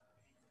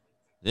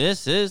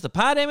This is the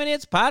Poddamn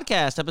Idiotz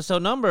Podcast,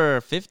 episode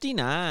number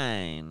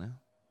 59.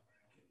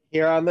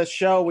 Here on this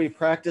show, we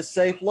practice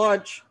safe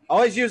lunch.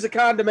 Always use a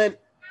condiment.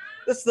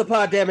 This is the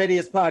Poddamn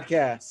Idiotz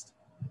Podcast.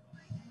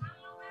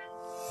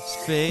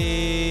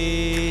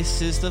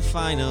 Space is the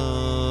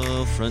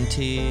final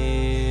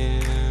frontier.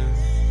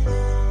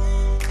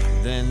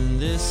 Then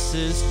this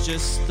is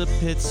just the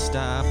pit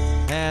stop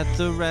at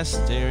the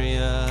rest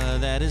area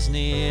that is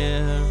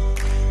near.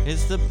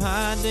 It's the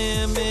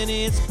Poddamn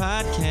Idiotz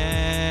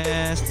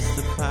Podcast. It's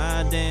the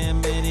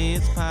Poddamn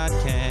Idiotz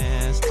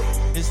Podcast.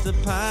 It's the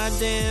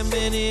Poddamn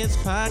Idiotz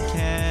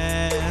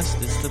Podcast.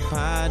 It's the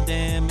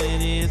Poddamn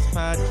Idiotz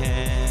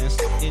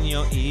Podcast in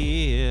your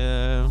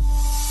ear.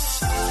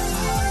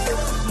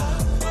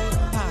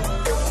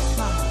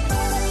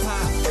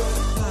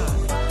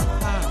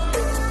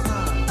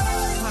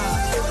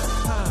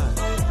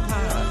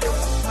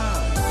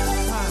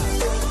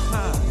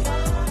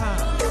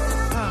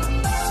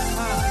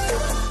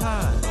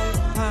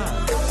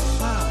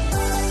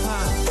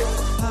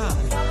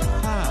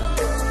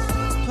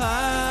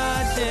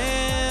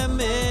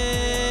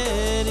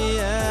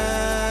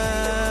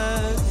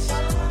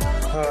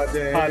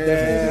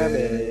 Poddamn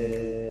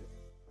it.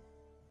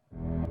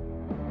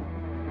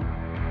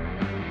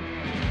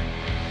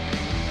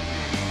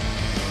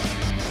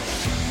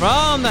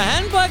 From the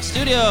Henplex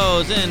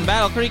Studios in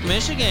Battle Creek,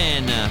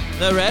 Michigan,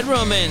 the Red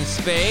Room in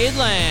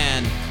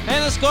Spadeland,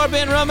 and the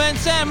Scorpion Room in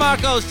San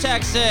Marcos,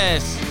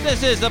 Texas,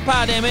 this is the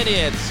Poddamn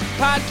Idiotz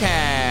Podcast.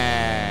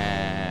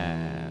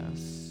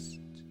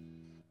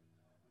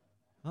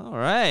 All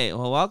right,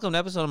 well, welcome to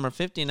episode number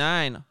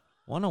 59.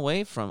 One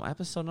away from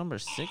episode number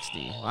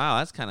 60. Wow,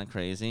 that's kind of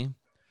crazy.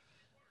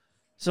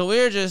 So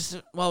we're just,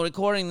 while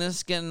recording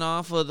this, getting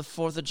off of the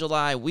 4th of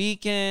July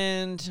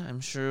weekend.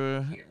 I'm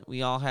sure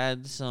we all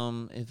had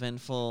some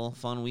eventful,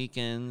 fun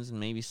weekends and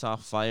maybe saw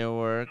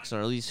fireworks or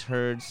at least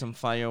heard some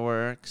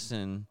fireworks.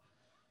 And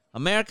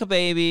America,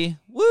 baby.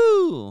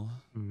 Woo!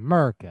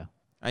 America.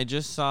 I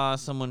just saw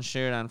someone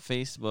share it on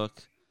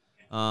Facebook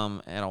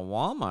at a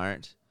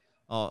Walmart.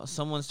 Oh,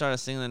 someone started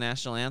singing the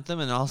national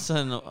anthem, and all of a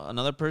sudden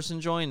another person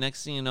joined.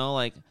 Next thing you know,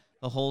 like,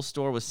 the whole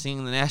store was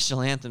singing the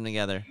national anthem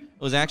together. It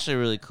was actually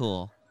really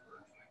cool.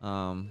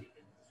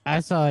 I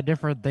saw a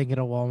different thing at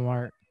a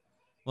Walmart.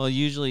 Well,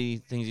 usually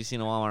things you see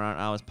in a Walmart aren't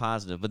always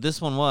positive, but this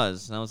one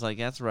was. And I was like,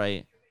 that's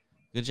right.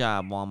 Good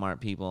job, Walmart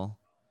people.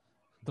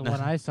 The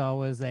one I saw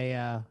was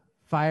a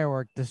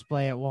firework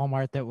display at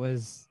Walmart that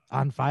was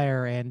on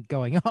fire and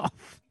going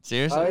off.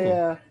 Seriously? Oh,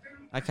 yeah.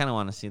 I kind of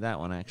want to see that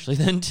one, actually,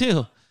 then,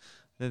 too.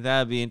 That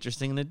would be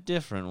interesting in a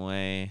different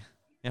way.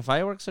 Yeah,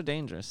 fireworks are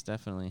dangerous,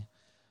 definitely.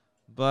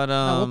 But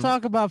we'll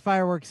talk about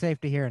fireworks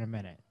safety here in a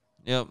minute.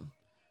 Yep.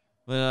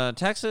 But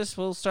Texas,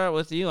 we'll start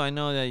with you. I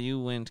know that you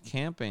went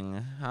camping.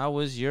 How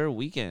was your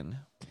weekend?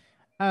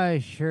 I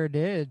sure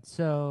did.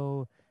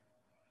 So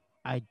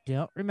I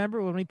don't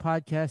remember when we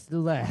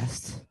podcasted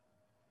last.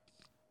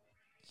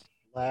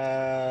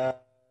 Last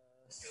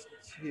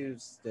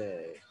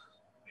Tuesday.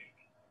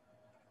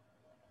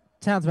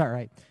 Sounds about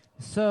right.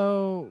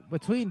 So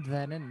between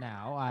then and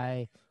now,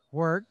 I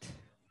worked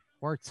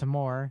some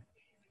more,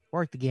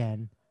 worked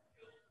again,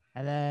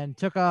 and then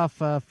took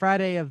off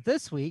Friday of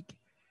this week.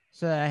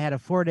 So I had a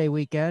 4-day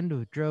weekend.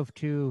 We drove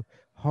to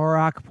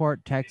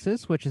Rockport,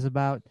 Texas, which is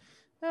about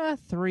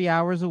 3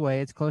 hours away.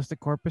 It's close to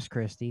Corpus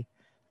Christi.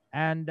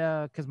 And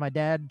because my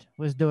dad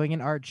was doing an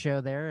art show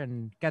there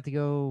and got to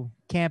go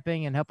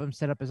camping and help him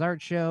set up his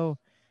art show.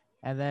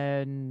 And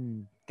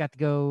then got to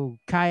go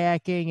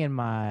kayaking in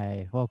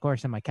my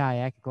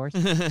kayak, of course.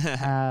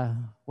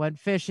 Went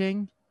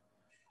fishing.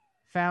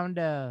 Found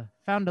a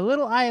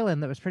little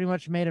island that was pretty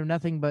much made of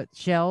nothing but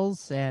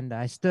shells, and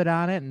I stood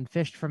on it and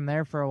fished from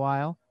there for a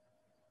while.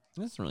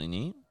 That's really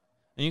neat.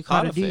 And you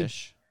caught a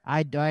fish.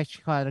 I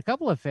actually caught a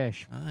couple of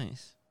fish.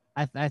 Nice.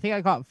 I think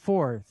I caught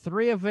 4,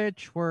 3 of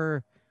which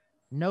were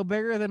no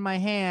bigger than my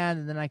hand,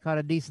 and then I caught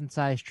a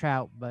decent-sized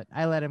trout, but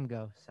I let him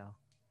go, so.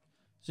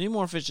 So you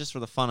more fish just for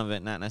the fun of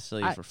it, not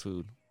necessarily for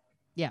food.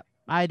 Yeah,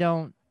 I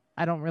don't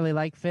really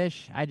like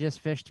fish. I just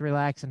fish to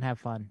relax and have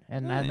fun,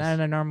 and Nice.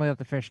 I normally let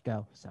the fish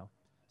go. So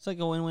It's like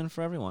a win-win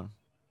for everyone.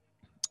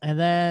 And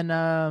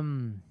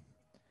then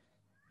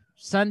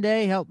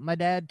Sunday, helped my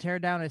dad tear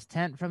down his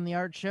tent from the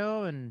art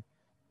show, and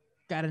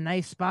got a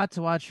nice spot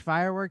to watch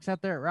fireworks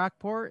out there at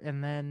Rockport,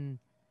 and then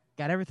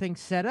got everything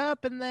set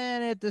up, and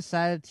then it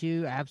decided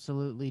to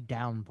absolutely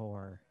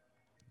downpour.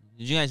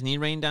 Did you guys need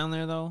rain down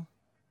there, though?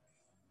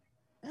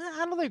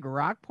 I don't think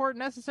Rockport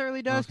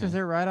necessarily does because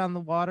they're right on the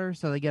water,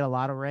 so they get a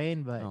lot of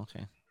rain. But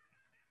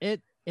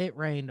it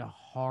rained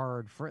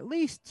hard for at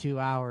least 2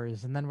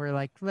 hours, and then we're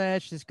like,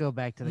 let's just go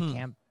back to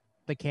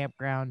the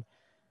campground.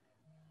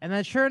 And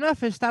then, sure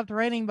enough, it stopped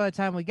raining by the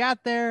time we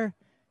got there,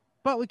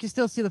 but we could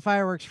still see the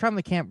fireworks from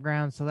the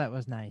campground, so that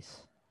was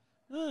nice.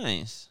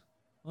 Nice.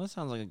 Well, that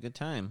sounds like a good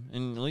time,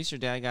 and at least your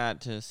dad got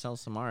to sell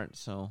some art.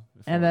 So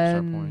before and we start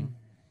then pouring.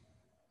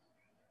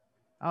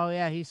 Oh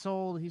yeah, he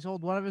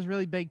sold one of his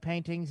really big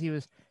paintings. He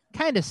was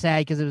kind of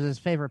sad because it was his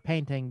favorite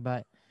painting,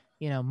 but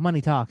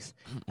money talks.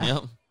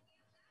 Yep.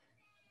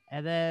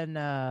 And then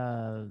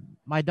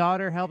my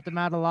daughter helped him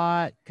out a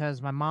lot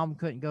because my mom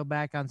couldn't go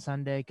back on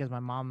Sunday because my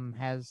mom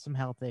has some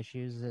health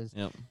issues, as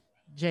Yep.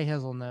 Jay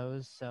Hizzle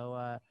knows.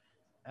 So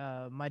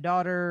my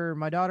daughter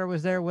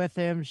was there with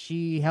him.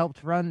 She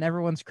helped run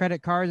everyone's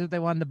credit cards if they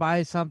wanted to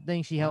buy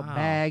something. She helped Wow.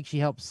 bag. She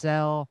helped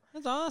sell.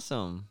 That's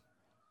awesome.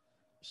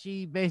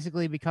 She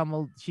basically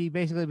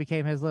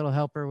became his little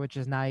helper, which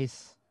is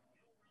nice.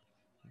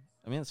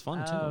 I mean, it's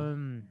fun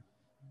too.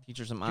 Teach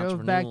her some entrepreneurial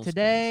Drove back skills.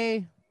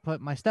 today, put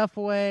my stuff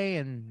away,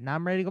 and now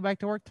I'm ready to go back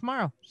to work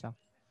tomorrow. So,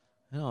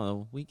 I know the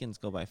weekends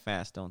go by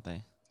fast, don't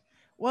they?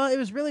 well, it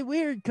was really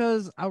weird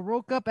because I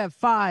woke up at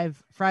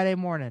 5 Friday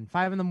morning,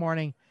 5 in the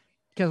morning,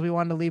 because we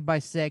wanted to leave by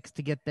 6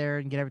 to get there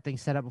and get everything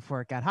set up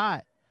before it got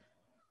hot.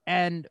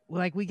 And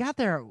like we got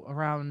there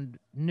around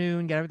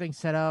noon, get everything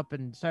set up,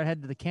 and started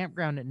heading to the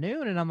campground at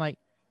noon. And I'm like,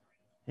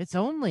 it's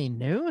only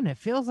noon. It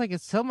feels like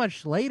it's so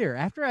much later.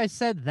 After I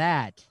said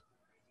that,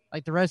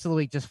 like the rest of the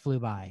week just flew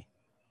by.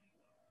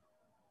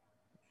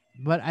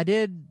 But I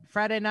did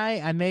Friday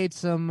night. I made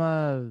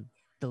some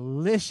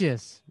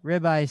delicious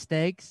ribeye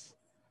steaks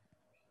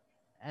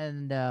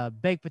and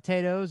baked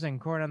potatoes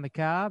and corn on the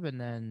cob. And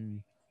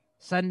then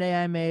Sunday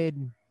I made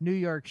New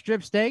York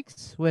strip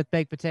steaks with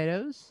baked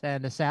potatoes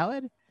and a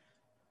salad.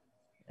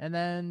 And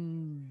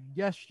then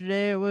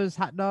yesterday it was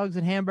hot dogs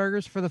and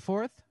hamburgers for the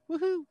 4th.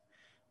 Woohoo!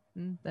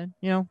 And then,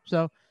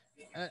 so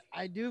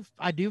I do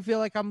feel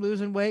like I'm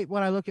losing weight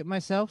when I look at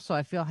myself, so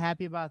I feel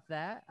happy about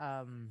that.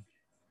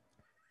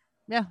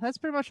 Yeah, that's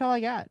pretty much all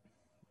I got.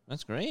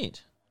 That's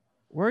great.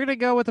 We're gonna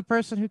go with the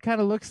person who kind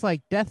of looks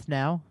like death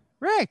now.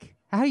 Rick,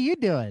 how you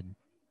doing?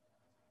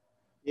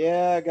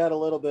 Yeah, I got a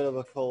little bit of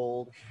a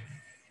cold.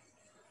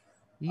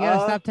 You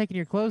gotta stop taking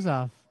your clothes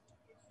off.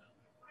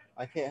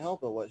 I can't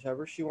help it.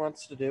 Whatever she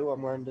wants to do,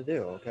 I'm going to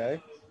do,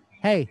 okay?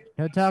 Hey,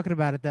 no talking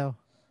about it, though.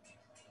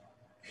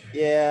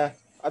 Yeah,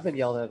 I've been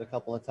yelled at a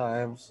couple of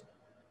times.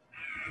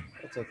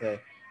 It's okay.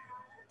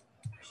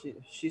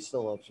 She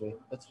still loves me.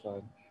 That's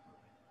fine.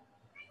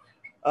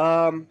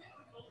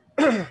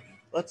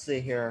 Let's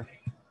see here.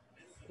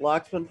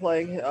 Locke's been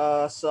playing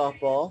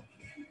softball,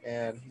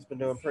 and he's been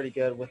doing pretty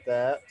good with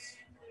that.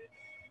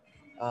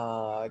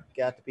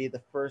 Got to be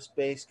the first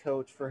base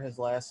coach for his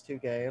last 2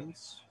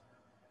 games.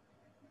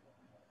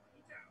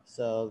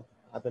 So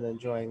I've been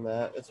enjoying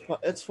that.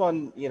 It's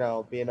fun,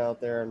 being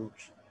out there and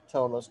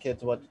telling those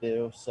kids what to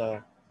do.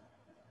 So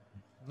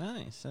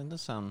Nice. That does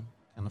sound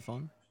kind of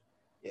fun.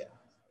 yeah,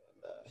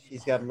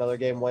 he's got another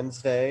game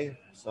Wednesday,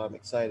 so I'm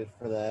excited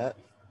for that.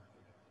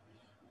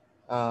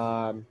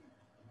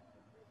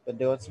 Been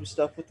doing some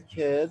stuff with the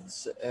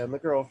kids and the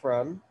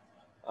girlfriend.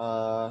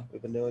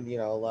 We've been doing,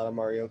 a lot of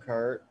Mario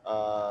Kart.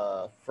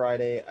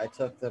 Friday, I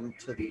took them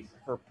to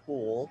her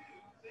pool,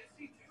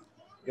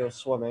 go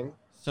swimming.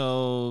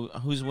 So,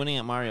 who's winning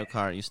at Mario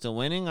Kart? You still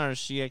winning, or is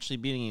she actually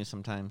beating you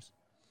sometimes?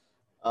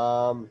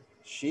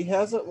 She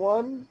hasn't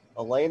won.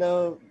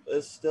 Elena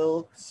is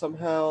still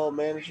somehow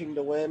managing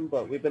to win,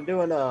 but we've been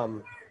doing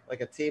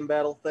like a team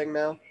battle thing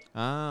now.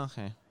 Ah,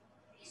 okay.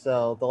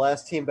 So the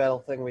last team battle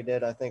thing we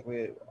did, I think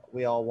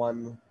we all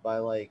won by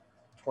like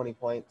 20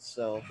 points,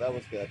 so that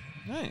was good.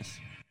 Nice.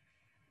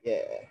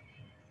 Yeah.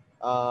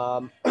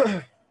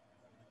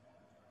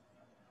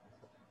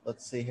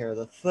 Let's see here.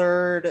 The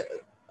 3rd,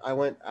 I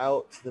went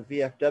out to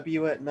the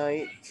VFW at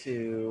night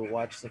to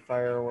watch the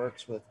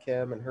fireworks with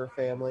Kim and her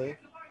family,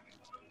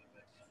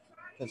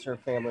 because her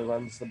family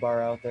runs the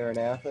bar out there in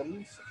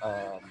Athens.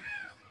 That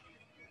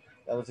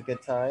was a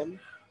good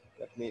time.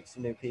 Got to meet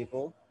some new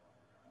people.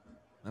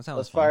 That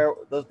sounds fun.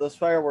 Those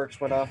fireworks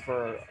went off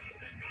for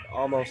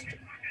almost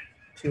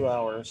 2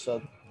 hours,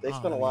 so they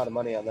spent a lot of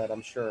money on that,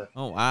 I'm sure.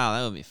 Oh, wow.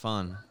 That would be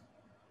fun.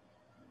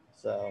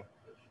 So,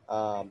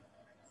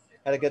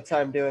 had a good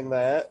time doing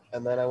that,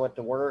 and then I went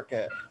to work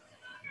at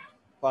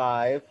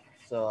 5,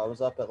 so I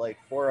was up at like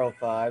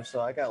 4:05,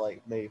 so I got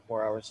like maybe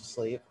 4 hours of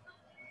sleep.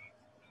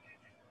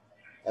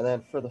 And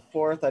then for the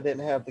 4th, I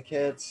didn't have the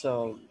kids,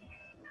 so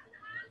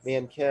me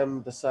and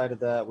Kim decided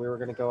that we were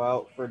going to go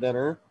out for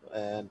dinner,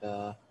 and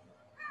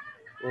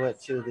we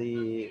went to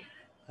the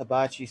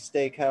hibachi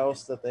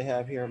steakhouse that they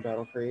have here in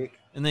Battle Creek.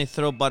 And they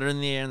throw butter in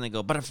the air and they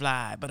go,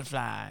 butterfly,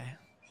 butterfly.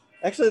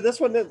 Actually,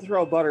 this one didn't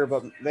throw butter,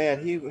 but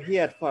man, he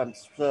had fun.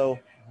 So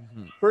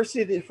first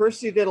he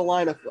did a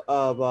line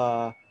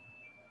of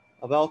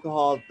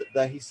alcohol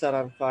that he set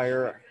on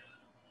fire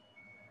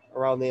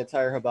around the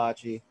entire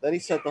hibachi. Then he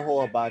set the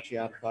whole hibachi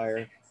on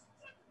fire.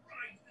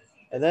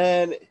 And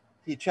then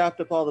he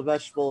chopped up all the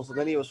vegetables, and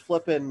then he was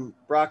flipping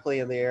broccoli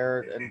in the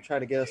air and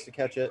trying to get us to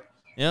catch it.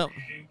 Yep.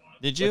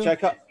 Did you? Which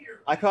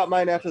I caught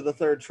mine after the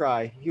 3rd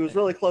try. He was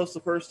really close the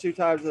first 2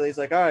 times, and he's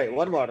like, all right,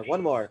 one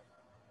more.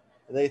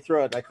 And they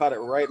threw it, and I caught it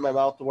right in my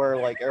mouth to where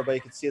like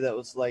everybody could see that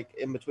was like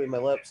in between my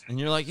lips. And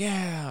you're like,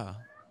 yeah.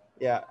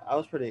 Yeah, I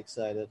was pretty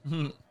excited.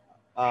 And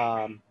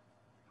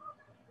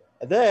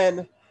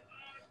then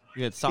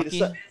you had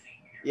sake?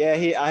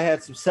 I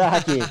had some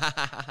sake.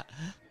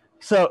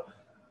 So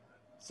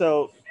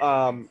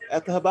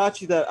at the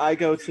hibachi that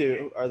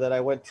I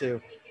went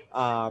to,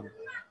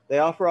 they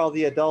offer all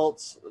the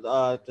adults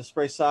to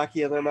spray sake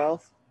in their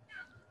mouth.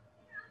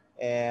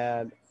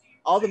 And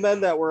all the men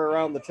that were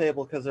around the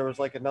table, because there was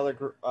like another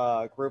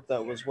group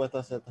that was with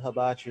us at the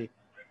hibachi,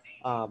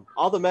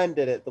 all the men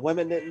did it. The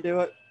women didn't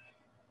do it.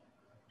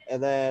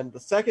 And then the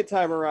second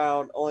time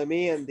around, only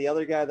me and the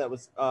other guy that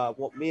was,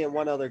 me and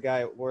one other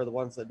guy were the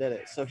ones that did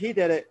it. So he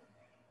did it.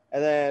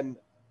 And then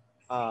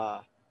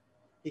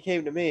he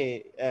came to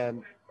me,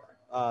 and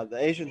the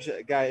Asian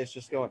guy is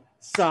just going,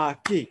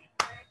 sake,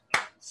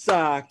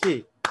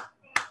 sake,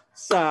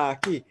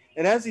 sake.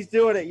 And as he's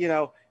doing it,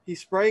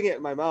 he's spraying it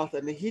in my mouth,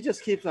 and he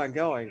just keeps on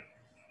going.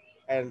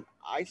 And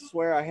I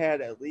swear I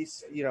had at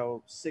least,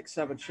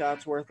 6-7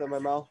 shots worth in my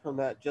mouth from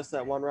that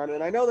one run.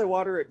 And I know they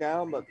water it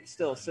down, but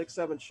still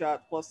 6-7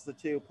 shots plus the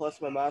 2 plus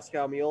my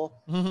Moscow Mule.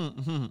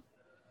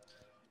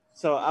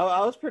 So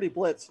I was pretty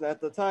blitzed. And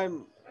at the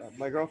time,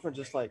 my girlfriend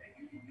just like,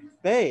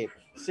 babe,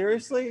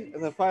 seriously?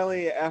 And then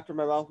finally, after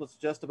my mouth was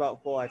just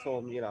about full, I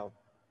told him,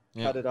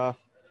 cut it off.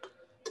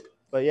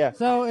 But yeah.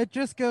 So it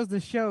just goes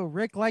to show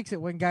Rick likes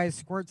it when guys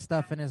squirt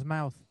stuff in his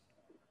mouth.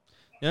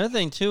 The other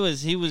thing, too,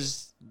 is he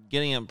was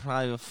getting it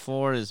probably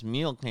before his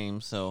meal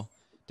came, so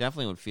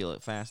definitely would feel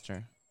it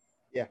faster.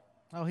 Yeah.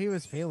 Oh, he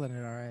was feeling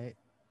it all right.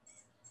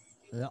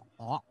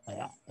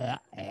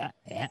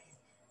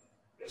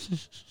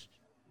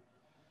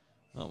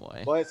 Oh,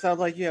 boy. Well, it sounds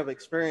like you have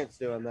experience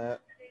doing that.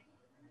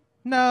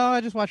 No,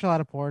 I just watch a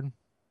lot of porn.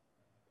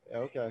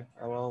 Okay.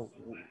 Well,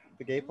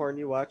 the gay porn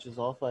you watch is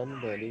all fun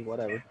and dandy,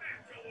 whatever.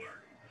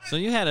 So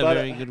you had a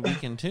very good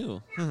weekend,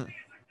 too.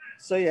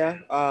 So, yeah.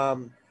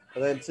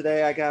 And then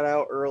today I got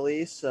out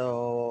early,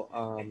 so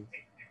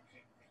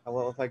I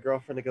went with my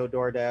girlfriend to go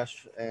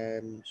DoorDash,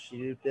 and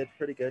she did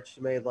pretty good.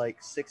 She made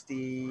like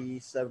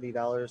 $60,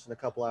 $70 in a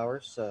couple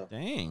hours. So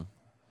dang,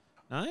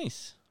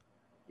 nice.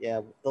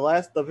 Yeah,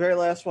 the very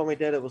last one we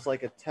did, it was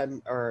like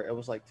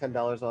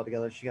 $10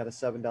 altogether. She got a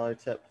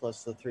 $7 tip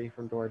plus the 3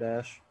 from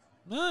DoorDash.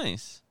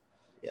 Nice.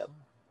 Yep.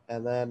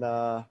 And then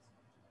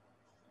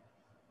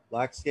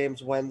Locke's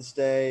game's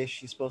Wednesday.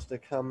 She's supposed to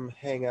come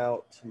hang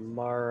out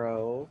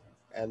tomorrow.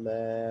 And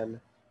then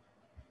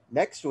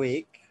next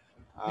week,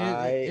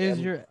 is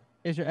your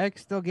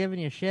ex still giving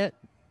you shit?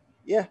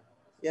 Yeah.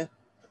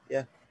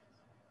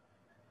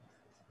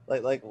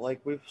 Like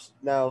we've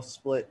now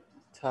split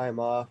time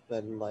off,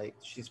 and like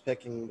she's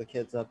picking the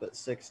kids up at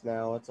 6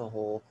 now. It's a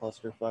whole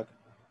clusterfuck.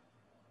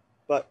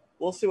 But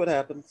we'll see what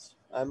happens.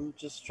 I'm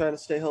just trying to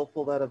stay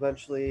hopeful that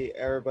eventually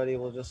everybody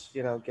will just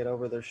get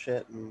over their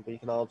shit, and we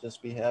can all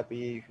just be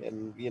happy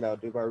and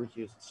do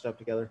barbecues and stuff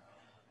together.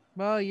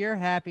 Well, you're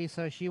happy,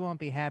 so she won't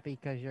be happy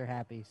because you're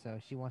happy, so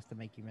she wants to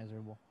make you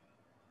miserable.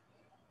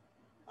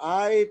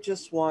 I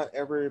just want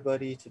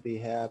everybody to be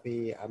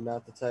happy. I'm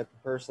not the type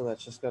of person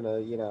that's just going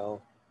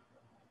to,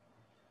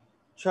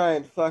 try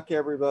and fuck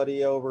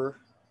everybody over.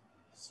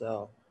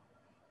 So,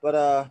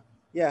 but,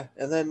 yeah.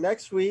 And then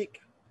next week,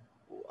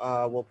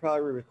 we'll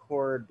probably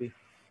record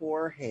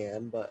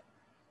beforehand, but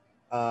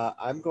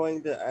I'm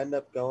going to end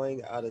up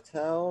going out of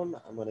town.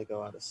 I'm going to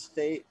go out of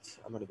state.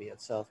 I'm going to be in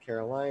South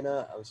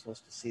Carolina. I was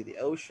supposed to see the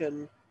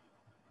ocean.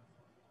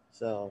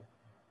 So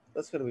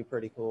that's going to be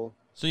pretty cool.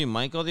 So you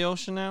might go to the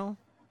ocean now?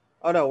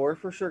 Oh, no, we're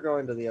for sure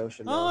going to the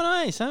ocean now. Oh,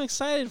 nice. I'm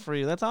excited for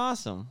you. That's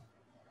awesome.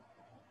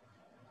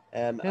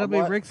 And it'll be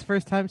Rick's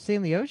first time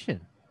seeing the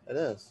ocean. It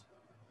is.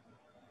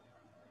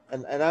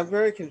 And I'm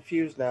very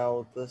confused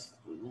now. This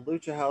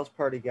Lucha House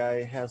Party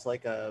guy has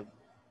like a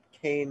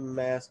cane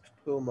masked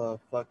puma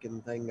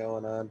fucking thing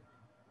going on.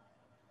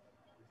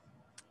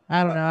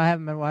 I don't know. I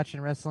haven't been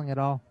watching wrestling at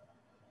all.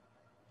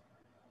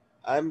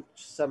 I'm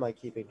semi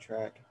keeping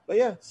track. But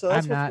yeah, so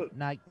that's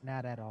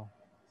not at all.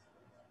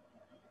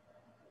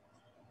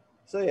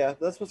 So yeah,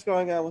 that's what's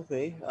going on with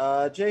me.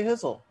 Jay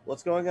Hizzle,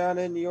 what's going on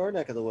in your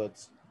neck of the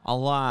woods? A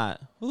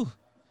lot. Whew.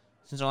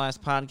 Since our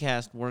last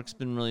podcast, work's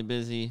been really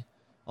busy.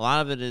 A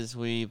lot of it is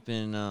we've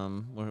been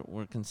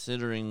we're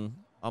considering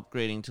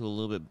upgrading to a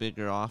little bit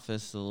bigger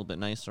office, a little bit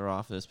nicer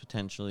office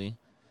potentially,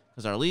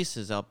 because our lease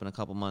is up in a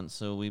couple months.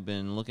 So we've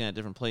been looking at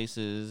different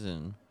places,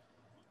 and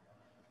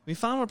we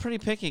found we're pretty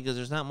picky because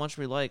there's not much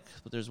we like.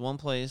 But there's one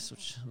place,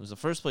 which was the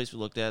first place we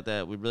looked at,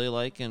 that we really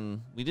like,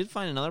 and we did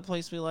find another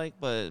place we like,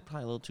 but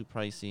probably a little too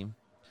pricey.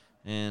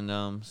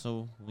 And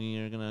so we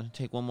are gonna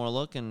take one more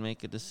look and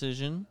make a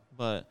decision.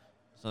 But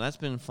so that's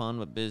been fun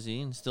but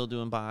busy, and still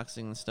doing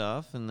boxing and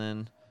stuff. And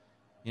then,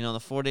 the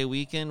 4-day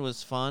weekend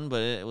was fun, but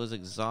it was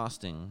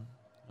exhausting.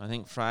 I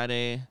think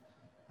Friday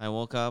I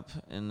woke up,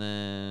 and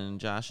then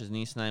Josh's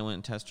niece and I went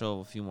and test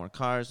drove a few more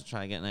cars to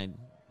try to get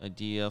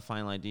an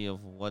final idea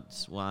of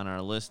what's on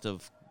our list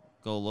of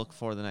go look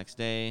for the next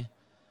day.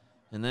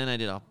 And then I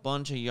did a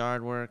bunch of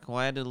yard work. Well,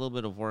 I did a little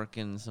bit of work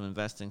and some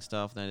investing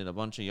stuff. Then I did a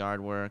bunch of yard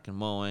work and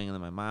mowing. And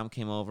then my mom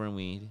came over and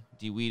we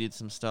de-weeded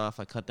some stuff.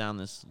 I cut down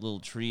this little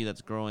tree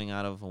that's growing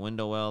out of a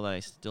window well that I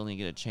still need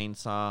to get a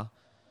chainsaw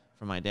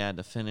for my dad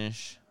to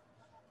finish.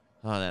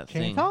 Oh, that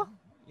thing. Chainsaw?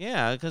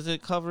 Yeah, because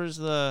it's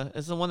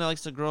the one that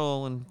likes to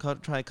grow and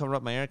try to cover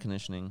up my air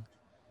conditioning.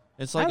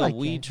 It's I like a like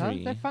weed chainsaws.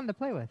 tree. They're fun to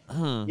play with.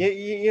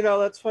 You know,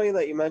 that's funny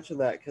that you mentioned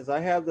that because I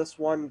have this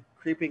one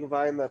creeping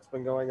vine that's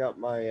been going up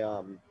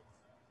my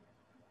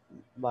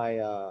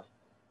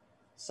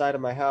side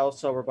of my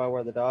house over by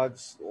where the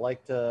dogs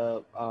like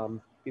to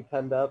be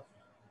penned up.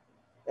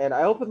 And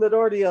I opened the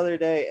door the other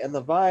day, and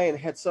the vine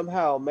had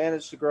somehow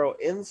managed to grow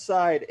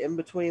inside, in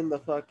between the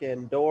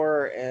fucking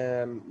door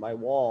and my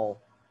wall,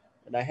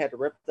 and I had to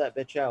rip that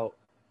bitch out.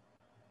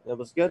 And it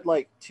was good,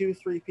 like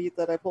 2-3 feet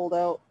that I pulled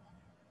out.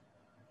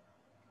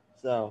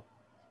 So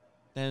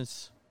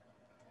There's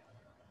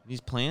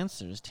these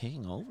plants are just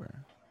taking over.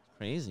 It's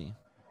crazy.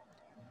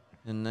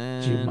 And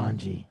then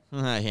Jumanji.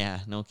 yeah,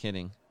 no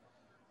kidding.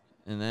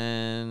 And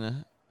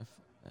then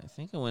I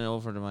think I went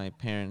over to my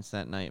parents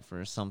that night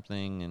for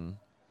something, and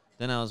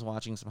then I was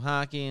watching some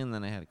hockey, and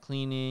then I had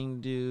cleaning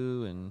to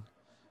do, and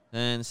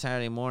then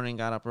Saturday morning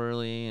got up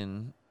early,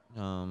 and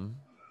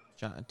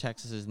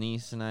Texas's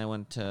niece and I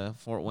went to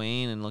Fort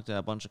Wayne and looked at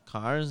a bunch of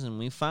cars, and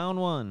we found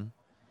one.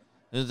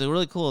 It was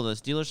really cool.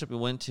 This dealership we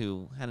went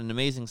to had an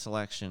amazing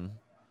selection,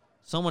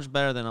 so much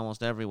better than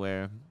almost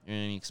everywhere.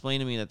 And he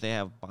explained to me that they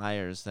have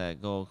buyers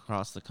that go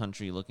across the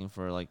country looking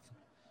for like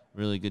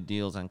really good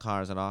deals on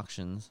cars at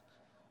auctions.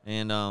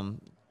 And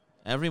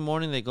every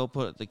morning they go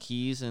put the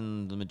keys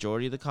in the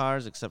majority of the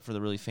cars, except for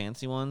the really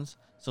fancy ones,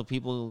 so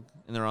people,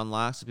 and they're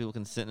unlocked so people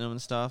can sit in them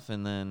and stuff.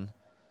 And then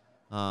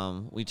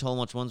we told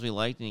him which ones we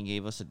liked, and he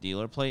gave us a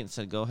dealer plate and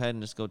said, go ahead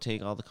and just go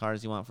take all the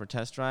cars you want for a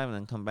test drive, and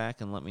then come back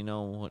and let me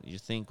know what you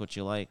think, what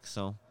you like.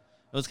 So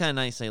it was kind of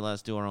nice they let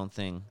us do our own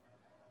thing.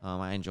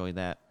 I enjoyed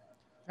that.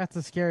 That's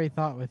a scary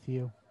thought with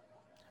you.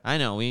 I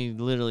know. We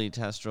literally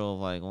test drove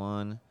like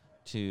 1,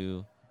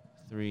 2,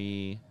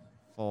 3,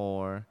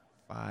 4,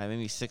 5,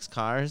 maybe 6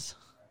 cars.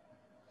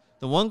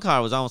 The one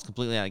car was almost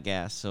completely out of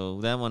gas, so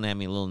that one had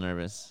me a little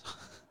nervous.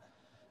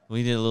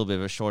 We did a little bit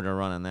of a shorter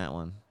run on that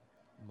one,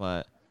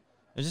 but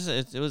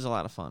it was a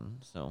lot of fun.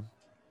 So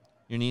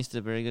your niece did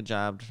a very good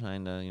job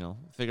trying to,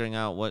 figuring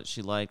out what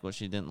she liked, what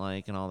she didn't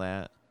like, and all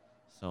that.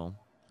 So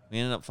we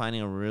ended up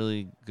finding a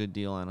really good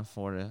deal on a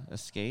Ford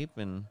Escape,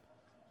 and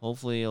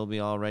hopefully it'll be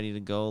all ready to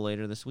go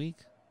later this week.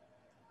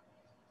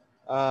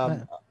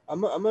 I'm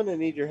going to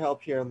need your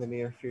help here in the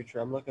near future.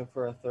 I'm looking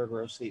for a third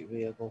row seat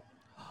vehicle.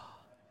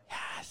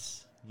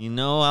 Yes.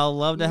 I'll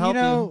love to help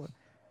you.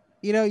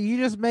 You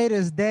just made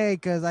his day,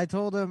 because I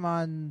told him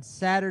on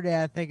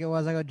Saturday, I think it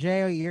was, I go, Jay,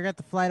 you're going to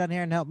have to fly down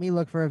here and help me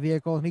look for a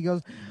vehicle. And he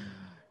goes,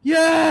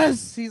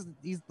 yes! He's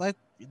like,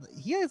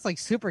 he is like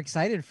super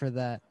excited for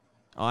that.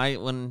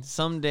 When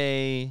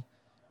someday,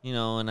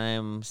 and I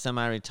am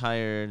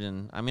semi-retired,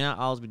 and I mean, I'll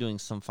always be doing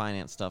some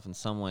finance stuff in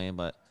some way,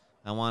 but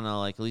I want to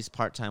like at least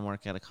part-time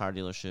work at a car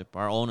dealership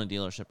or own a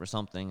dealership or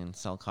something and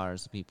sell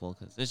cars to people,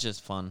 because it's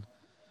just fun.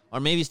 Or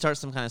maybe start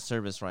some kind of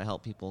service where I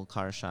help people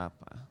car shop.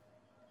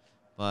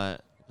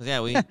 But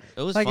yeah,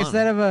 it was like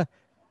fun.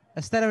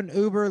 instead of an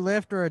Uber,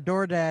 Lyft, or a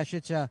DoorDash,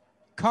 it's a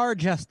Car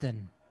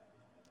Justin.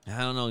 I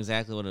don't know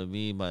exactly what it would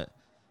be, but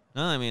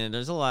no, I mean,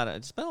 I spent a lot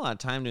of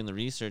time doing the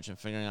research and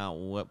figuring out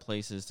what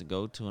places to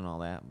go to and all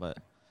that. But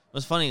it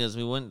was funny because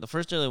the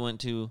first dealer we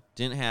went to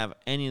didn't have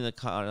any of the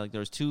car. Like, there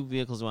was 2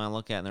 vehicles we want to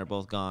look at, and they're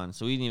both gone,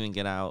 so we didn't even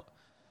get out.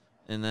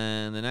 And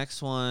then the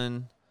next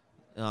one,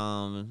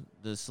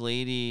 this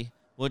lady,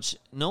 which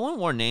no one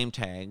wore name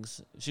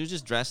tags. She was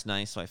just dressed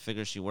nice, so I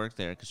figured she worked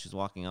there because she was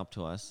walking up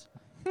to us.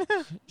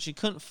 She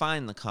couldn't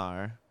find the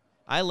car.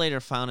 I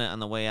later found it on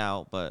the way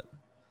out, but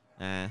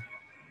And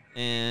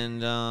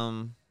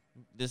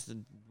this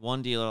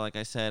one dealer, like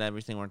I said,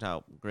 everything worked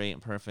out great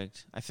and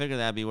perfect. I figured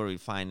that'd be where we'd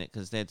find it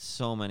because they had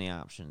so many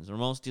options. Where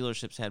most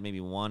dealerships had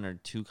maybe 1 or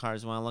 2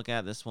 cars you want to look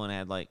at, this one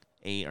had like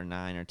 8 or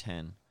 9 or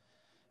 10.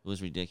 It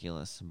was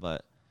ridiculous,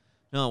 but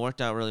no, it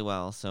worked out really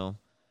well. So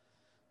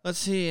let's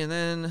see,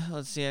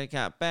 I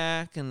got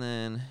back, and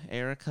then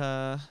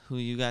Erica, who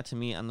you got to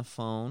meet on the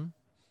phone.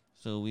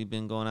 So we've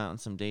been going out on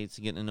some dates,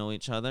 getting to know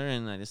each other,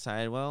 and I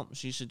decided, well,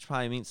 she should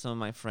probably meet some of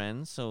my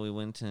friends. So we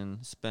went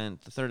and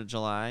spent the 3rd of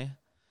July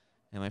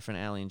at my friend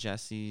Allie and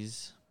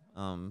Jesse's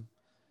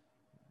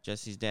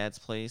dad's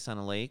place on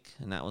a lake,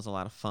 and that was a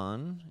lot of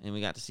fun. And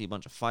we got to see a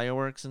bunch of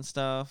fireworks and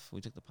stuff.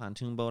 We took the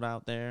pontoon boat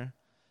out there,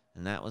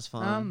 and that was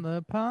fun. On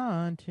the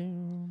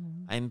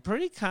pontoon. I'm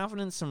pretty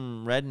confident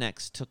some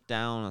rednecks took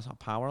down a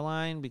power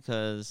line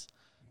because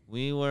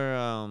we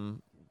were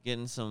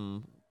getting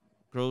some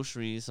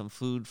groceries, some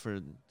food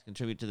to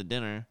contribute to the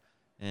dinner,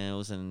 and it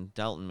was in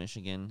Delton,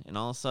 Michigan. And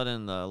all of a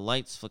sudden, the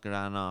lights flickered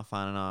on and off,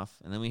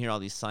 and then we hear all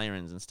these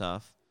sirens and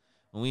stuff.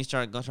 When we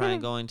started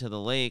going to the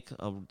lake,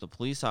 the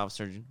police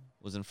officer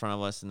was in front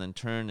of us and then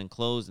turned and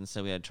closed and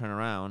said we had to turn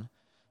around.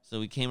 So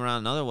we came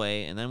around another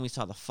way, and then we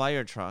saw the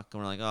fire truck,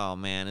 and we're like, oh,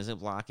 man, is it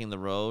blocking the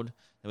road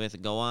that we have to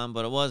go on?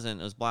 But it wasn't.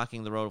 It was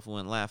blocking the road if we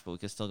went left, but we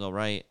could still go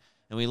right.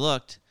 And we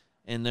looked,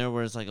 and there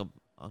was like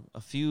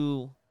a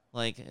few,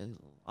 like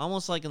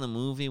almost like in the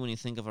movie when you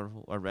think of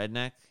a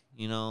redneck,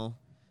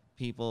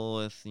 people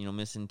with,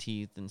 missing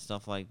teeth and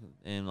stuff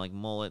and like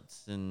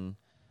mullets, and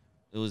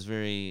it was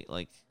very,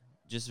 like,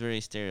 just very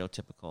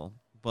stereotypical.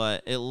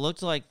 But it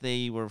looked like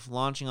they were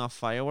launching off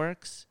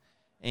fireworks,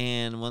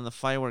 and when the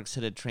fireworks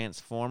hit a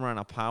transformer on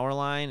a power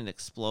line, it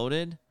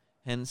exploded.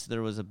 Hence,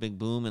 there was a big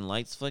boom and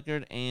lights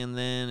flickered, and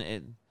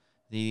then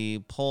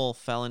the pole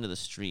fell into the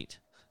street.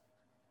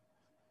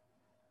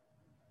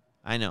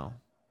 I know.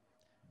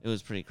 It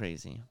was pretty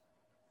crazy.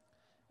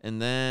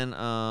 And then,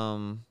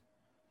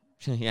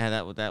 yeah,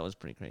 that was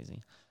pretty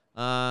crazy.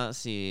 Let's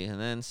see. And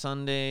then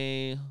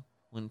Sunday,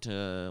 went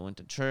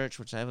to church,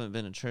 which I haven't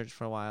been to church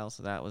for a while,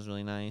 so that was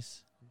really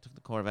nice. Took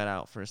the Corvette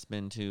out for a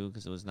spin, too,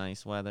 because it was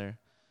nice weather.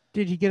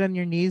 Did you get on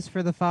your knees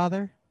for the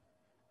father?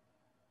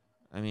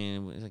 I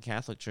mean, in a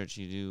Catholic church,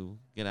 you do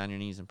get on your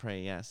knees and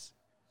pray, yes.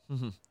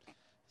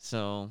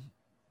 So,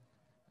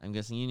 I'm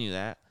guessing you knew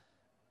that.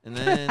 And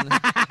then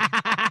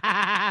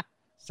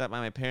stopped by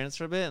my parents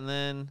for a bit, and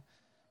then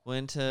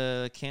went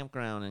to a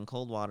campground in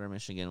Coldwater,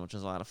 Michigan, which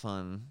was a lot of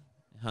fun.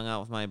 Hung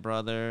out with my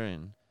brother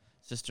and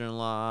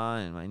sister-in-law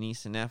and my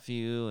niece and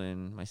nephew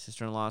and my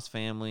sister-in-law's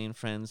family and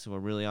friends who were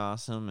really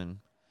awesome. And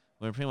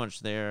we were pretty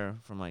much there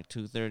from like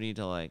 2:30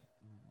 to like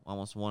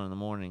almost 1 in the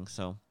morning.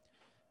 So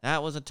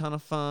that was a ton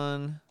of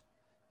fun.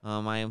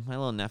 My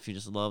little nephew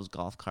just loves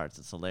golf carts.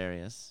 It's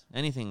hilarious.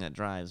 Anything that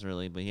drives,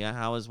 really. But yeah,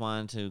 I always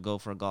wanted to go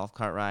for a golf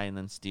cart ride and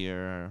then steer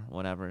or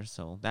whatever.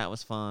 So that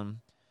was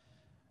fun.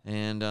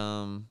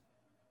 And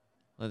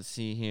let's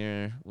see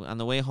here. On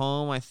the way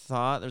home, I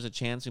thought there was a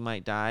chance we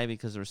might die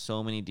because there were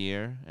so many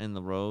deer in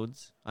the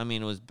roads. I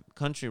mean, it was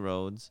country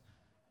roads.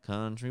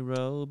 Country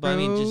road. But I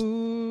mean,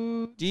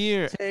 just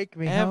deer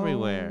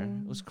everywhere.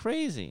 Home. It was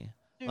crazy.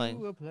 Like,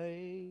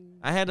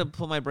 I had to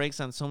put my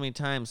brakes on so many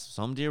times.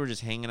 Some deer were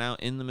just hanging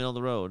out in the middle of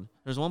the road.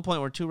 There was one point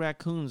where 2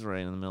 raccoons were right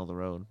in the middle of the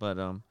road. But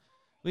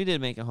we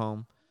did make it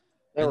home.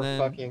 They were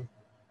fucking.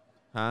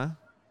 Huh?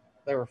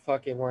 They were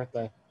fucking, weren't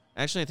they?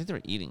 Actually, I think they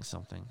were eating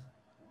something.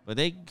 But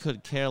they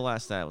could care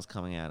less that it was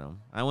coming at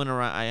them. I went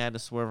around. I had to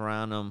swerve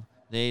around them.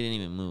 They didn't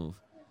even move.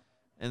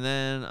 And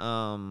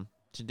then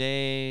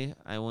today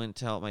I went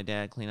to help my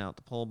dad clean out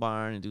the pole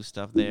barn and do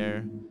stuff there.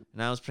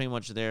 And I was pretty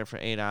much there for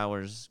 8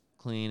 hours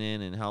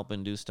cleaning and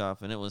helping do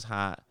stuff. And it was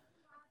hot.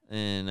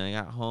 And I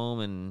got home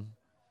and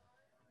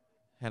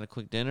had a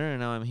quick dinner. And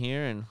now I'm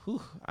here. And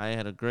whew, I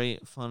had a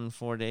great, fun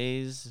 4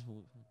 days.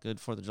 Good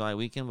 4th of July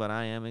weekend. But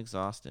I am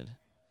exhausted.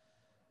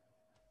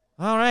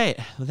 All right,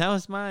 that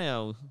was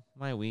my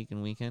week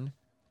and weekend.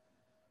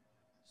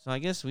 So I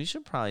guess we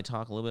should probably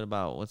talk a little bit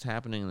about what's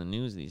happening in the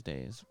news these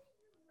days.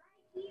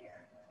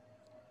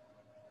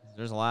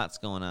 There's lots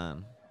going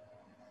on.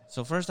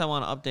 So first I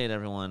want to update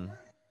everyone.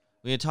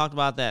 We had talked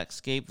about that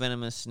escaped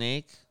venomous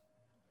snake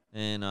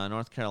in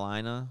North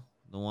Carolina,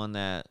 the one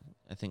that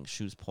I think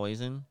shoots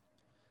poison.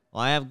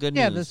 Well, I have good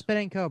news. Yeah, the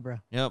spitting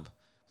cobra. Yep.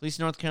 Police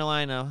in North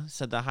Carolina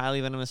said the highly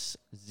venomous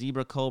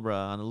zebra cobra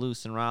on the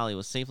loose in Raleigh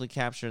was safely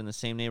captured in the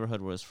same neighborhood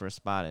where it was first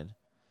spotted.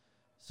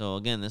 So,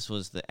 again, this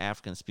was the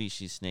African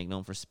species snake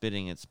known for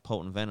spitting its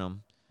potent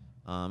venom.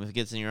 If it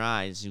gets in your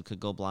eyes, you could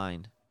go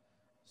blind.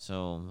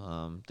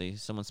 So,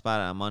 someone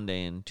spotted it on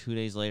Monday, and 2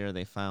 days later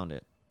they found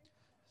it.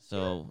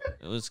 So,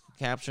 it was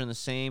captured in the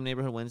same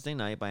neighborhood Wednesday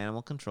night by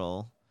animal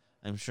control.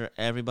 I'm sure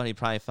everybody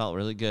probably felt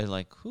really good,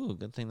 like, whew,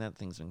 good thing that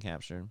thing's been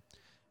captured.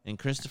 And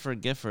Christopher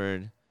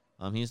Gifford...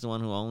 he's the one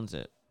who owns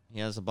it.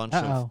 He has a bunch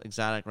of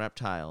exotic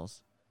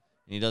reptiles.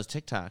 And he does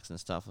TikToks and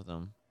stuff with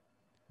them.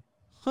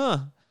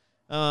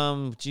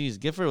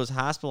 Gifford was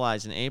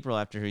hospitalized in April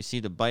after he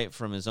received a bite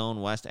from his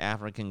own West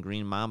African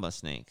green mamba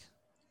snake.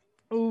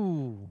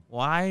 Ooh.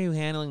 Why are you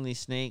handling these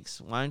snakes?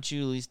 Why don't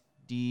you at least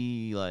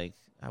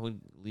I would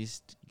at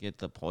least get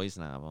the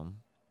poison out of them.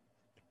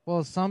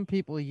 Well, some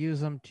people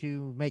use them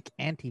to make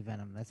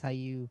anti-venom. That's how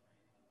you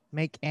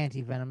make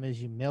anti-venom is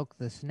you milk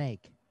the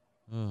snake.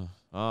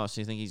 Oh, so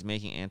you think he's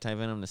making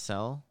anti-venom to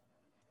sell?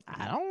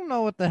 I don't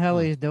know what the hell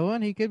he's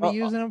doing. He could be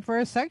using them for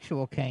a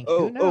sexual kink.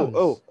 Who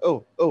knows?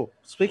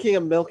 Speaking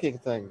of milking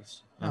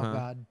things. Oh,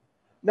 God.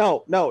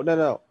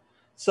 No.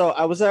 So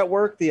I was at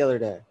work the other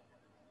day.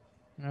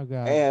 Oh,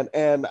 God.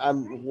 And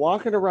I'm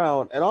walking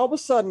around, and all of a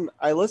sudden,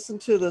 I listen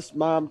to this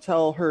mom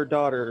tell her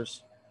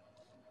daughters,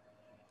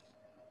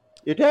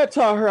 your dad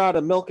taught her how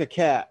to milk a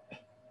cat.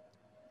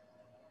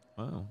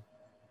 Wow.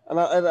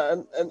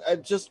 And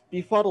it just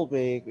befuddled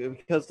me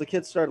because the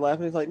kids started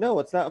laughing. He's like, no,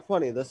 it's not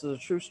funny. This is a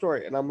true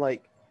story. And I'm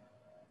like,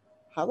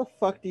 how the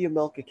fuck do you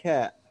milk a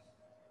cat?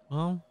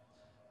 Well,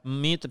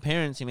 meet the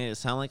parents. He made it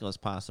sound like it was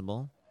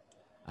possible.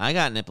 I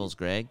got nipples,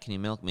 Greg. Can you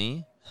milk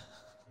me?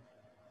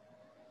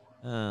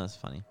 That's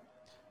funny.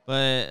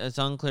 But it's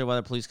unclear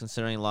whether police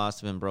considering laws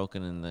have been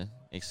broken in the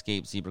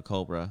escaped zebra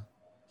cobra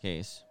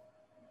case.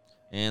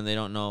 And they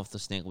don't know if the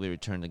snake will be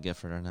returned to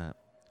Gifford or not.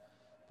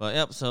 But,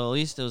 yep, so at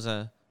least it was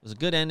a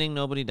good ending.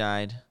 Nobody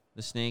died.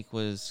 The snake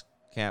was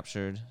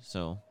captured,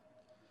 so.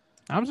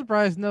 I'm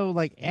surprised no,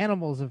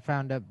 animals have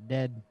found up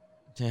dead.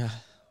 Yeah.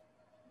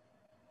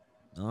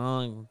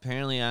 No,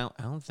 apparently I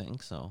don't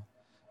think so.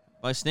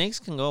 But snakes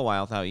can go a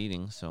while without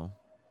eating, so.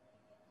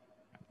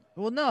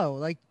 Well,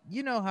 no,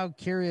 you know how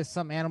curious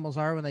some animals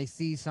are when they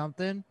see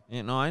something?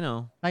 Yeah, no, I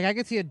know. I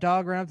could see a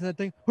dog run up to that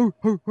thing, hoo,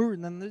 hoo, hoo,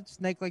 and then the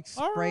snake,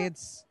 spray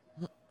its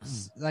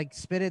like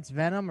spit its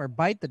venom or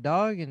bite the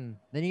dog, and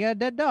then you got a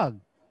dead dog.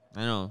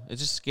 I know.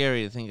 It's just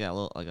scary to think that a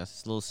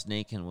little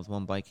snake can with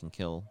one bite can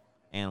kill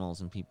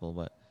animals and people,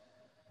 but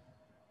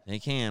they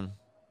can.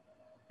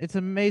 It's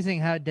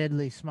amazing how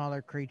deadly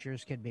smaller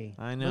creatures can be.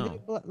 I know.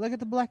 Look at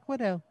the Black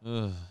Widow.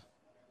 Ugh.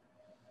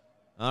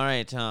 All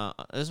right,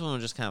 this one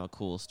was just kind of a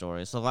cool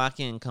story. A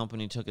Slovakian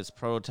company took its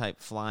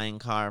prototype flying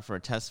car for a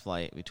test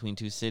flight between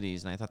two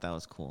cities, and I thought that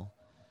was cool.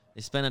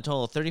 They spent a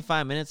total of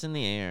 35 minutes in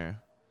the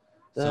air.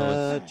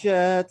 The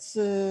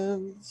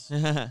Jetsons.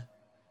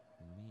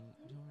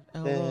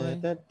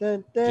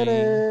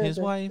 Jane, his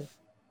wife.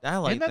 I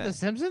like Isn't that The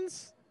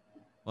Simpsons?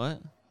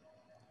 What?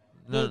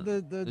 No,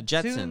 the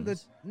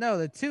Jetsons.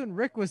 The tune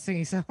Rick was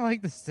singing sounded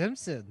like The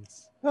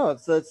Simpsons. No,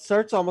 it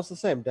starts almost the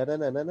same.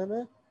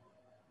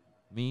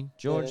 Me,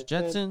 George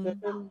Jetson,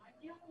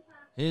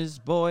 his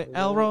boy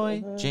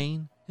Elroy,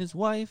 Jane, his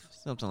wife,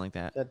 something like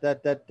that.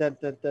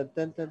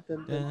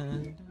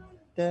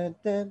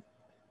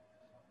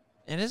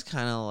 It is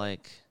kind of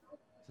like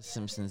The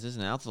Simpsons,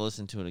 isn't it? I'll have to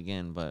listen to it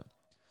again, but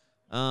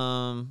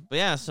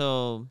yeah.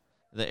 So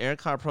the air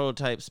car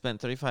prototype spent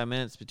 35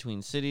 minutes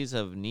between cities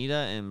of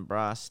Nida and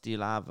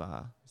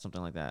Bratislava,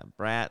 something like that.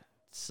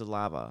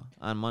 Bratislava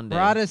on Monday.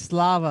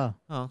 Bratislava.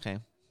 Oh, okay.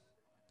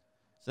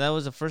 So that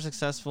was the first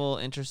successful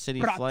intercity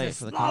flight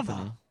for the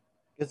company.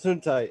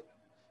 Gesundheit.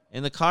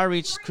 And the car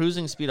reached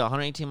cruising speed of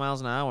 118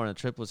 miles an hour, and the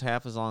trip was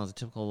half as long as a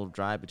typical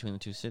drive between the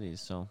two cities.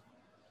 So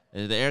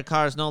the air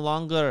car is no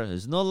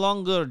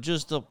longer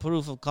just a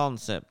proof of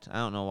concept. I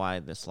don't know why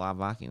the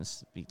Slovakians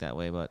speak that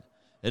way, but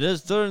it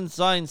has turned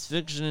science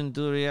fiction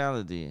into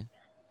reality.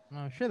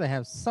 I'm sure they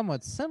have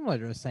somewhat similar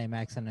to the same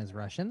accent as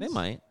Russians. They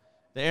might.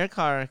 The air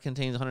car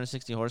contains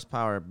 160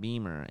 horsepower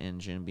Beamer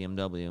engine,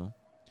 BMW.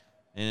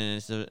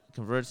 And it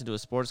converts into a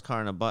sports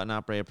car, and a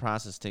button-operated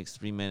process takes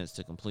 3 minutes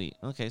to complete.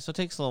 Okay, so it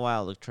takes a little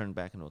while to turn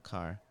back into a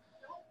car.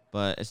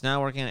 But it's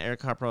now working on Air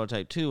Car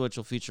Prototype 2, which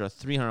will feature a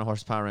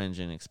 300-horsepower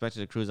engine,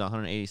 expected to cruise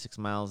 186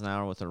 miles an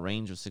hour with a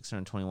range of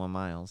 621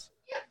 miles.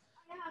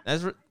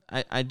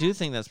 I do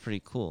think that's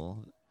pretty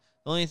cool.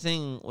 The only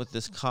thing with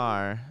this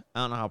car, I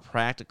don't know how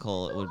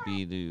practical it would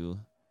be to,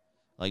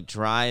 like,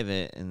 drive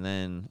it, and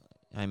then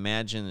I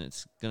imagine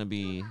it's going to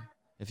be...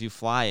 If you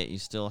fly it, you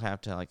still have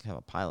to like have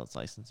a pilot's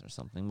license or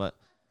something, but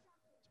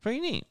it's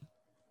pretty neat.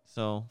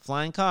 So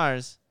flying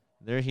cars,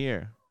 they're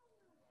here.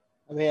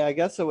 I mean, I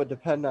guess it would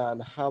depend on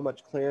how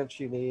much clearance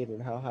you need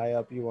and how high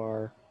up you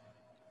are.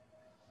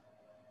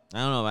 I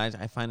don't know.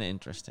 I find it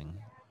interesting.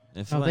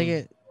 If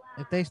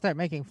they start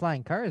making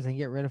flying cars, then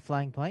get rid of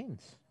flying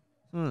planes.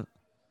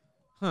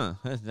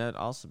 That'd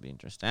also be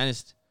interesting.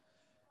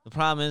 The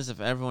problem is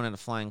if everyone had a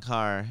flying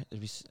car,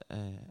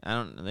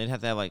 they'd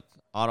have to have like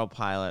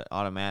autopilot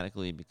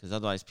automatically because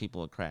otherwise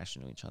people would crash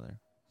into each other.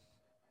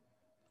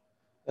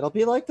 It'll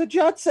be like the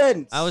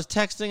Jetsons. I was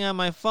texting on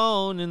my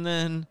phone and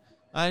then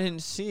I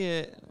didn't see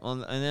it.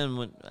 Well, and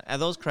then at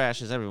those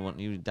crashes,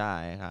 you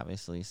die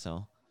obviously.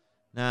 So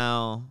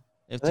now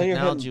if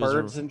technology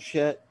birds and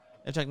shit.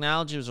 If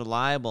technology was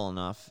reliable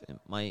enough, they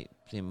might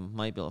be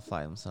able to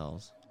fly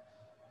themselves.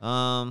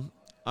 All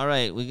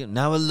right,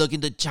 now we're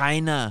looking to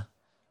China.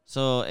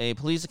 So a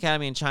police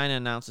academy in China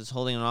announced it's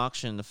holding an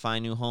auction to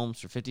find new homes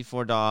for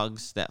 54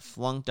 dogs that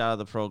flunked out of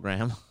the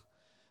program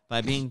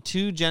by being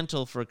too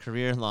gentle for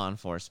career law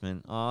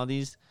enforcement. Oh,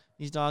 these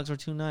dogs were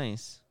too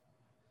nice.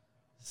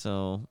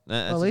 So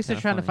that's at least they're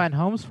trying to find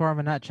homes for them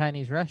and not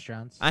Chinese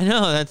restaurants. I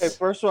know that's. Okay,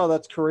 first of all,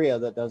 that's Korea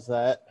that does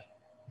that.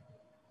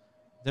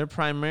 They're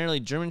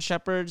primarily German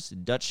Shepherds,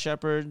 Dutch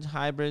Shepherds,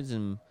 hybrids,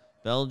 and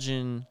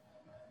Belgian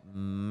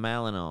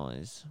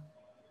Malinois.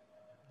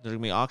 They're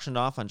going to be auctioned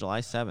off on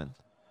July 7th.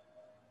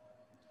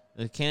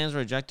 The canines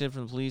were rejected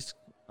from the police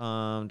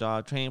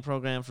dog training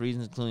program for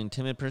reasons including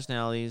timid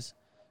personalities,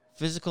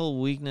 physical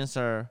weakness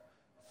or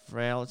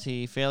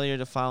frailty, failure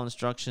to follow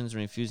instructions,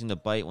 and refusing to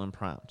bite when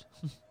prompted.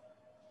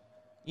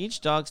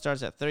 Each dog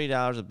starts at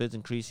 $30, with bids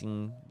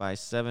increasing by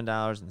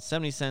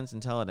 $7.70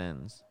 until it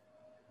ends.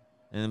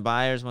 And then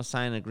buyers must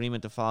sign an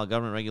agreement to follow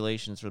government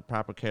regulations for the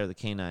proper care of the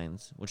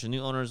canines, which the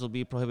new owners will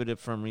be prohibited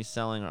from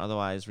reselling or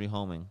otherwise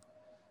rehoming.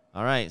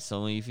 All right,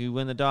 so if you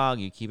win the dog,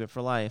 you keep it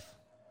for life.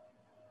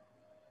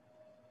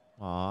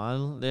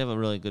 Aw, they have a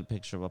really good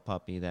picture of a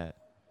puppy that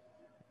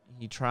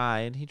he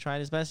tried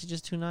his best. He's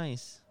just too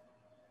nice.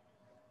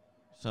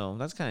 So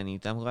that's kind of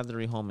neat. I'm glad they're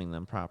rehoming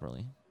them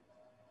properly.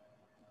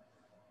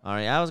 All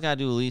right, I always got to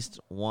do at least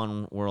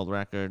one world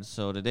record.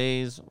 So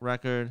today's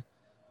record,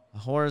 a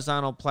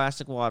horizontal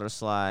plastic water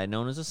slide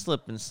known as a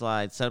slip and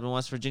slide set up in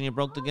West Virginia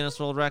broke the Guinness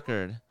World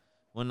Record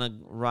when the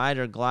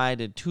rider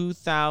glided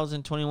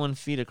 2,021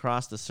 feet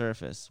across the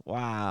surface.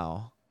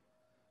 Wow.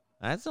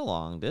 That's a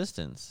long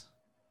distance.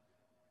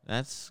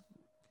 That's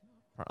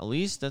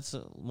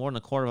more than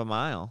a quarter of a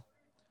mile.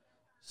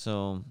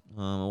 So,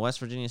 a West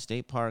Virginia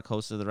State Park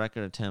hosted the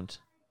record attempt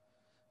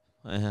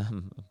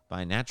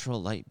by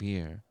Natural Light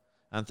Beer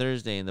on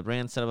Thursday, and the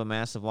brand set up a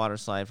massive water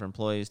slide for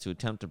employees to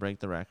attempt to break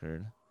the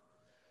record.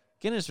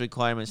 Guinness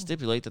requirements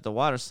stipulate that the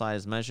water slide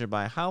is measured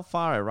by how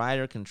far a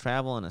rider can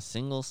travel in a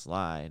single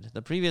slide.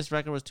 The previous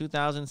record was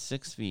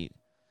 2,006 feet.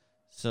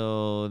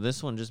 So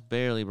this one just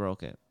barely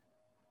broke it.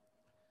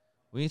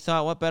 We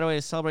thought what better way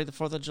to celebrate the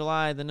 4th of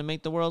July than to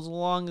make the world's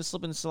longest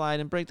slip and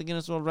slide and break the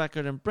Guinness World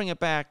Record and bring it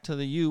back to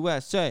the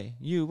USA.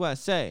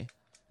 USA.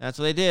 That's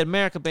what they did.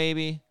 America,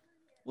 baby.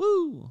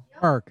 Woo.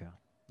 America.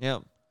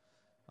 Yep.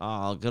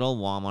 Oh, good old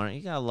Walmart.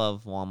 You gotta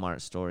love Walmart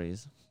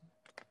stories.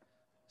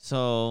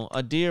 So,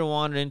 a deer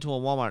wandered into a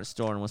Walmart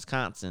store in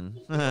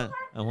Wisconsin. I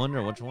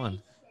wonder which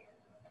one.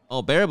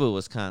 Oh, Baraboo,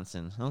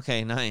 Wisconsin.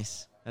 Okay,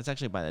 nice. That's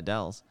actually by the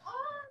Dells.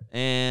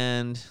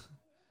 And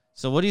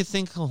so what do you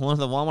think one of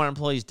the Walmart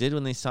employees did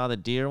when they saw the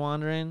deer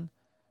wandering?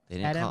 They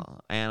didn't call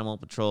animal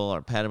patrol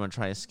or pet him or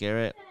try to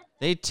scare it.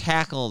 They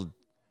tackled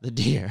the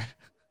deer.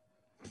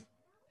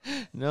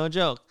 No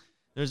joke.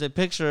 There's a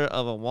picture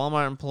of a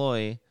Walmart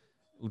employee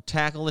who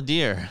tackled a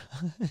deer.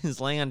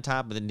 He's laying on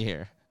top of the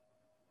deer.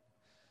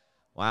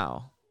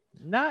 Wow.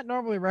 Not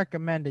normally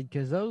recommended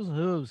because those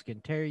hooves can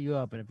tear you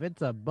up, and if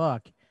it's a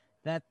buck,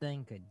 that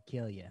thing could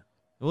kill you.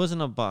 It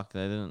wasn't a buck.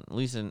 At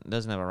least it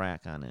doesn't have a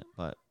rack on it.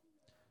 But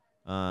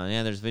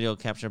yeah, there's video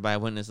captured by a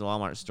witness at the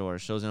Walmart store. It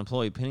shows an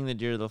employee pinning the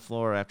deer to the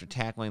floor after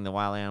tackling the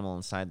wild animal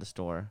inside the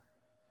store.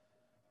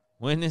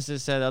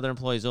 Witnesses said other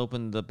employees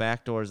opened the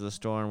back doors of the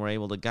store and were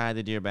able to guide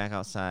the deer back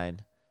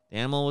outside. The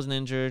animal wasn't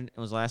injured and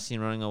was last seen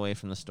running away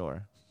from the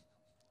store.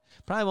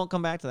 Probably won't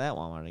come back to that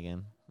Walmart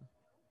again.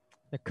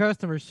 The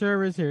customer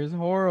service here is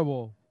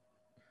horrible.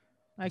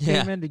 I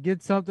came in to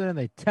get something and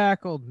they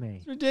tackled me.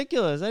 It's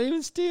ridiculous. I didn't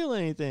even steal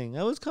anything.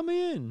 I was coming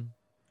in.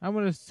 I'm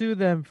going to sue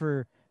them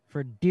for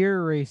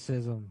deer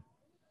racism.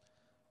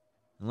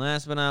 And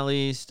last but not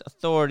least,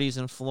 authorities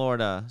in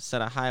Florida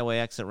said a highway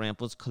exit ramp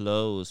was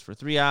closed for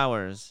 3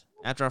 hours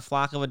after a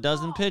flock of a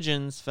dozen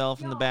pigeons fell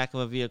from the back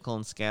of a vehicle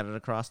and scattered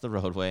across the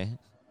roadway.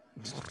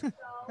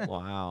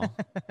 Wow.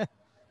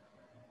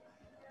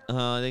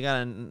 They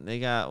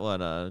got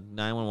what, a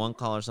 911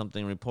 call or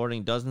something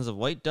reporting dozens of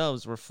white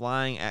doves were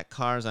flying at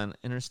cars on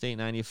Interstate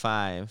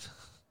 95.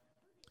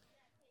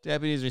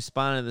 Deputies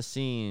responded to the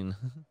scene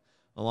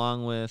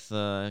along with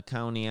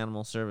County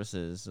Animal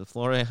Services, the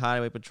Florida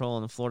Highway Patrol,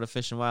 and the Florida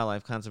Fish and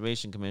Wildlife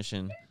Conservation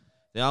Commission.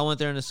 They all went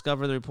there and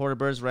discovered the reported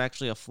birds were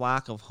actually a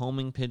flock of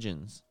homing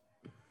pigeons.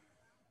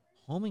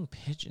 Homing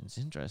pigeons,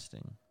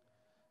 interesting.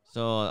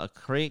 So a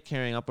crate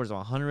carrying upwards of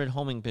 100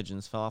 homing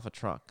pigeons fell off a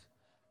truck.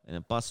 And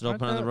it busted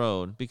open on the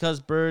road. Because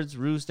birds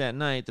roost at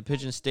night, the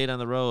pigeons stayed on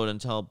the road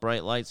until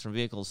bright lights from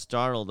vehicles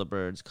startled the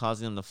birds,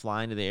 causing them to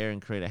fly into the air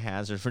and create a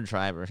hazard for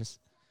drivers.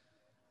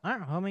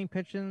 Aren't homing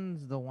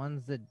pigeons the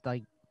ones that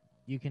like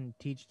you can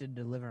teach to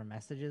deliver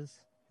messages?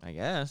 I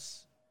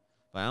guess.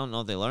 But I don't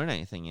know if they learned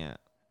anything yet.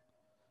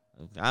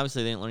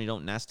 Obviously, they didn't learn you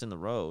don't nest in the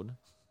road.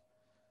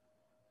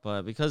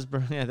 But because,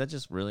 yeah, that's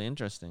just really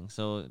interesting.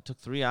 So it took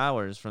 3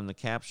 hours from the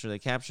capture. They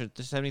captured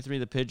 73 of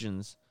the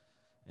pigeons.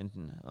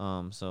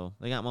 And so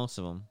they got most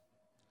of them.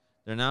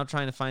 They're now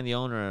trying to find the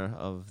owner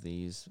of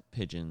these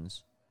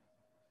pigeons.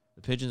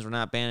 The pigeons were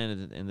not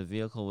abandoned, and the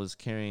vehicle was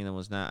carrying them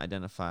was not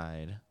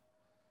identified.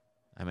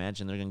 I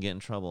imagine they're going to get in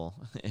trouble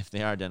if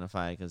they are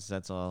identified, because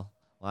that's a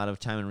lot of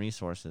time and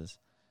resources.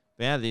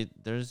 But yeah,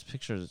 there's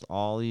pictures of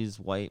all these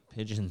white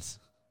pigeons.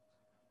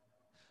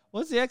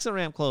 What's the exit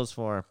ramp closed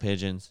for?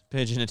 Pigeons.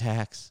 Pigeon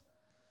attacks.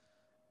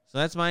 So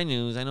that's my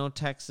news. I know,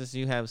 Texas,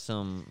 you have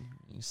some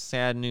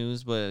sad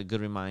news, but a good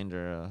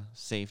reminder of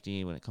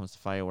safety when it comes to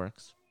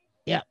fireworks.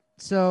 Yeah.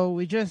 So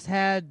we just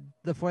had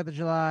the 4th of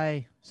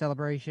July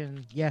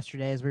celebration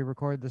yesterday as we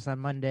recorded this on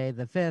Monday,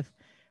 the 5th.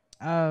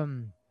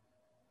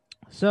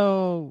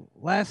 So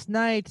last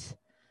night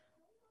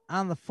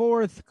on the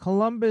 4th,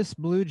 Columbus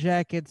Blue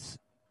Jackets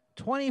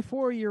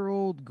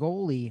 24-year-old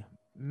goalie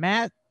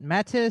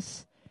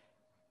Mattis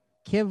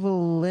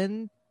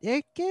Kivlin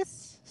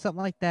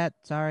something like that.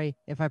 Sorry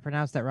if I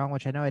pronounced that wrong,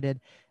 which I know I did.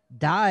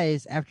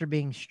 Dies after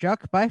being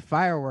struck by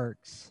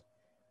fireworks.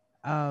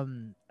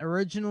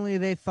 Originally,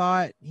 they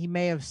thought he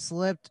may have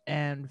slipped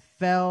and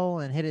fell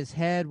and hit his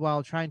head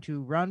while trying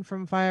to run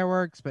from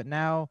fireworks, but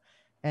now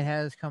it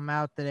has come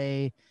out that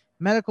a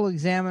medical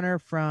examiner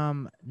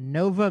from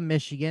Novi,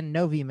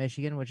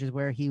 Michigan, which is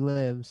where he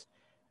lives,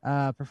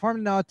 performed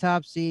an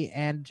autopsy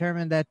and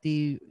determined that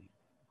the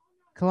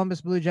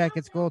Columbus Blue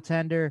Jackets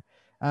goaltender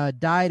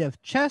died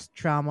of chest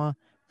trauma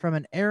from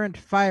an errant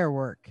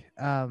fireworks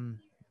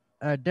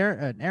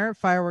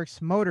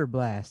motor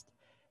blast.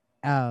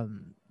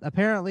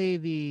 Apparently,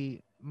 the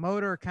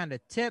motor kind of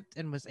tipped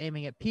and was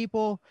aiming at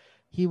people.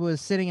 He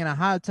was sitting in a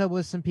hot tub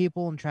with some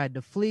people and tried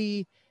to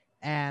flee,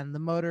 and the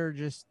motor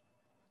just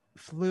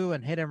flew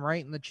and hit him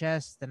right in the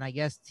chest. And I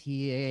guess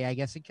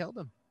it killed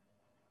him.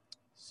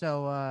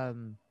 So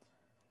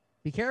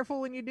be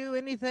careful when you do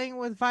anything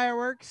with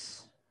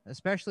fireworks,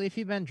 especially if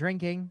you've been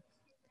drinking.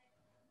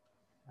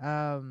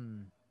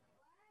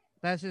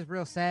 That's just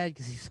real sad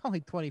because he's only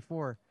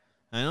 24.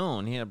 I know,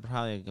 and he had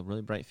probably a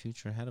really bright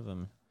future ahead of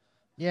him.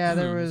 Yeah,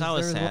 it's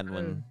always sad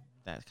when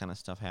that kind of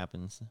stuff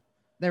happens.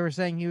 They were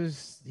saying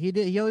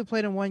he only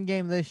played in one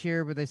game this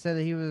year, but they said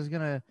that he was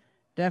gonna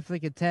definitely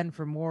contend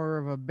for more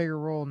of a bigger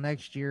role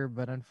next year,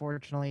 but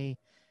unfortunately,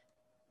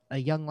 a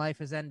young life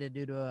has ended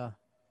due to a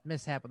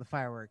mishap with the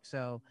fireworks.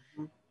 So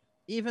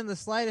even the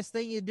slightest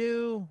thing you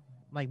do,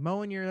 like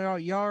mowing your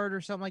yard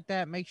or something like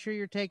that, make sure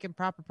you're taking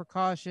proper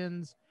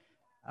precautions.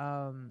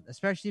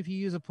 Especially if you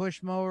use a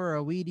push mower or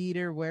a weed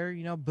eater, wear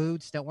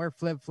boots, don't wear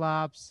flip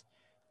flops,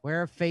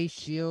 wear a face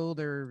shield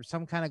or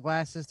some kind of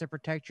glasses to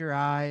protect your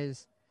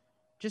eyes.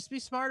 Just be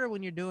smarter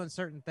when you're doing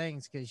certain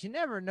things because you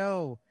never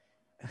know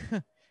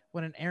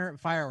when an errant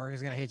firework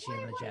is gonna hit you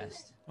in the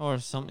chest. Or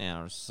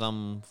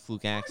some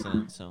fluke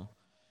accident. So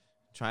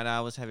try to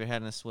always have your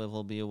head in a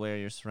swivel, be aware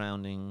of your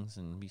surroundings,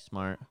 and be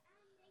smart.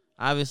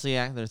 Obviously,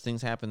 there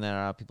things happen that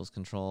are out of people's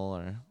control,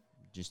 or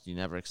just you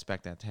never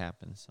expect that to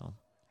happen. So,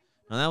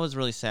 no, that was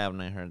really sad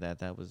when I heard that.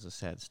 That was a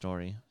sad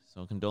story.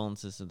 So,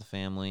 condolences to the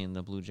family and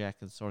the Blue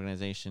Jackets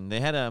organization.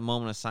 They had a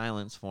moment of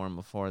silence for him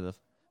before the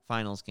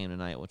finals game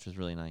tonight, which was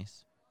really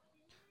nice.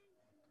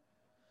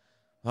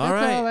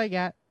 That's all I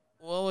got.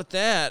 Well, with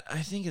that,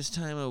 I think it's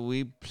time that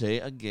we play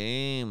a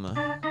game.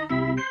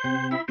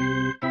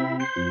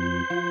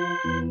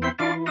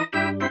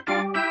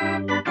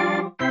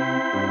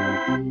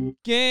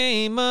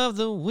 Game of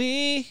the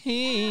week.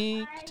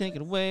 Take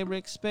it away,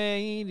 Rick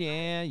Spade.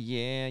 Yeah.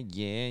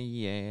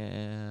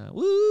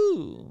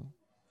 Woo!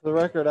 For the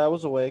record, I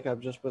was awake. I've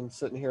just been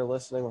sitting here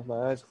listening with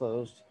my eyes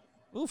closed.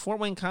 Ooh, Fort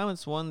Wayne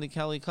Comets won the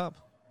Kelly Cup.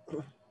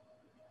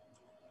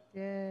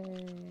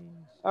 Yay.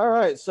 All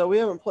right, so we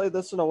haven't played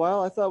this in a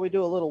while. I thought we'd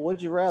do a little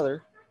Would You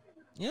Rather.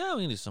 Yeah,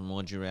 we can do some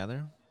Would You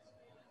Rather.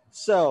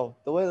 So,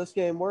 the way this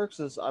game works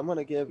is I'm going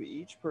to give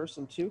each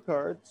person 2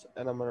 cards,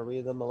 and I'm going to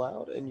read them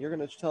aloud, and you're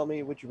going to tell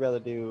me would you rather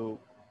do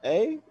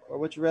A or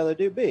would you rather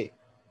do B.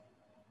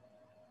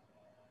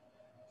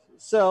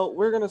 So,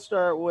 we're going to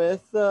start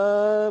with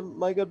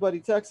my good buddy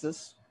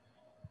Texas.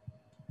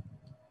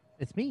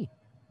 It's me.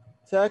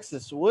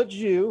 Texas, would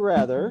you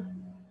rather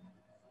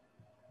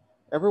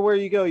everywhere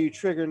you go you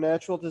trigger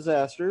natural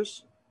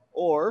disasters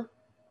or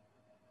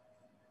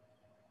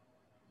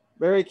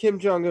marry Kim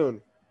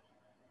Jong-un?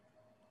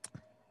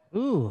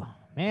 Ooh,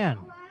 man.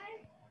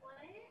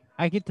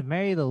 I get to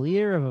marry the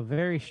leader of a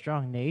very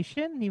strong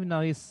nation, even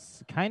though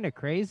he's kind of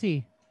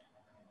crazy.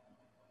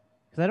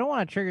 Because I don't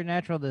want to trigger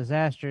natural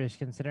disasters,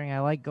 considering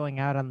I like going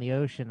out on the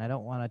ocean. I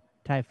don't want a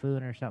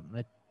typhoon or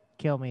something to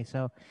kill me.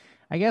 So,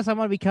 I guess I'm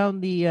gonna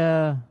become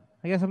the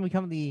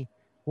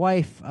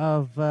wife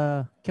of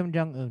Kim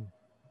Jong Un.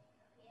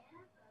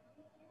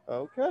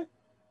 Okay.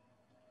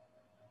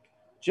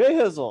 Jay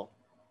Hizzle.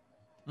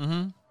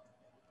 Mm-hmm.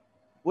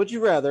 Would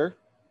you rather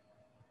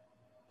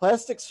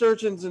plastic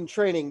surgeons in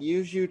training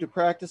use you to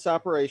practice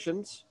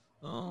operations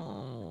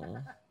Oh.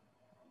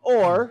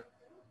 or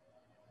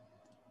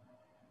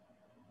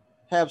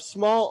have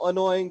small,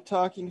 annoying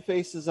talking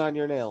faces on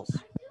your nails?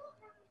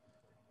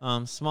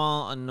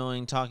 Small,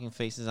 annoying talking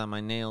faces on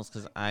my nails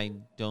because I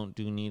don't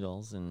do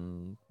needles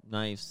and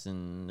knives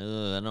and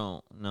I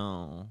don't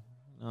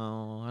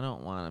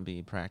want to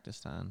be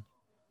practiced on.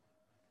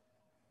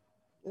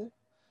 Yeah.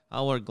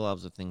 I'll wear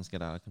gloves if things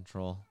get out of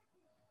control.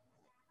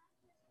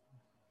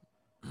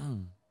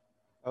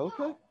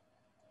 Okay.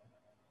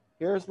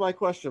 Here's my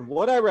question.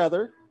 Would I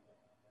rather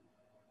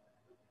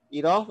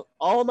eat all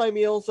of my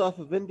meals off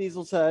of Vin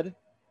Diesel's head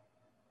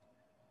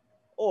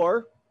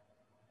or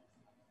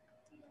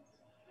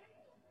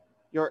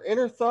your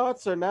inner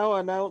thoughts are now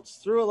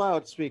announced through a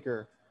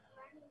loudspeaker?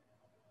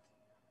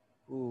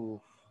 Ooh,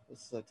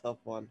 this is a tough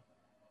one.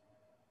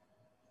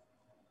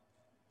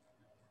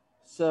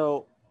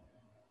 So,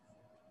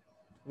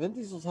 Vin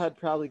Diesel's head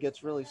probably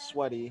gets really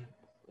sweaty,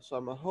 so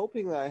I'm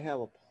hoping that I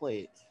have a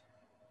plate.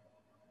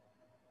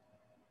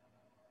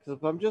 Because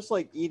if I'm just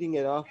like eating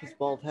it off his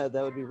bald head,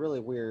 that would be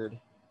really weird.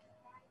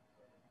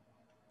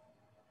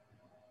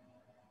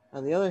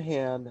 On the other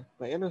hand,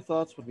 my inner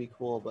thoughts would be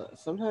cool, but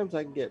sometimes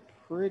I can get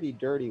pretty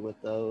dirty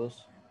with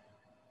those.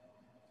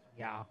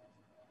 Yeah.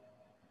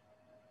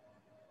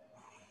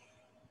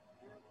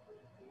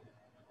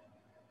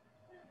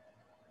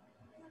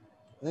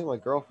 I think my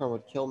girlfriend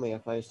would kill me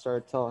if I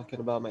started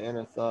talking about my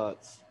inner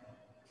thoughts.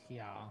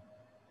 Yeah.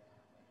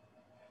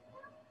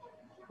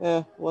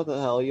 What the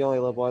hell? You only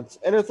live once.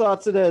 Inner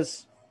thoughts it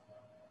is.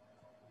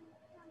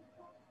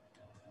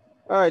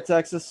 All right,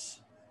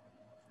 Texas.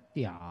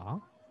 Yeah.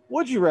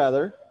 Would you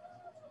rather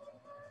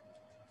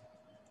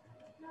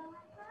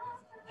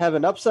have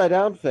an upside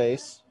down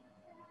face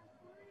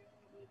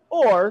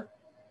or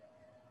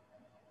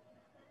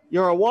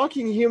you're a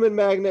walking human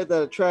magnet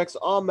that attracts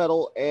all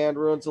metal and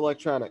ruins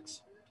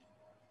electronics?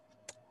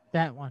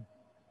 That one.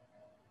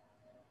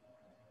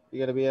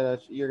 You're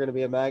gonna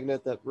be a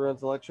magnet that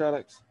ruins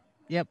electronics?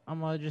 Yep. I'm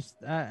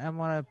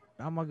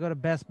gonna go to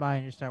Best Buy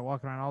and just start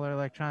walking around all their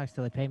electronics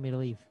till they pay me to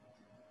leave.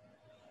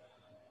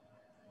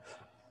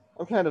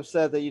 I'm kind of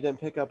sad that you didn't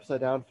pick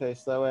upside down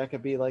face. That way I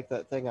could be like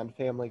that thing on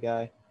Family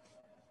Guy.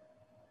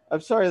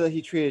 I'm sorry that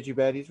he treated you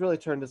bad. He's really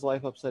turned his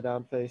life upside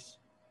down face.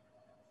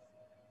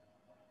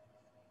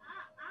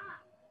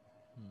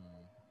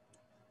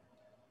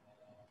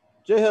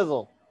 Jay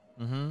Hizzle.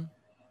 Mm-hmm.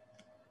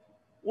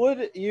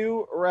 Would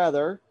you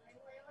rather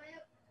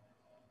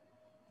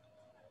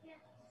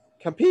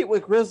compete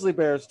with grizzly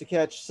bears to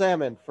catch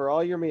salmon for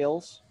all your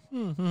meals,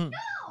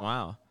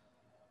 Wow.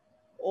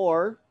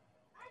 or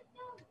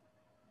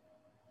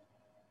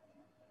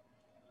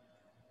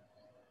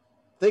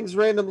things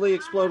randomly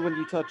explode when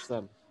you touch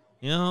them?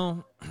 You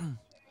know,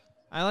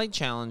 I like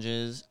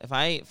challenges. If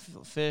I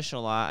fish a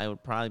lot, I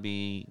would probably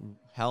be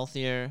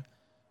healthier.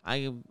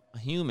 I'm a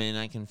human.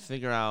 I can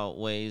figure out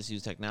ways to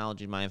use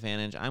technology to my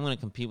advantage. I'm going to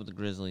compete with the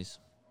grizzlies.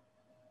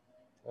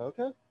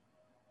 Okay.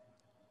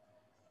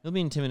 It'll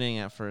be intimidating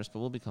at first, but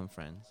we'll become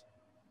friends.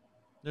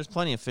 There's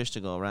plenty of fish to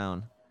go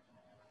around.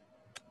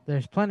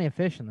 There's plenty of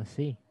fish in the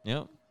sea.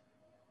 Yep.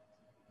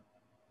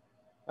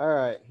 All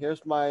right.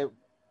 Here's my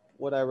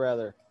would I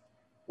rather.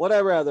 Would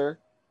I rather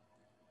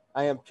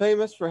I am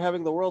famous for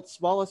having the world's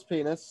smallest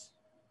penis,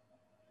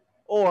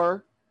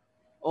 or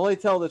only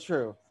tell the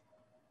truth?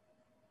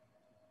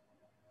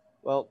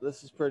 Well,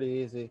 this is pretty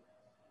easy.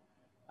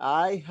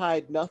 I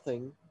hide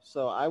nothing,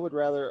 so I would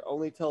rather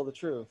only tell the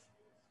truth.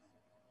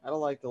 I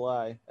don't like to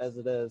lie, as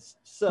it is.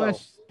 So,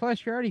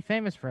 Plus, you're already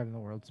famous for having the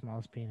world's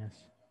smallest penis.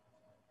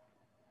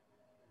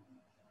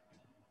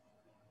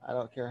 I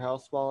don't care how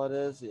small it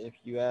is. If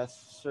you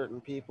ask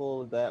certain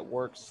people, that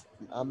works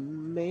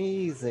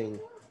amazing.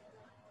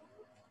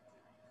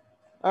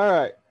 All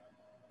right.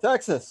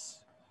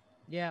 Texas.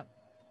 Yeah.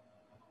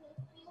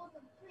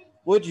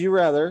 Would you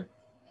rather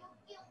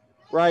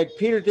ride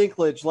Peter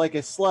Dinklage like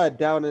a sled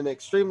down an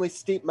extremely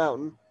steep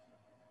mountain,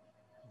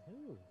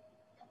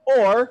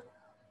 or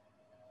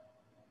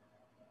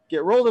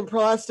get rolled in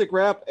plastic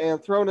wrap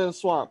and thrown in a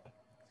swamp?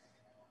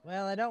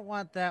 Well, I don't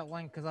want that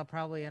one because I'll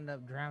probably end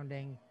up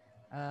drowning.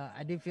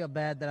 I do feel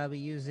bad that I'll be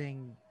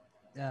using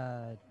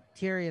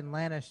Tyrion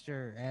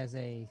Lannister as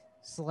a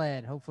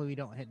sled. Hopefully we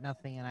don't hit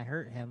nothing and I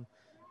hurt him.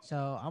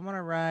 So I'm going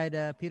to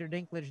ride Peter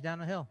Dinklage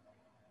down a hill.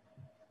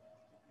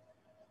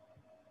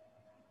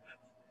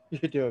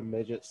 You're doing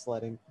midget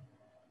sledding.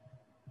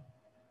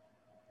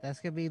 That's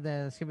gonna be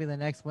the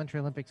next Winter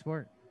Olympic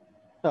sport.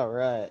 All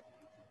right.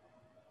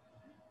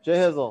 Jay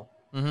Hizzle.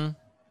 Mm-hmm.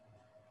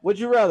 Would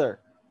you rather,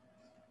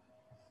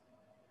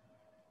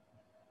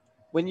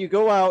 when you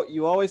go out,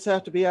 you always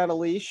have to be on a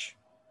leash,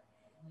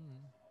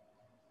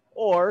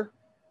 or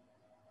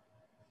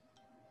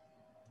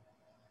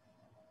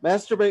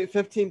masturbate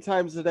 15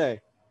 times a day?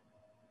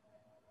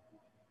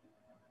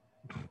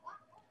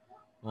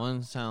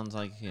 One sounds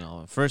like,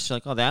 at first you're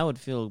like, oh, that would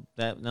feel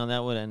that. No,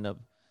 that would end up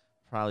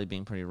probably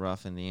being pretty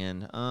rough in the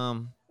end. I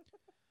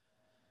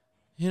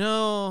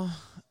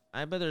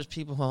bet there's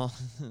people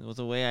with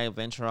the way I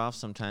venture off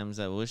sometimes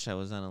that wish I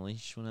was on a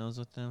leash when I was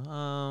with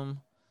them.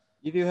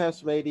 You do have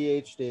some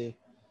ADHD.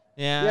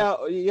 Yeah.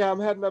 Yeah,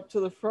 I'm heading up to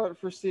the front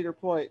for Cedar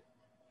Point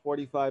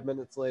 45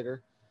 minutes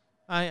later.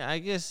 I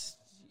guess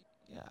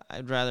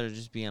I'd rather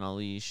just be on a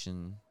leash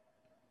and,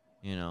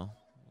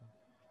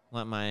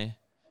 let my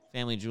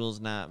family jewels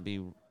not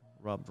be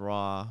rubbed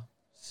raw.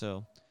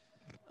 So,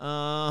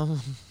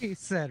 He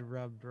said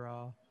rubbed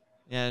raw.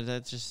 yeah,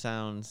 that just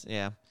sounds,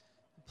 yeah.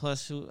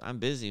 Plus, I'm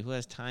busy. Who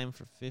has time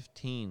for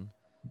 15?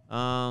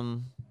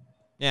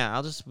 Yeah,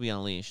 I'll just be on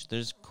a leash.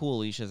 There's cool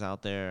leashes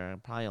out there.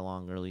 Probably a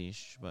longer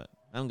leash, but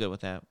I'm good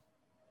with that.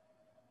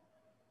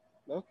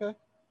 Okay.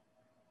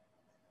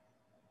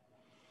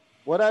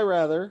 Would I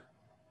rather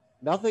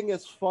nothing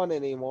is fun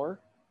anymore,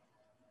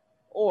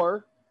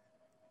 or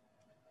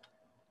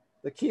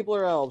the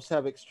Keebler elves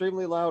have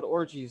extremely loud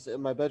orgies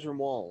in my bedroom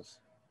walls?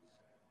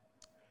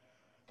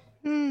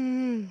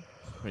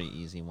 Pretty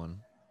easy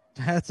one.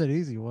 That's an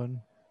easy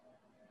one.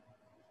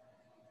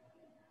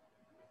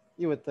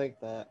 You would think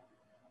that.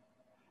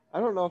 I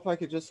don't know if I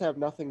could just have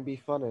nothing be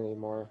fun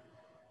anymore.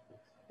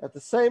 At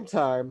the same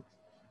time,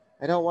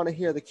 I don't want to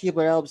hear the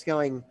Keebler elves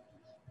going,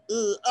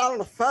 "On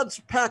the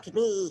fudge pack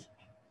me!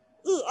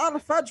 On the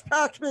fudge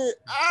pack me!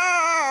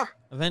 Ah!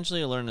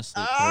 Eventually, you learn to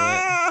sleep through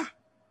it.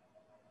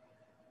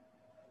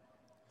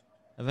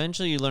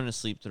 Eventually, you learn to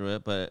sleep through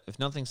it, but if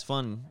nothing's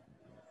fun,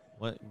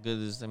 what good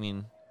is,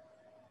 you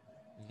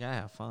gotta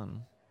have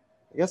fun.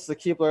 I guess the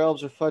Keebler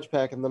elves are fudge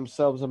packing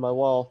themselves in my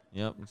wall.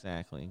 Yep,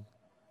 exactly.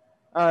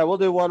 All right, we'll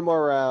do one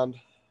more round.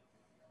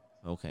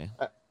 Okay.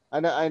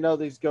 I know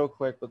these go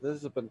quick, but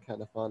this has been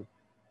kind of fun.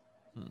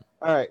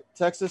 All right,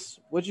 Texas,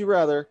 would you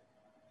rather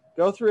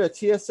go through a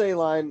TSA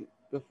line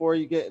before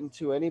you get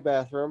into any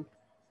bathroom,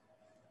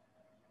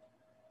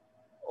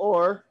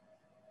 or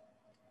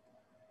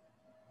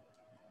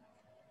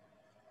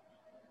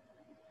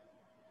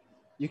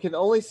you can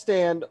only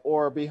stand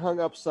or be hung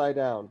upside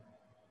down?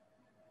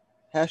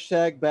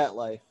 Hashtag bat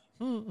life.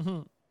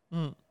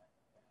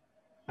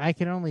 I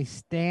can only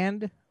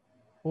stand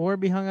or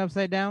be hung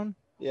upside down?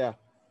 Yeah.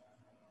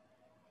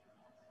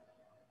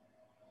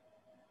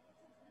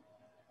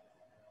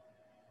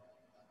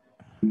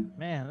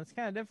 Man, that's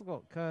kind of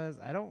difficult because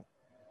I don't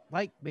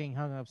like being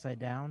hung upside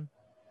down.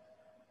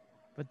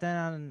 But then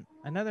on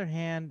another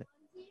hand,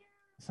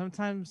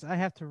 sometimes I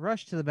have to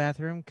rush to the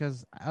bathroom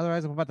because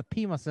otherwise I'm about to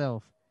pee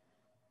myself.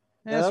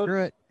 Yeah,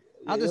 Screw it.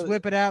 I'll just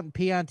whip it out and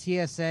pee on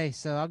TSA.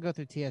 So I'll go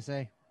through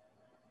TSA.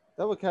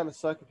 That would kind of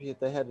suck if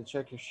they had to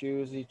check your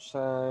shoes each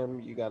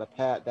time. You got to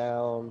pat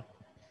down.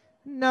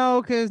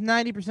 No, because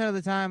 90% of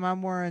the time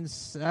I'm wearing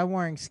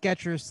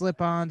Skechers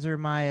slip-ons or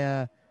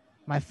my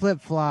my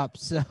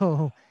flip-flops,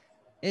 so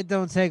it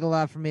don't take a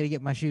lot for me to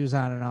get my shoes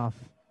on and off.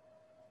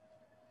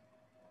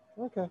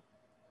 Okay.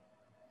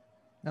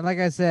 And like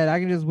I said,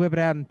 I can just whip it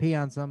out and pee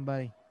on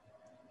somebody.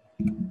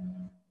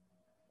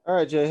 All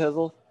right, Jay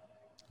Hizzle.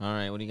 All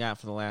right, what do you got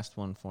for the last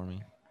one for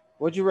me?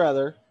 Would you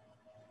rather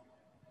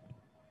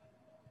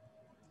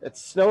it's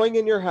snowing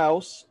in your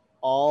house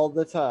all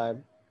the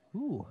time,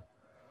 Ooh.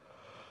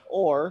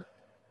 or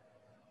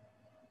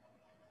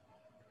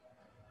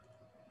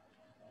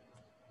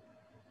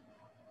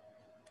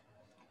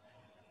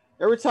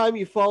every time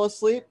you fall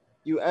asleep,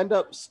 you end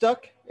up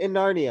stuck in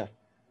Narnia?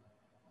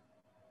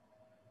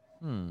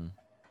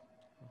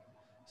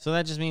 So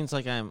that just means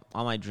like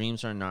all my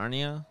dreams are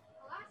Narnia?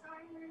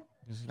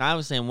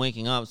 Obviously I'm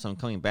waking up, so I'm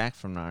coming back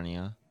from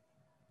Narnia.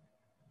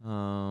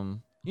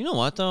 You know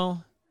what though?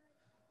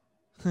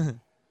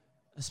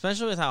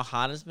 Especially with how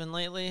hot it's been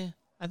lately,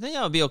 I think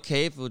I would be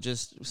okay if it was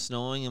just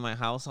snowing in my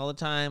house all the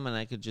time and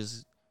I could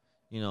just,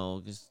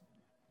 just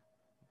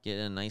get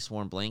in nice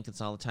warm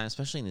blankets all the time,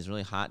 especially in these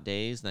really hot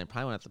days. And I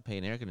probably won't have to pay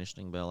an air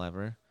conditioning bill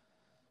ever.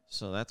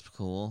 So that's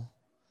cool.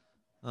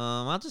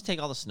 I'll just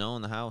take all the snow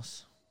in the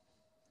house.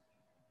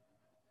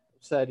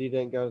 Sad you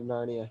didn't go to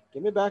Narnia.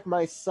 Give me back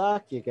my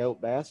sock, you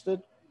goat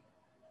bastard.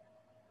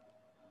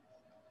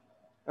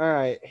 All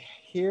right,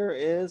 here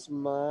is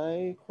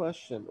my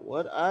question.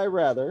 Would I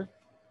rather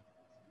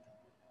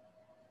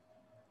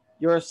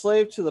you're a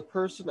slave to the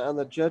person on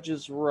the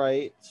judge's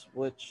right,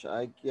 which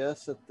I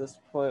guess at this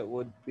point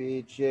would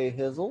be Jay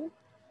Hizzle?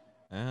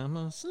 I'm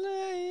a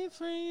slave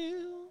for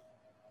you.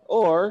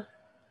 Or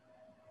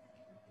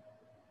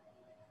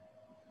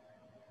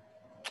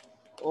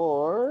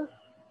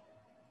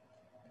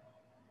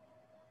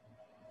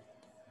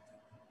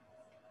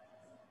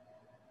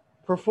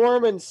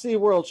perform in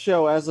SeaWorld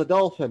show as a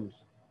dolphin.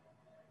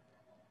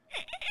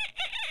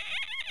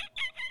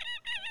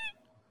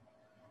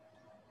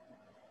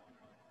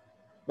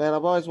 Man,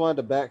 I've always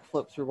wanted to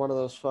backflip through one of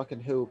those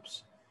fucking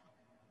hoops.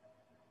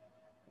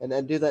 And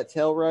then do that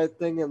tail ride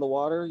thing in the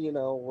water,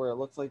 where it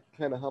looks like you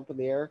kind of hump in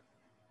the air.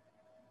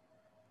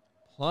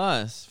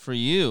 Plus, for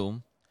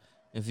you,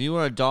 if you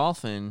were a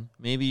dolphin,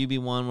 maybe you'd be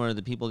one where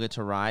the people get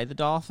to ride the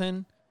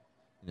dolphin.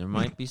 There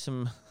might be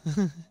some...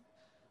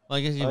 Well,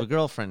 I guess you have a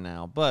girlfriend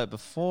now, but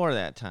before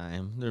that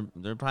time,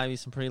 there'd probably be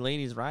some pretty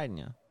ladies riding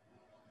you.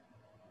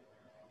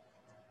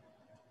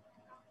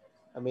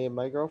 I mean,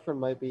 my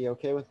girlfriend might be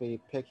okay with me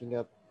picking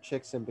up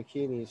chicks in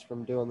bikinis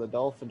from doing the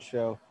dolphin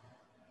show.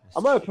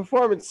 I'm going to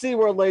perform in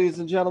SeaWorld, ladies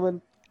and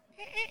gentlemen.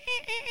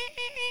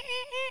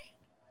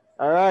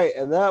 All right,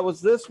 and that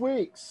was this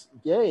week's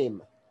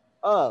Game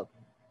of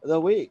the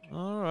Week.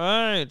 All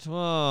right,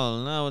 well,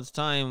 now it's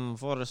time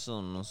for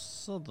some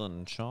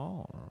Southern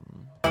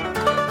Charm.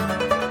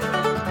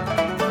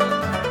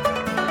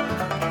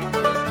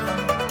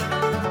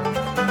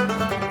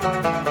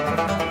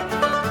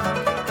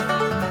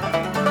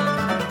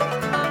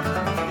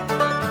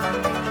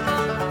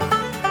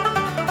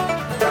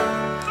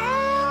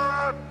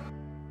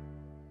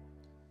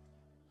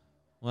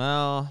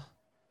 Well,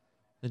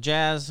 the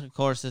Jazz, of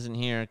course, isn't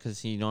here because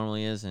he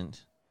normally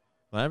isn't.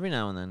 But every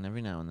now and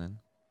then.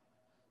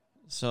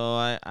 So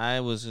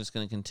I was just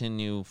going to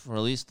continue, for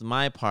at least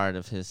my part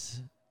of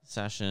his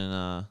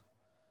session,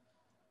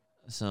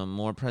 some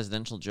more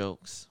presidential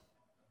jokes.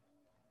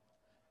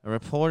 A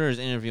reporter is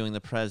interviewing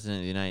the President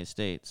of the United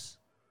States.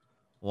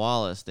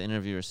 Wallace, the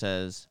interviewer,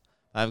 says,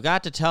 "I've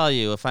got to tell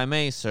you, if I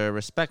may, sir,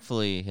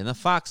 respectfully, in the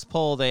Fox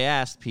poll they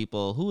asked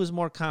people who is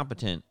more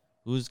competent,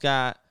 whose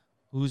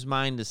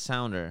mind is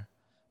sounder.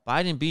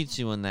 Biden beats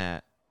you in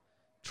that.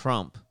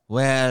 Trump,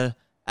 well,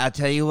 I'll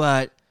tell you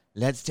what,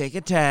 let's take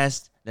a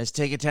test. Let's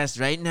take a test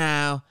right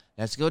now.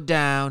 Let's go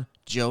down.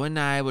 Joe and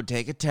I will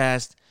take a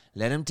test.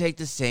 Let him take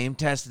the same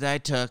test that I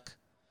took."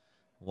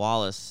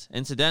 Wallace,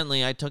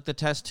 incidentally, I took the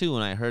test too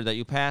and I heard that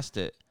you passed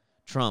it.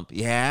 Trump,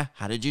 yeah,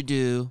 how did you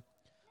do?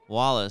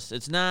 Wallace,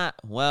 it's not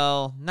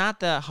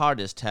the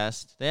hardest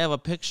test. They have a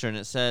picture and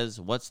it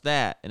says, "What's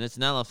that?" And it's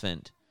an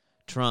elephant.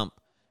 Trump,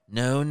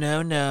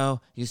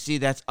 no. You see,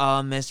 that's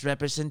all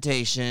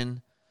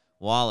misrepresentation.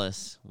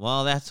 Wallace,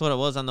 well, that's what it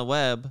was on the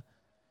web.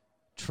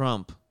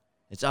 Trump,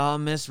 it's all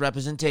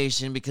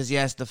misrepresentation because,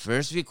 yes, the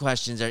first few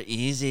questions are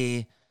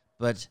easy,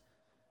 but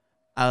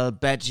I'll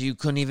bet you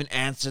couldn't even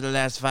answer the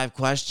last 5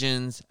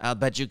 questions. I'll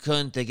bet you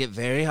couldn't. They get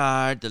very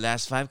hard, the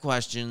last 5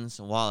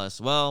 questions. Wallace,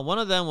 well, one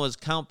of them was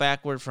count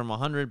backward from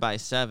 100 by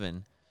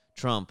 7.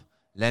 Trump,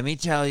 let me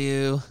tell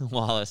you.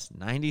 Wallace,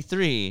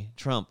 93.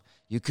 Trump,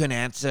 you can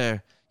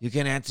answer. You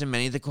can answer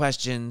many of the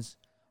questions.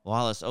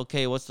 Wallace,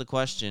 okay, what's the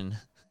question?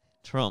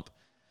 Trump,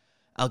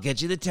 I'll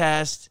get you the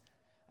test.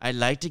 I'd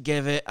like to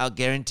give it. I'll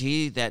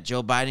guarantee that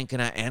Joe Biden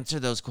cannot answer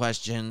those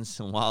questions.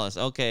 Wallace,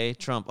 okay.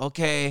 Trump,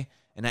 okay.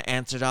 And I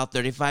answered all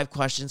 35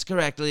 questions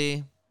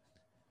correctly.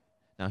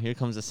 Now here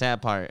comes the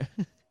sad part.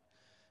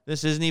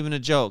 This isn't even a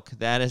joke.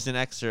 That is an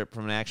excerpt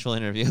from an actual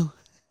interview.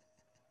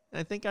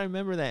 I think I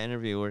remember that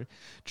interview where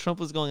Trump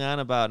was going on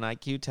about an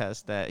IQ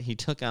test that he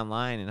took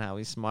online and how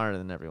he's smarter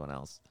than everyone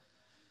else.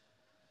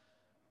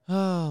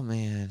 Oh,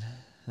 man.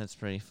 That's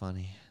pretty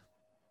funny.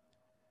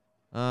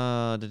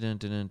 Let's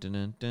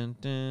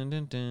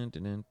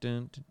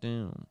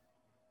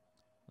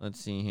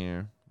see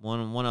here.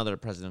 One other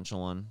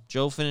presidential one.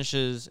 Joe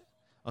Biden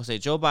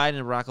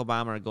and Barack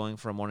Obama are going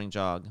for a morning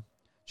jog.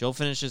 Joe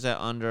finishes at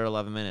under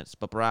 11 minutes,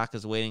 but Barack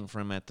is waiting for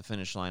him at the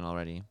finish line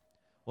already.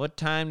 What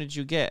time did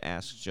you get?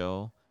 Asks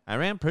Joe. I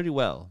ran pretty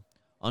well.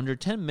 Under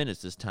 10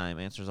 minutes this time,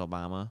 answers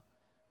Obama.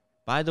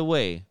 By the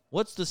way,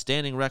 what's the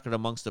standing record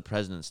amongst the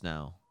presidents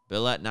now?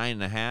 Bill at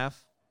 9.5?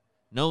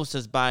 No,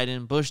 says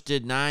Biden. Bush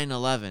did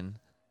 9/11.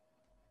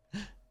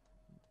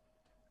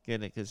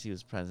 Get it? Because he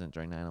was president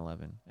during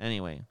 9/11.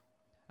 Anyway,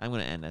 I'm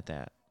going to end at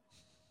that.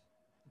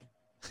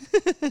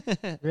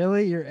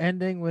 Really? You're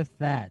ending with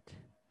that?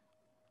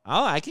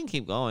 Oh, I can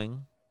keep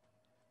going.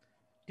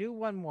 Do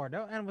one more.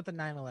 Don't end with the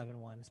 9/11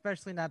 one,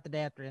 especially not the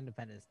day after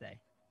Independence Day.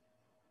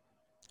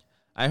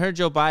 I heard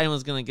Joe Biden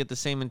was going to get the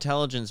same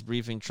intelligence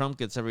briefing Trump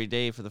gets every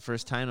day for the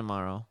first time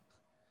tomorrow.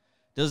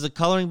 Does the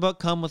coloring book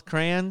come with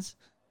crayons?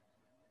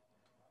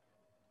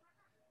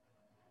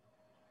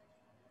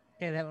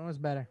 Okay, that one was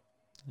better.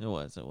 It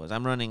was.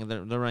 I'm running.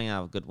 They're running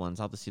out of good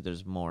ones. I'll have to see if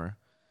there's more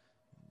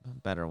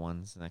better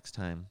ones next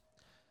time.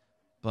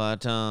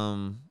 But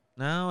now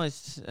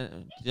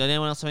did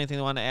anyone else have anything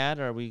they want to add,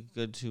 or are we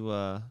good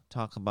to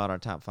talk about our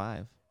top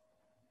 5?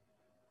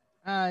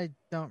 I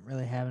don't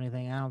really have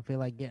anything. I don't feel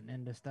like getting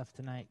into stuff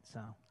tonight,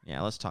 so.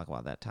 Yeah, let's talk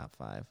about that top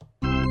 5.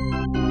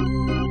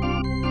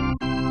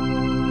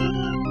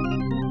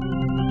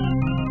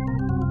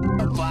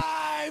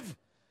 Five.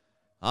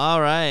 All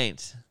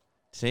right.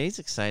 Today's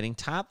exciting.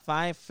 Top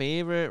 5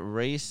 favorite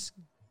race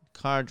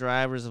car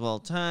drivers of all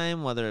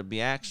time, whether it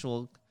be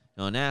actual,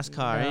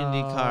 NASCAR,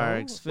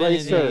 IndyCar,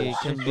 Xfinity. It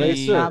can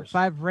be top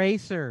 5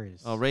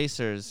 racers. Oh,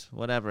 racers,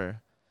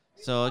 whatever.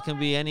 So it can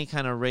be any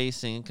kind of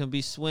racing. It can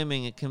be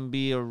swimming. It can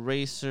be a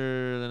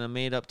racer in a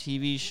made-up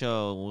TV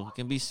show. It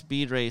can be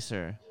Speed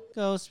Racer.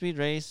 Go, Speed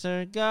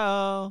Racer,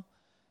 go.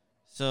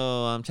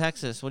 So,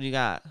 Texas, what do you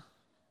got?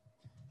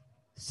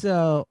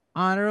 So,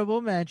 honorable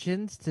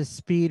mentions to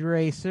Speed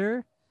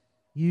Racer,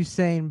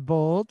 Usain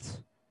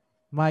Bolt,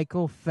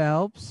 Michael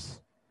Phelps,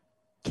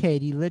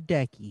 Katie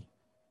Ledecky.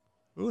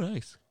 Oh,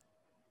 nice.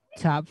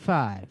 Top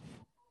 5.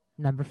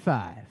 Number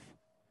 5.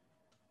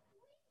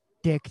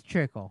 Dick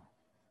Trickle.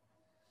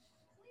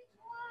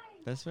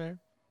 That's fair.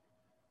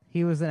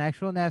 He was an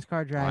actual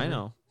NASCAR driver. I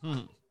know.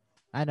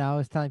 I know. I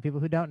was telling people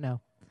who don't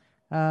know.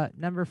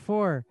 Number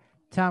 4.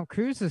 Tom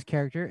Cruise's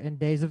character in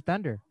Days of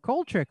Thunder,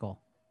 Cole Trickle.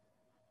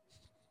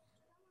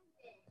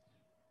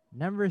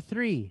 Number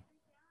 3.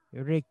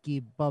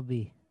 Ricky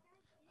Bobby.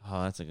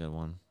 Oh, that's a good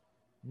one.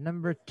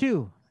 Number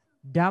 2,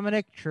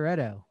 Dominic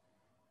Toretto.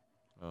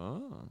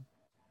 Oh.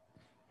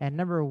 And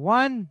number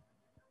 1,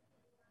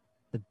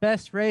 the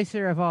best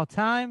racer of all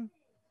time,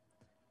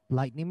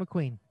 Lightning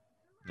McQueen.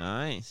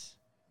 Nice.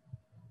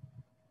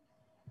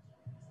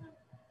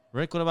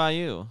 Rick, what about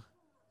you?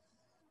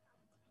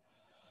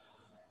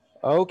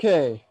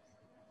 Okay.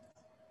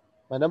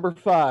 My number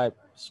 5,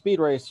 Speed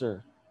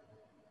Racer.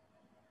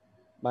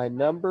 My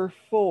number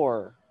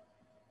 4,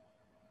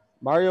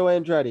 Mario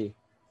Andretti.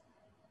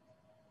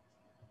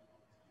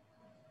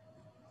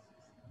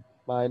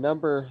 My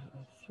number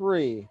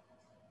 3,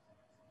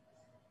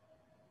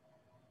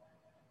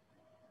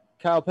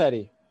 Kyle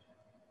Petty.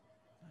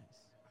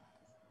 Nice.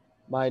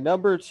 My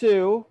number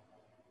 2,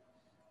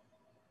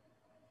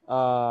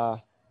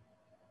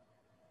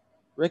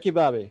 Ricky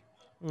Bobby.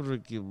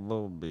 Ricky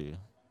Bobby.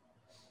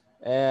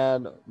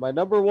 And my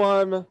number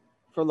 1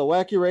 from the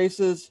Wacky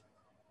Races,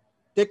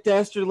 Dick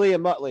Dastardly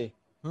and Muttley.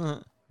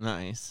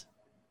 Nice.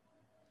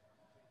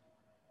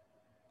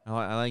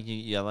 I like you.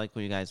 Yeah, I like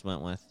what you guys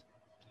went with.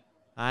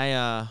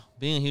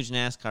 Being a huge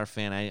NASCAR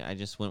fan, I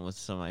just went with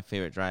some of my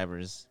favorite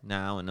drivers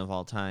now and of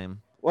all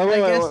time. Wait,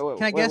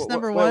 Can I guess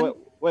number 1?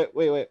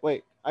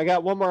 Wait. I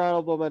got one more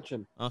honorable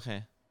mention.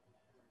 Okay.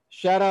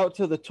 Shout out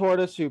to the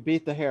tortoise who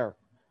beat the hare.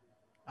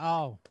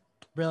 Oh,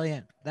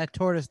 brilliant. That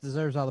tortoise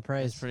deserves all the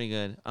praise. That's pretty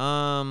good.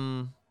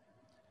 I'm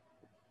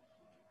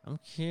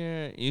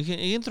curious. You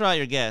can throw out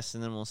your guess,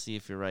 and then we'll see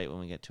if you're right when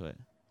we get to it.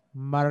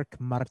 Mark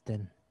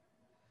Martin.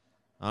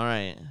 All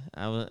right.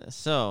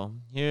 So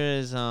here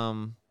is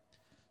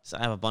So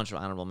I have a bunch of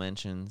honorable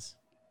mentions.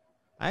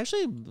 I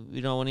actually,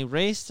 when he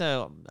raced,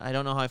 I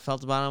don't know how I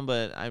felt about him,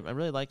 but I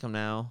really like him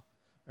now.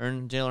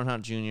 Dale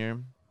Earnhardt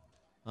Jr.,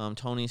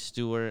 Tony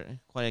Stewart,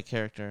 quite a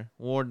character.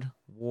 Ward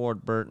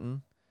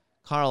Burton,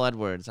 Carl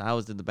Edwards. I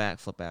always did the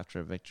backflip after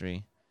a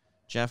victory.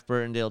 Jeff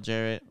Burton, Dale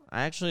Jarrett.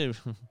 I actually,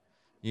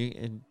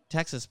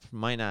 Texas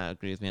might not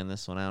agree with me on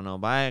this one. I don't know,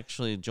 but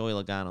Joey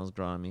Logano's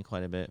growing on me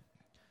quite a bit.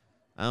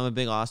 I'm a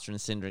big Austin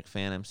Cindric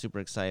fan. I'm super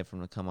excited for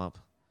him to come up.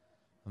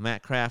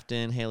 Matt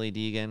Crafton, Haley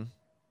Deegan.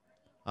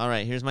 All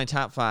right, here's my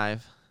top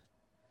 5.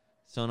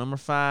 So number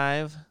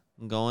 5,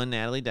 I'm going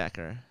Natalie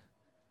Decker.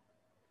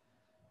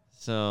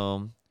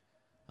 So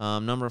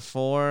Number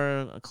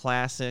 4, a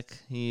classic.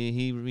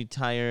 He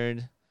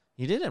retired.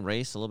 He didn't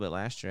race a little bit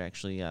last year,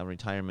 actually,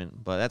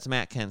 retirement. But that's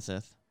Matt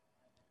Kenseth.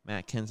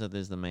 Matt Kenseth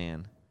is the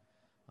man.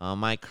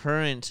 My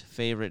current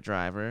favorite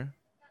driver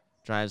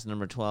drives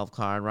number 12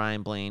 car,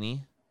 Ryan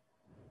Blaney.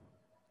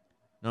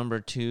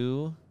 Number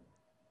 2,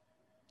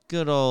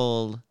 good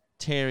old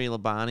Terry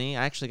Labonte.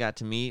 I actually got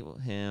to meet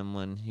him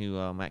when he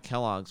at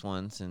Kellogg's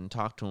once and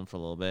talked to him for a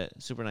little bit.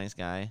 Super nice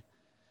guy.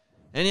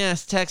 And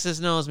yes, Texas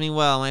knows me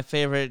well. My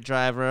favorite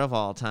driver of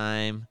all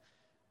time,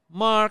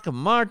 Mark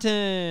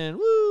Martin.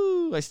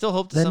 Woo! I still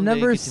hope to the someday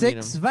number get to meet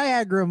him. 6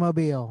 Viagra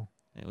mobile.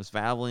 It was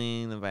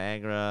Valvoline, the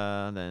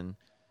Viagra. Then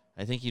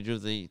I think he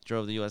drove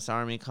the U.S.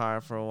 Army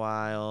car for a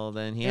while.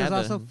 Then he was had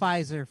also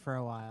Pfizer for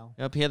a while.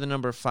 Yep, he had the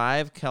number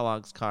 5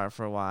 Kellogg's car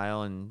for a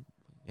while, and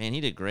he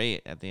did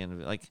great at the end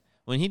of it. Like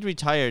when he'd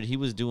retired, he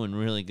was doing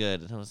really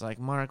good. And I was like,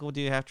 Mark, well,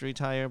 do you have to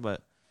retire?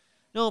 But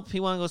nope, he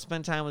wanted to go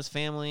spend time with his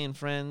family and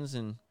friends,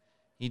 and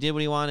he did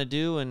what he wanted to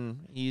do,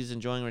 and he's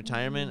enjoying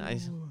retirement.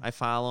 I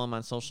follow him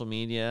on social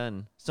media,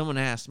 and someone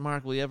asked,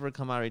 Mark, will you ever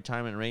come out of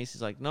retirement and race?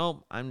 He's like,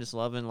 nope, I'm just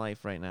loving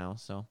life right now.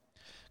 So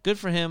good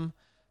for him,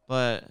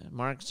 but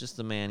Mark's just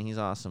the man. He's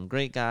awesome.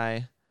 Great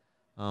guy.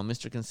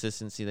 Mr.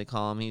 Consistency, they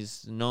call him.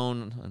 He's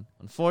known,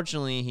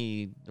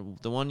 unfortunately,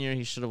 the one year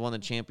he should have won the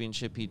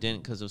championship, he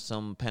didn't because of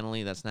some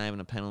penalty. That's not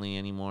even a penalty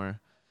anymore.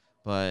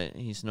 But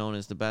he's known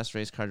as the best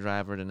race car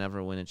driver to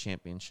never win a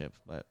championship.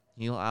 But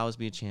he'll always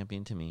be a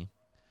champion to me.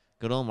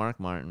 Good old Mark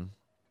Martin.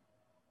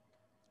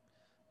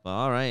 But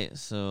all right,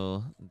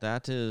 so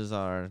that is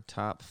our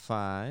top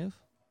 5.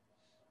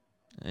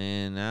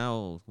 And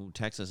now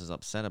Texas is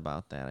upset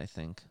about that, I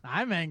think.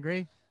 I'm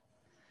angry.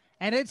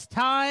 And it's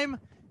time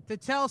to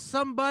tell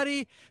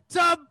somebody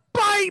to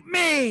bite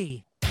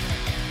me!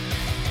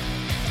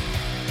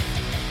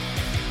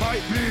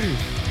 Bite me!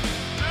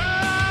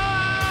 Ah!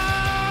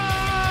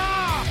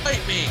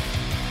 Bite me!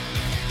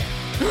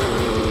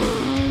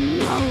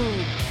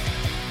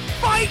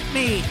 Bite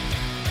me!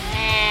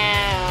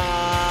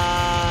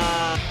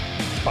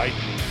 Bite me!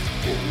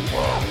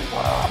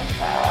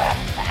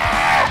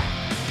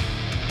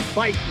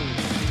 Bite me.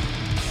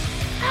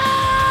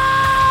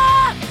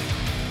 Ah!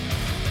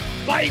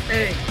 Bite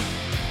me.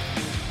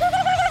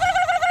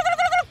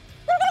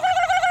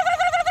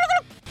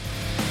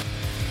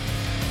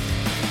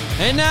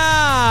 And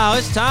now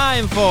it's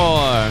time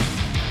for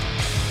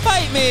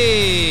Bite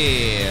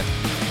Me!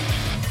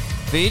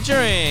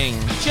 Featuring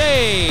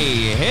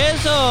Jay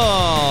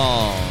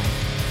Hizzle,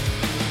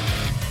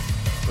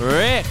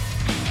 Rick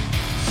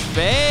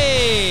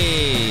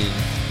Spade,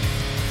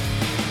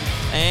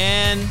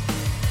 and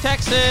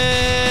Texas.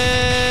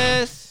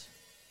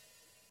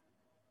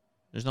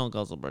 There's no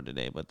Guzzlebird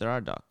today, but there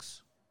are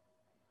ducks.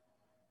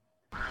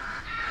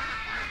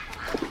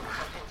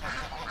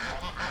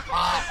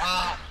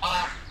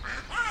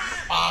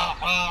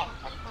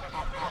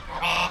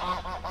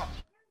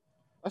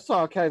 I saw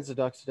all kinds of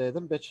ducks today.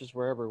 Them bitches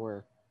were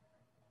everywhere.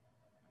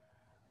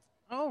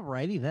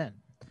 Alrighty then.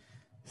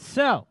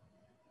 So,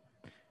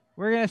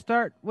 we're going to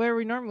start where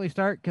we normally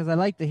start because I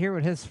like to hear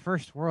what his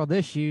first world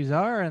issues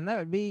are, and that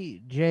would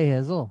be Jay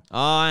Hizzle.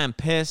 Oh, I am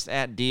pissed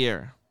at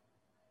deer.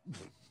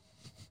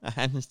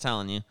 I'm just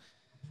telling you.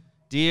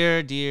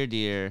 Deer.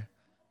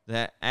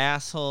 The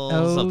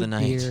assholes of the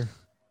night. Dear.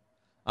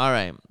 All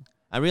right.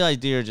 I realize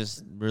deer are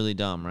just really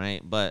dumb,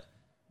 right? But,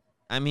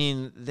 I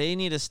mean, they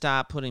need to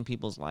stop putting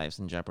people's lives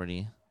in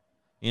jeopardy.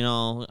 You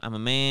know, I'm a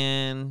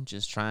man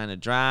just trying to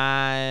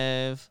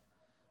drive,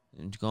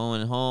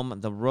 going home.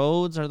 The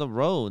roads are the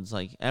roads.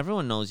 Like,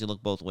 everyone knows you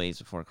look both ways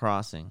before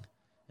crossing.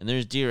 And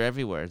there's deer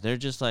everywhere. They're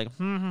just like,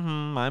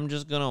 I'm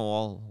just going to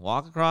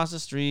walk across the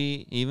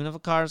street, even if a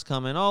car's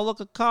coming. Oh, look,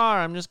 a car.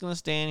 I'm just going to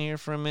stand here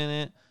for a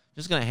minute.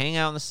 Just going to hang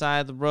out on the side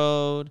of the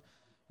road.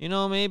 You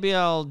know, maybe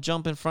I'll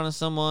jump in front of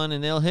someone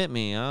and they'll hit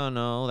me. I don't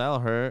know. That'll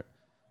hurt.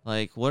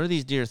 Like, what are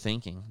these deer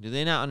thinking? Do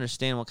they not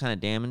understand what kind of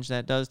damage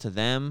that does to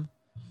them?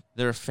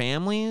 Their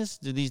families?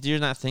 Do these deer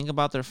not think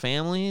about their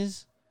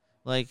families?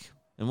 Like,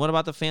 and what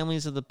about the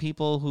families of the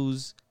people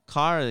whose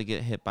car they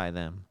get hit by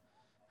them?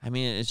 I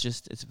mean,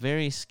 it's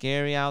very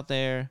scary out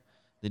there.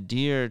 The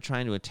deer are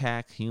trying to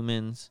attack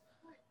humans.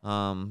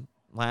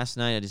 Last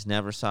night, I just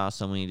never saw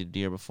so many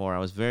deer before. I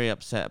was very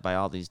upset by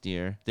all these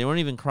deer. They weren't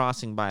even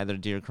crossing by their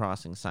deer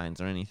crossing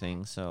signs or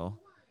anything, so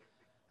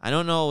I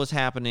don't know what was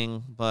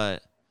happening,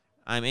 but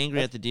I'm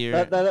angry at the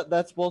deer.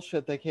 That's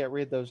bullshit. They can't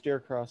read those deer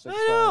crossings.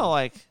 I know,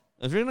 like,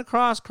 if you're going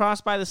to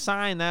cross by the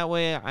sign. That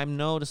way I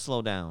know to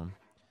slow down.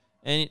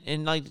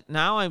 And like,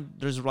 now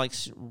there's, like,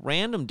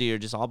 random deer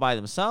just all by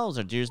themselves.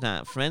 Or deer's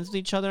not friends with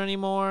each other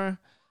anymore.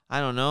 I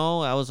don't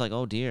know. I was like,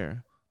 oh,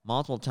 dear.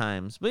 Multiple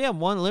times. But, yeah,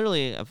 one,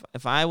 literally,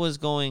 if I was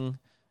going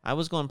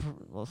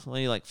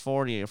maybe like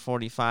 40 or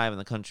 45 in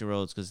the country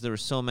roads because there were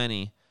so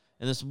many.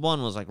 And this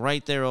one was, like,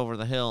 right there over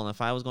the hill. And if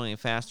I was going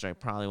faster, I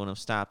probably wouldn't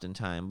have stopped in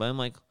time. But I'm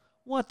like,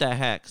 what the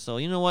heck? So,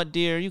 you know what,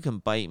 deer? You can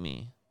bite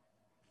me.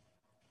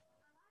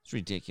 It's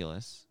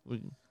ridiculous.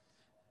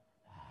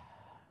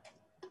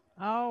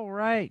 All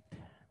right,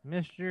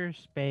 Mr.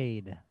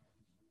 Spade.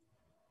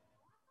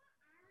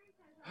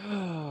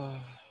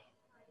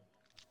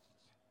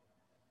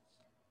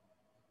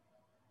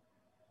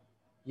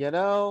 You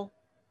know,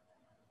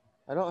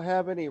 I don't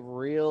have any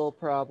real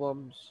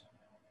problems.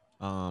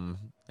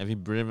 Have you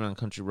driven on a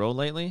country road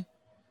lately?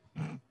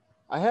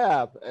 I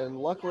have, and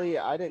luckily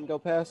I didn't go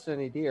past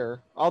any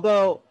deer.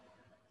 Although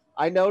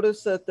I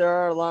noticed that there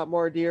are a lot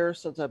more deer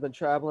since I've been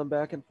traveling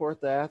back and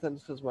forth to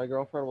Athens because my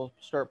girlfriend will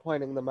start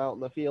pointing them out in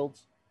the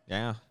fields.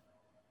 Yeah.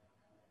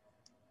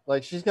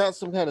 Like she's got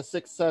some kind of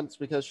sixth sense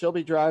because she'll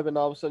be driving,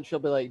 all of a sudden she'll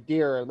be like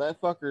deer, and that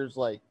fucker's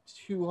like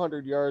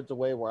 200 yards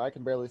away where I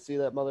can barely see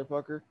that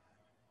motherfucker.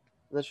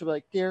 And then she'll be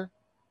like deer,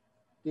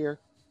 deer,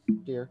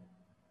 deer.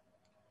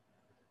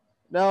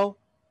 No,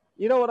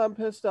 you know what I'm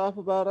pissed off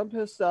about? I'm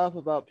pissed off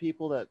about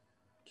people that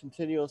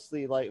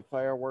continuously light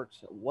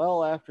fireworks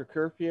well after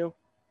curfew.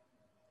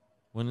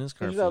 When is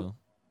 'Cause, curfew?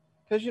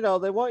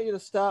 Because they want you to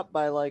stop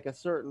by like a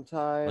certain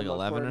time. Like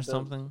 11 or according to-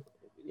 something?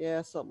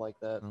 Yeah, something like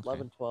that. Okay.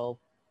 11, 12.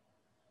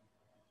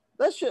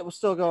 That shit was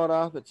still going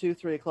off at 2,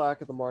 3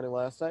 o'clock in the morning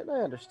last night, and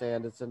I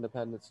understand it's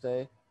Independence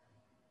Day.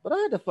 But I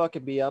had to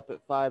fucking be up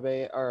at 5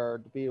 a.m.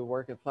 or to be at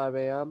work at 5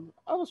 a.m.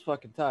 I was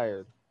fucking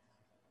tired.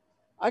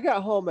 I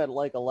got home at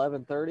like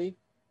 11:30.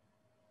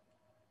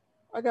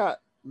 I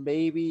got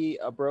maybe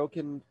a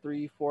broken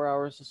 3-4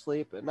 hours of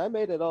sleep, and I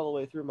made it all the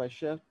way through my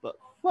shift, but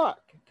fuck,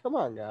 come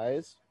on,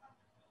 guys.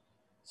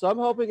 So I'm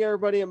hoping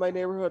everybody in my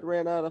neighborhood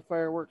ran out of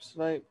fireworks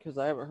tonight because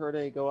I haven't heard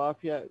any go off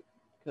yet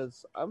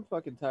because I'm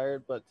fucking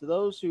tired. But to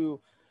those who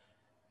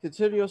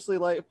continuously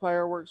light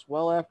fireworks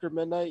well after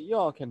midnight,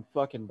 y'all can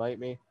fucking bite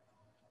me.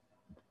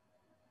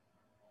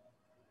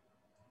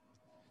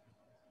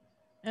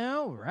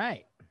 All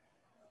right.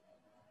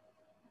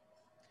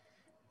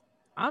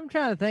 I'm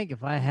trying to think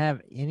if I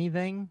have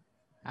anything.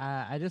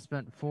 I just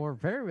spent 4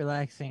 very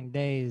relaxing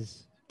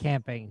days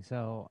camping,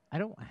 so I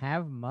don't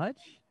have much.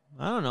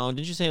 I don't know.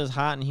 Did you say it was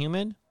hot and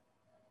humid?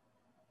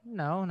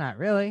 No, not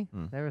really.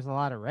 Hmm. There was a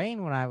lot of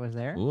rain when I was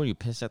there. Ooh, are you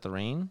pissed at the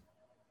rain?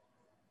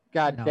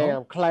 Goddamn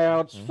No.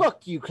 clouds. Mhm.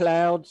 Fuck you,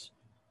 clouds.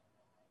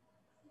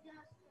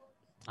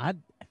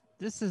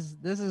 This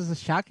is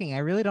shocking. I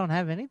really don't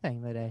have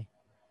anything today.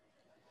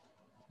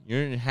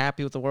 You're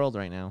happy with the world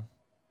right now.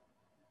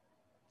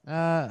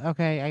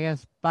 Okay, I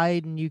guess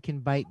Biden, you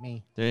can bite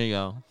me. There you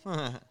go.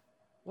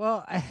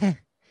 Well,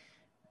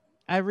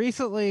 I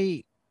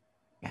recently,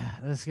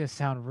 this is gonna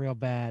sound real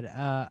bad.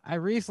 I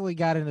recently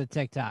got into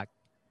TikTok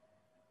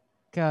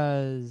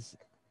because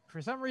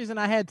for some reason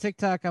I had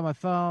TikTok on my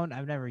phone.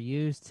 I've never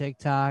used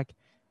TikTok.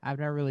 I've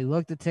never really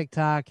looked at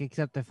TikTok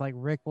except if like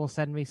Rick will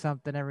send me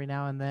something every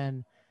now and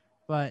then.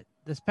 But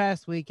this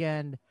past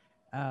weekend,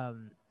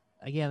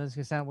 again, this is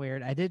gonna sound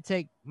weird. I did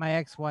take my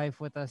ex-wife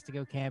with us to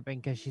go camping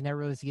because she never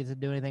really gets to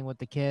do anything with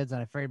the kids,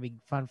 and I figured it'd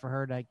be fun for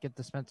her to get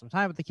to spend some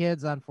time with the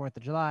kids on 4th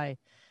of July.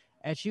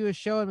 And she was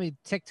showing me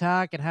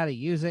TikTok and how to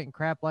use it and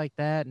crap like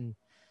that. And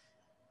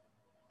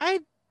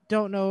I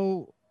don't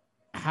know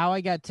how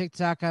I got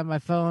TikTok on my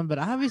phone, but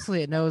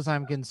obviously it knows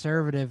I'm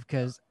conservative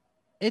because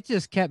it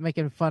just kept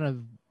making fun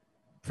of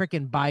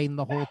freaking Biden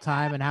the whole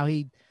time and how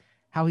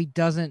he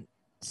doesn't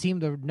seem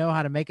to know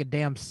how to make a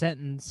damn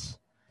sentence.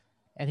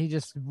 And he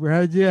just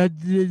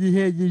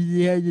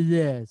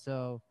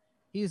so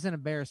he's an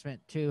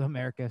embarrassment to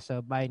America.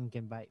 So Biden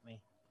can bite me.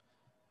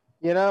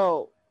 You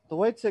know, the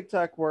way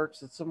TikTok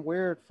works, it's some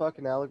weird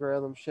fucking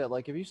algorithm shit.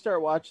 Like, if you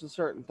start watching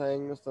certain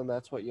things, then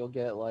that's what you'll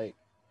get. Like,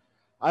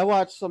 I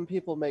watch some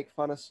people make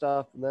fun of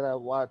stuff, and then I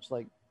watch,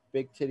 like,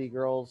 big titty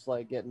girls,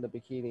 like, get into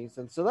bikinis.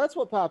 And so that's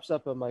what pops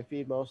up on my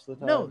feed most of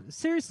the time. No,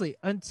 seriously,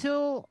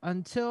 until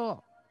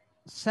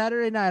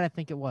Saturday night, I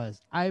think it was.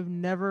 I've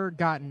never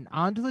gotten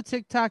onto the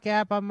TikTok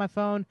app on my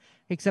phone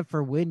except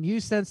for when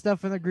you send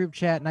stuff in the group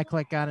chat and I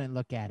click on it and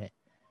look at it.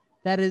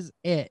 That is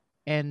it.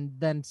 And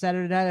then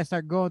Saturday night, I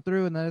start going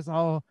through, and then it's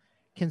all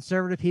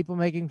conservative people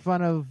making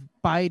fun of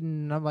Biden.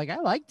 And I'm like, I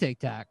like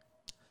TikTok.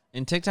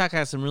 And TikTok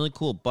has some really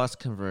cool bus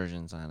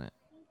conversions on it.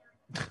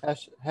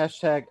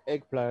 Hashtag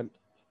eggplant.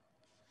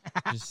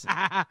 Just,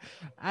 I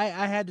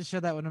had to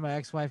show that one to my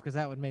ex-wife because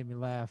that one made me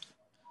laugh.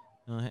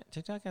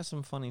 TikTok has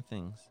some funny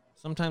things.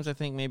 Sometimes I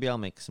think maybe I'll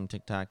make some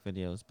TikTok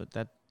videos, but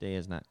that day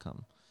has not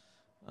come.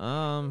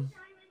 All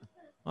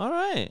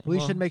right. We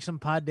well, should make some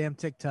Poddamn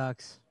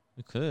TikToks.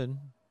 We could.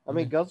 I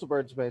mean,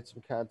 Guzzlebird's made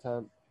some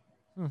content.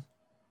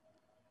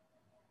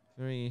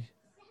 Very,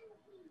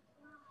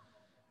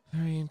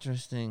 very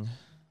interesting.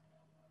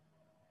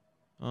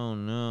 Oh,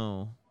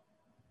 no.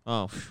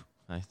 Oh, phew.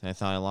 I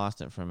thought I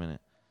lost it for a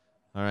minute.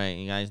 All right,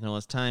 you guys know what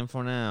it's time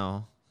for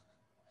now.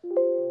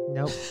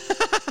 Nope.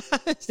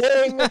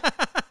 Ding!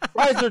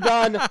 Fries are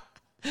done.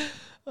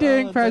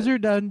 Ding, fries are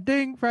done.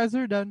 Ding, fries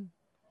are done.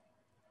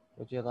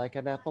 Would you like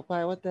an apple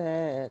pie with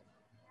that?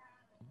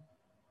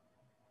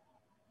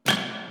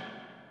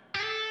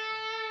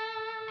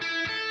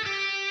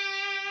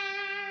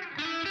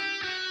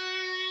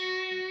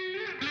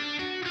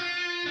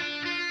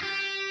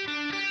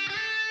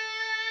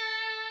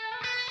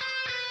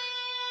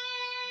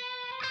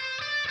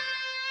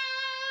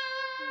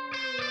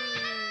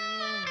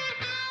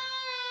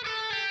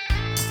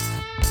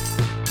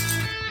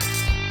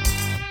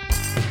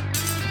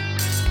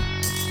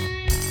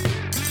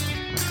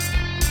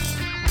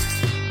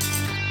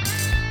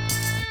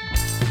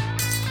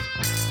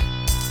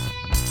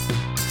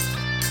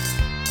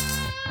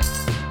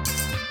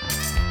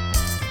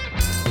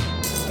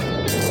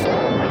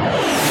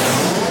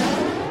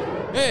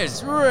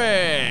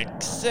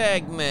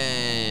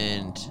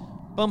 segment.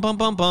 Bum bum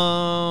bum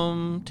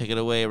bum. Take it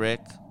away,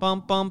 Rick. Bum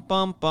bum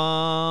bum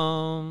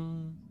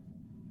bum.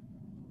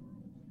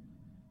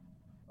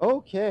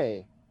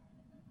 Okay.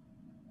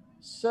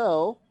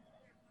 So,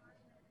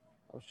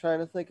 I was trying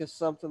to think of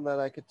something that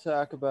I could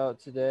talk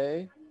about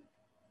today.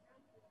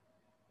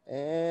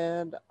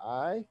 And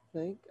I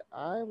think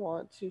I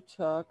want to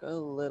talk a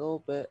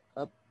little bit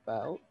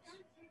about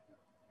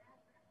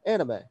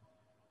anime.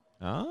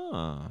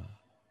 Ah.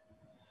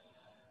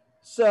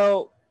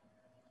 So,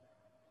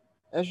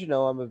 as you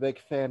know, I'm a big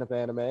fan of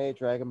anime,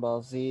 Dragon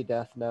Ball Z,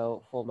 Death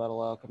Note, Full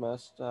Metal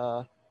Alchemist.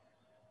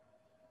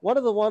 One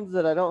of the ones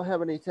that I don't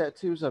have any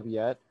tattoos of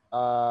yet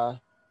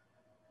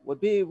would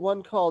be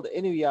one called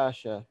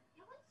Inuyasha.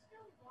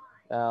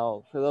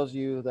 Now, for those of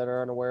you that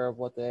are unaware of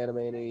what the anime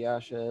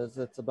Inuyasha is,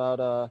 it's about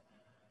a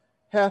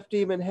half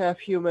demon, half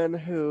human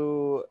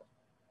who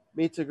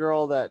meets a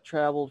girl that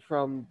traveled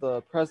from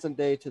the present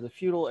day to the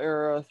feudal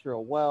era through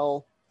a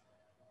well,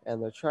 and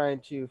they're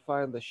trying to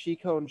find the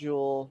Shikon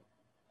jewel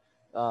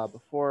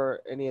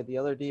before any of the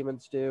other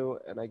demons do,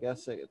 and I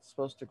guess it's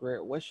supposed to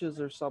grant wishes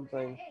or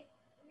something.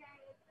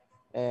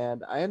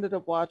 And I ended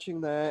up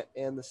watching that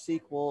and the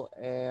sequel,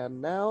 and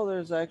now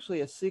there's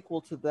actually a sequel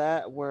to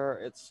that where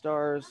it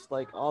stars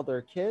like all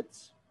their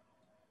kids,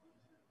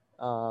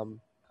 called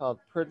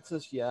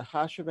Princess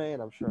Yahashime,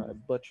 and I'm sure I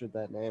butchered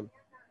that name.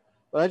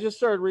 But I just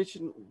started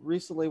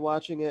recently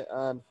watching it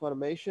on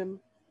Funimation,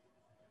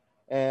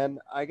 and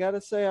I gotta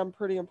say I'm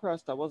pretty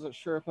impressed. I wasn't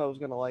sure if I was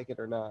gonna like it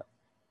or not,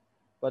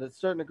 but it's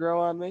starting to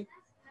grow on me.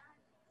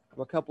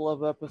 I'm a couple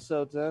of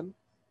episodes in.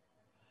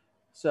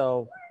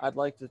 So I'd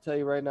like to tell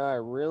you right now, I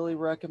really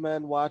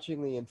recommend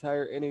watching the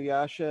entire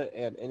Inuyasha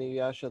and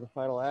Inuyasha the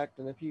Final Act.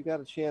 And if you got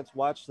a chance,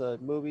 watch the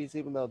movies,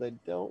 even though they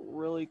don't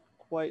really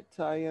quite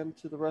tie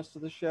into the rest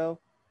of the show.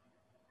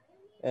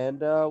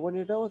 And when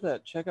you're done with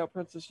that, check out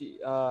Princess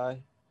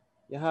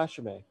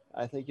Yahashime.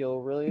 I think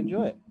you'll really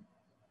enjoy it.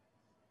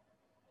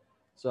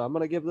 So I'm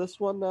going to give this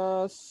one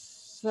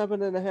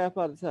 7.5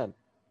 out of 10.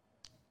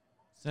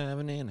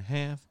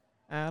 7.5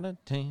 out of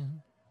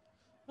 10.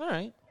 All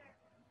right.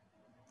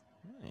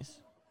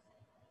 Nice.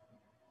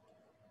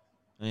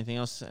 Anything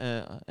else?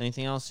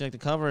 Anything else you like to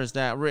cover? Is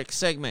that Rick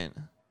segment?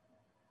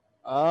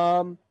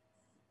 Oh,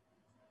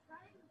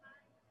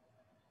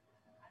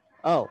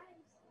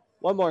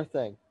 one more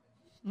thing.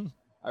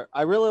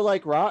 I really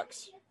like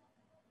rocks.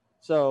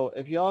 So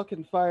if y'all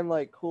can find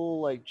like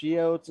cool like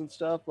geodes and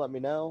stuff, let me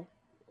know.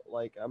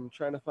 Like I'm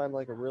trying to find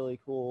like a really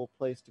cool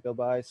place to go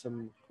buy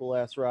some cool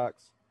ass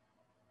rocks.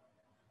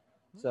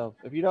 So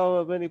if you know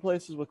of any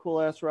places with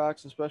cool ass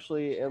rocks,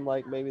 especially in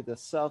like maybe the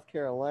South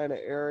Carolina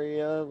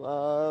area,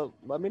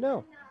 let me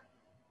know.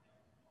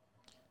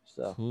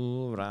 So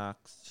Cool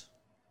rocks.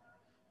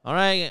 All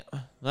right,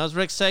 that was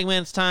Rick's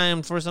segment. It's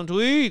time for some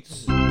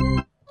tweets.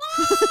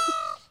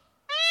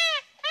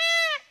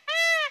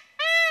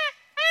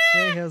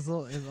 Jay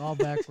Hizzle is all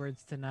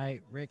backwards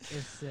tonight. Rick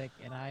is sick,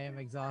 and I am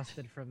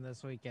exhausted from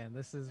this weekend.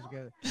 This is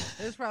good.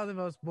 This is probably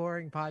the most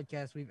boring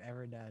podcast we've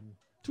ever done.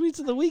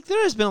 Tweets of the week.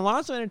 There has been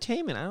lots of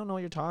entertainment. I don't know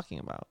what you're talking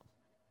about.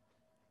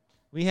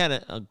 We had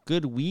a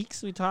good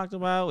weeks we talked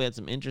about. We had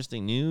some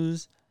interesting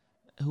news.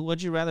 Who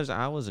would you rather's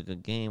I was a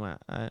good game. I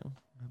don't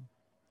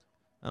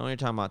know what you're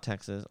talking about,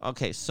 Texas.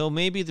 Okay, so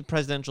maybe the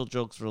presidential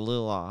jokes were a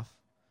little off.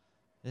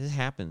 It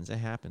happens. It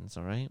happens,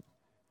 all right?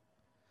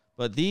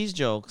 But these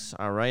jokes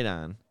are right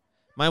on.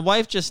 My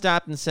wife just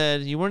stopped and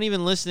said, "You weren't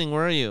even listening,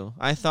 were you?"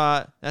 I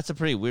thought, that's a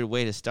pretty weird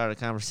way to start a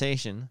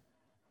conversation.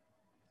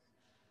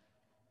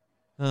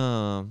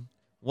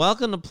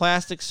 Welcome to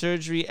Plastic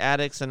Surgery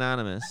Addicts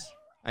Anonymous.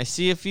 I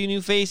see a few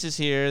new faces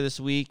here this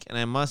week, and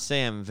I must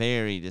say I'm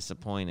very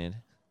disappointed.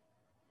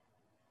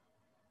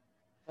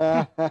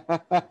 See,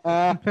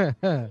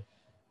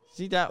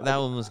 that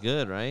one was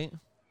good, right?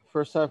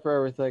 first time for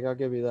everything. I'll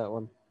give you that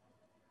one.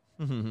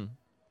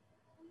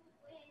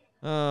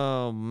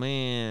 Oh,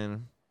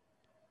 man.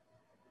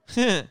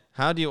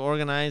 How do you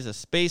organize a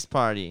space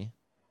party?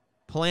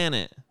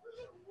 Planet.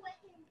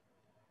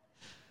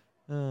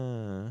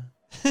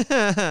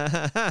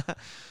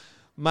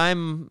 My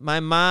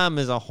mom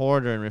is a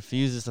hoarder and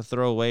refuses to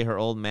throw away her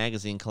old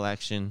magazine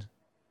collection.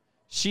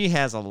 She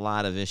has a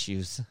lot of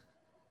issues.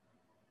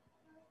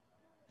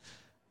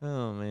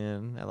 Oh,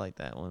 man. I like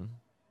that one.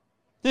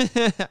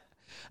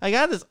 I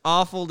got this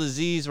awful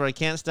disease where I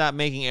can't stop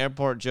making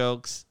airport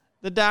jokes.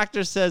 The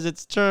doctor says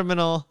it's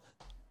terminal.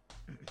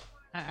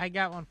 I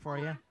got one for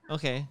you.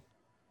 Okay.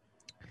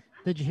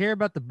 Did you hear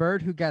about the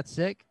bird who got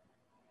sick?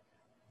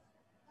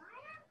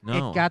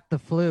 No. It got the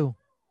flu.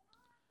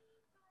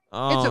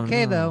 Oh, It's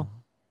okay, no. though.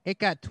 It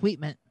got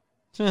tweetment.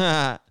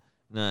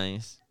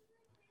 Nice.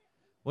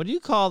 What do you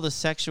call the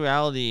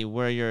sexuality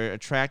where you're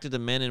attracted to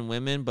men and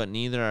women, but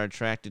neither are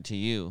attracted to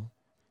you?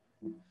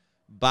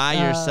 By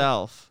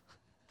yourself.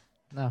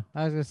 No,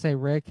 I was going to say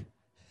Rick.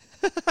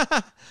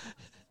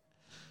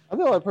 I'm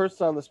the only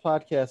person on this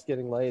podcast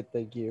getting laid.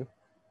 Thank you.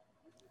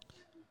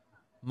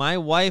 My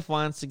wife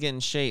wants to get in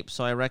shape,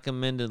 so I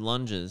recommended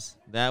lunges.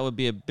 That would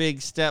be a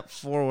big step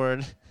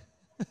forward.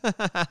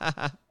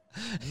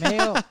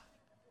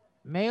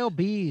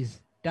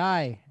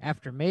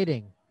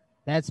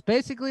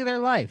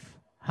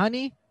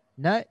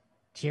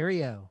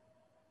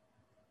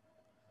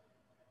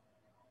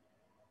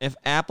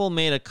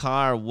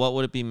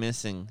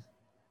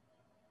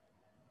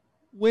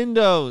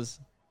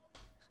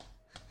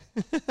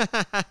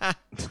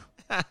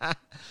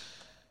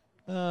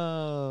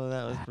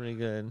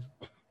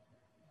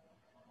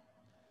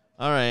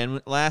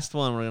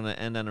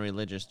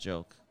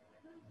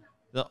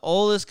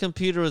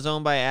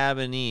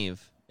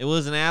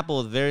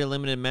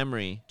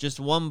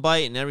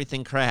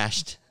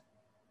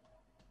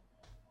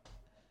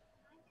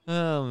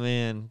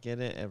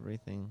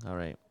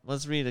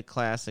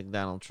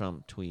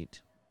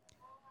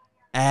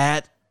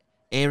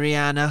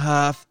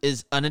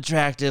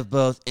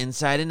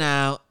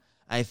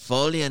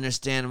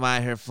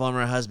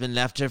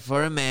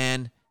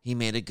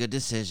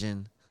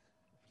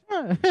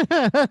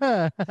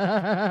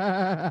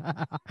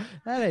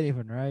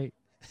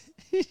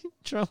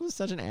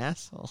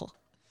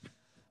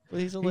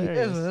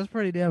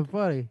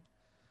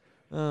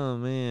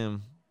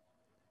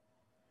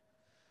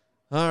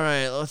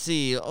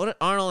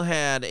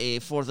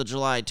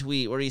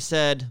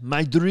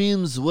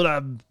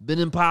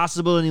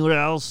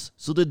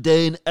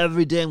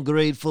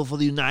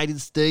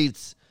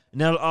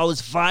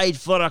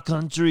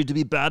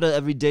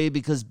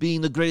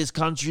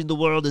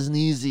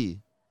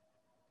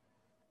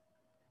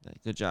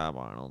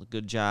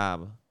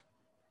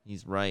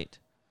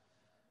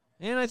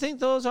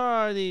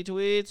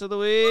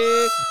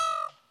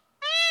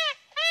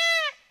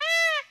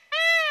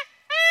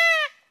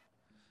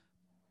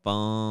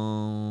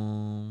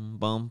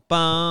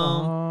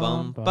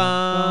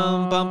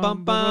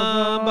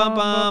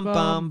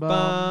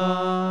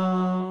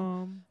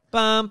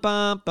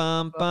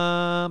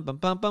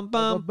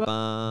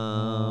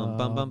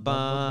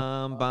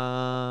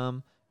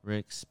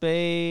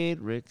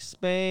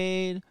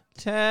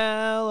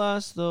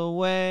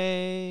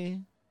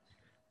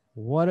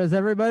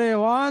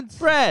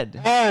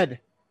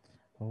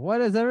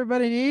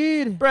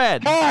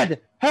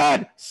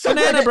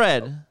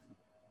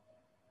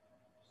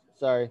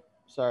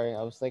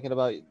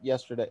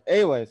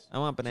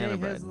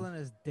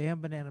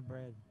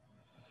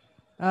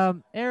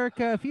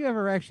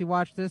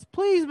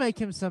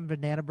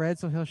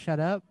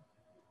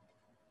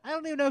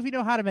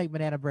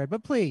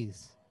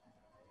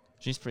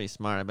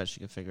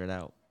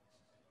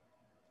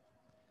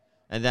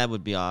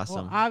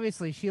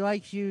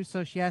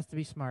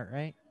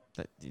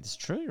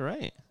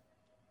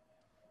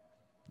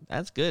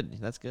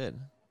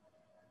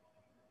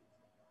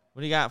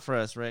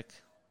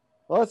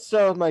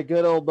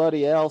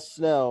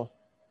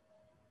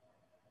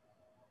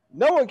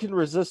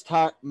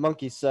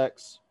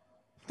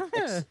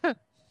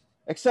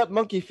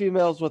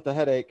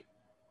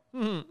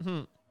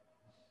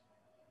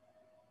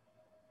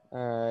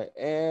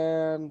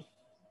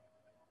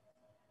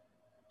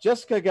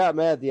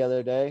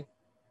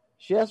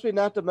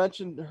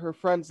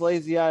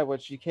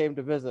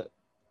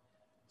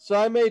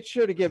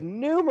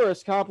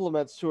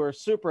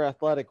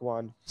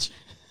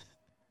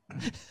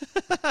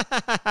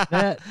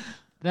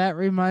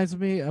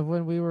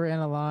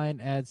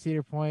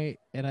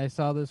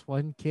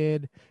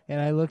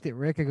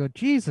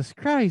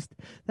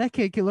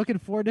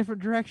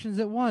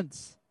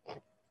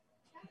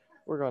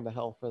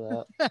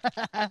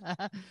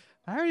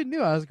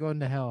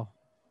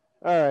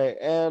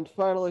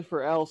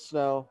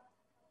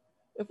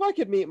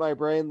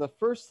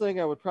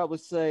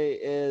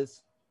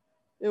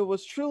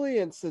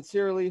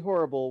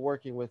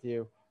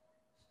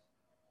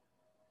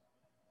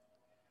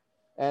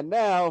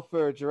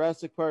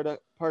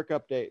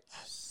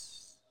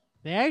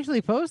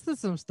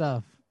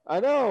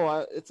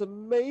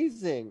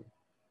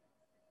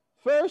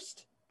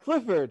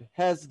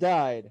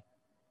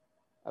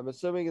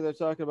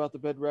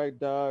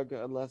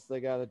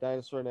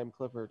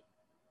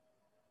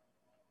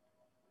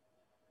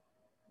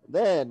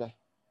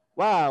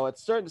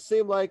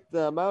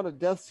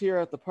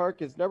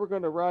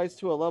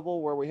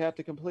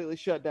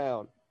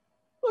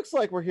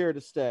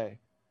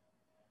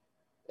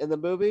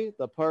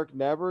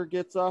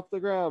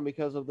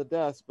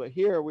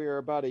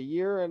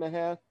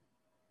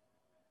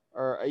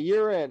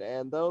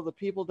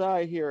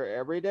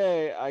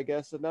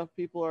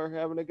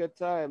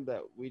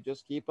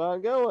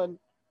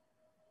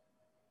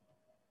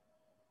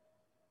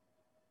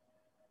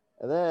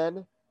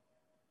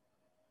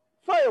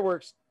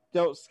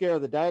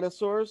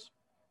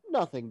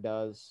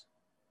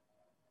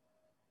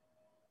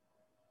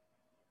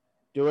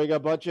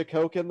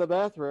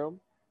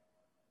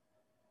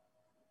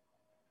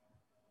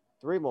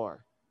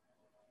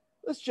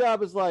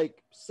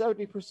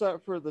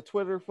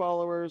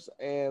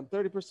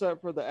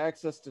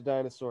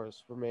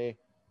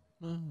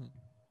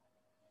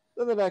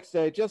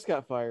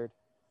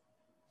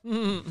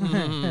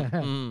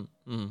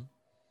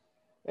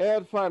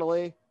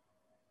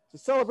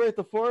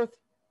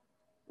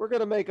 we're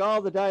going to make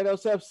all the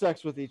dinos have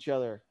sex with each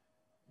other.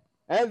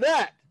 And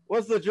that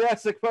was the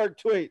Jurassic Park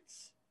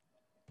tweets.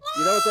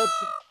 You know what that's...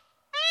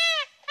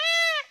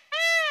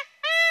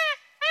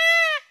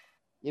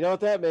 You know what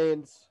that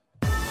means?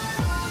 It's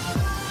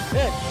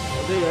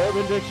the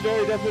Urban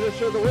Dictionary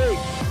definition of the week.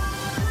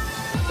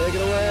 Take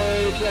it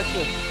away,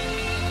 Texas.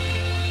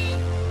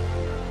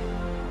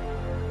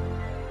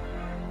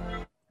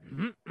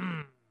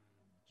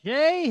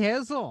 Jay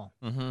Hizzle.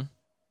 Mm-hmm.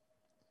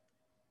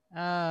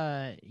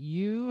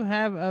 You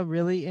have a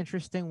really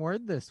interesting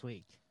word this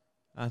week.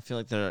 I feel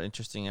like they're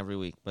interesting every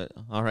week, but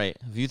all right.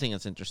 If you think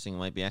it's interesting, it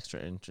might be extra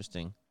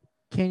interesting.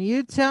 Can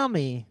you tell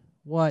me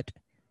what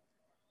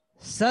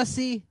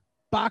Sussy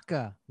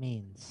Baka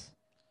means?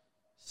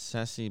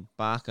 Sexy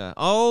Chewbacca.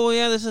 Oh,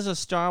 yeah, this is a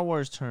Star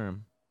Wars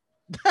term.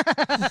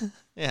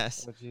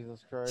 Yes. Oh,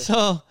 Jesus Christ.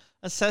 So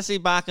a Sexy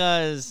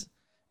Chewbacca is,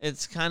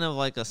 it's kind of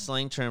like a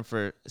slang term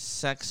for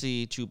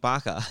Sexy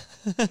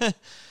Chewbacca.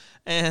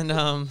 And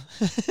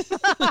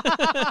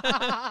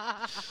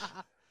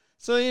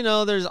so, you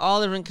know, there's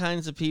all different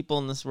kinds of people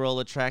in this world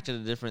attracted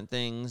to different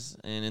things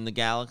and in the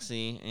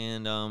galaxy.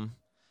 And,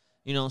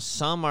 you know,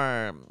 some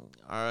are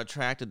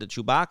attracted to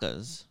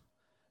Chewbaccas.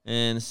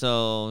 And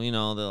so, you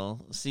know,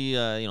 they'll see,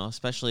 you know,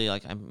 especially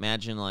like I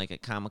imagine like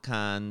at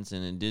Comic-Cons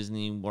and in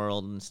Disney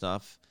World and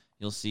stuff,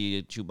 you'll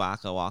see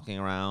Chewbacca walking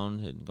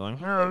around and going,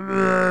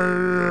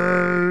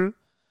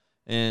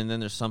 and then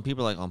there's some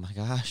people like, oh my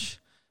gosh,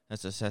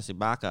 that's a Sexy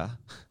Chewbacca,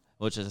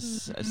 which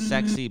is a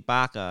sexy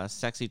baka,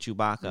 sexy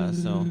Chewbacca.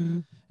 So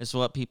it's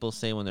what people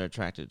say when they're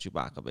attracted to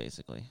Chewbacca,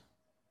 basically.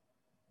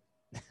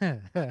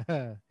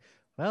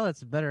 Well,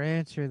 it's a better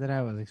answer than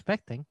I was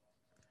expecting.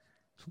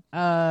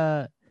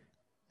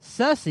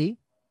 Sussy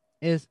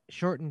is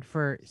shortened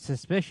for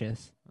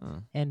suspicious,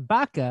 and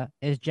baka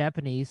is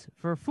Japanese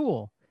for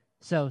fool.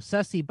 So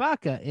Sussy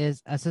Baka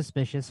is a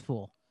suspicious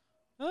fool.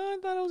 I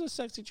thought it was a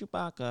sexy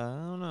Chewbacca.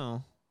 I don't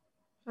know.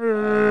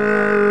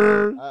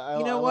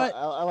 You know what?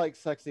 I like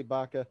Sexy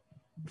Baka.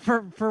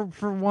 For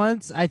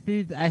once, I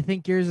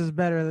think yours is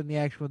better than the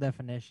actual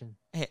definition.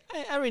 Hey,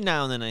 every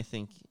now and then I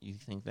think you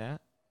think that.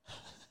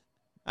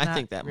 I Not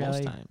think that really.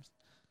 most times.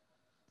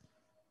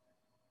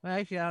 Well,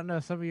 actually, I don't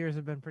know. Some of yours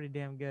have been pretty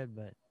damn good,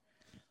 but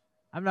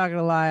I'm not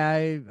gonna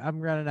lie.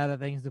 I'm running out of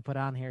things to put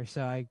on here.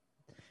 So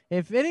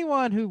if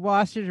anyone who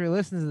watches or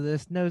listens to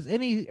this knows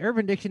any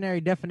Urban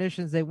Dictionary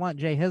definitions they want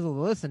Jay Hizzle to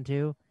listen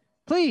to,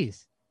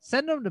 please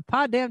send them to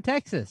Poddamn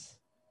Texas.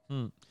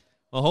 Well,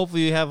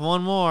 hopefully you have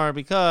one more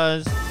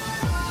because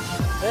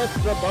It's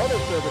the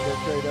bonus Urban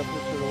Dictionary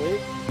definition of the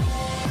week.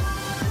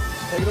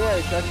 Take it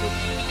away, Texas.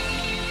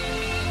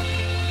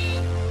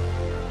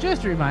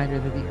 Just a reminder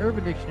that the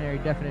Urban Dictionary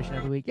definition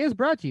of the week is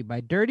brought to you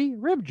by Dirty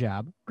Rib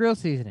Job Grill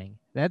Seasoning.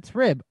 That's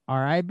rib,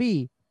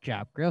 R-I-B,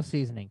 job grill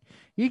seasoning.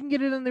 You can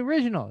get it in the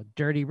original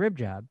Dirty Rib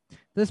Job,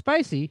 the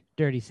spicy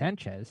Dirty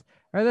Sanchez,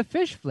 or the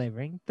fish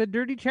flavoring the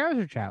Dirty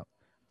Trouser Trout.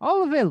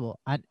 All available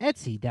on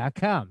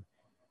Etsy.com.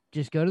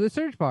 Just go to the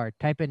search bar,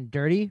 type in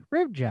Dirty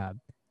Rib Job,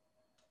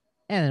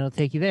 and it'll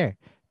take you there.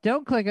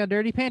 Don't click on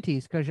Dirty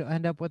Panties because you'll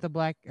end up with a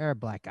black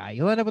eye.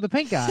 You'll end up with a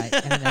pink eye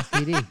and an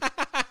STD.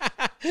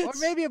 Or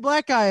maybe a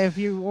black eye if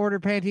you order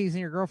panties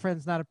and your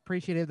girlfriend's not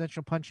appreciative, then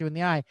she'll punch you in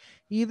the eye.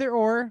 Either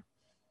or.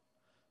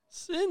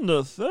 it's in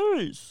the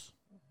face.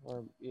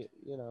 Or, you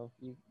know,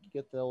 you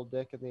get the old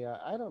dick in the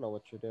eye. I don't know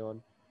what you're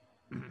doing.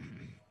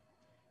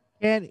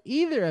 Can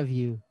either of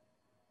you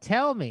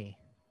tell me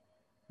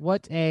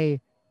what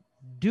a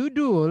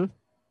dudul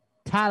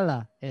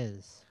tala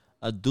is?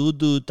 A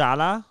doo-doo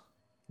tala?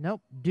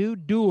 Nope.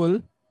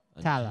 Dudul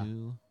A tala.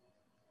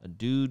 A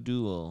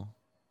doo-doo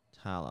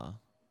tala.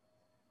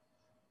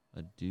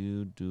 A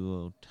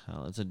doo-doo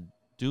tala. It's a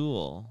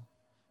duel.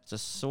 It's a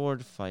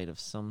sword fight of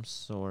some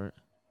sort.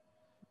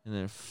 And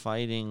they're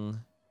fighting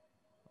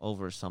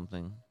over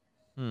something.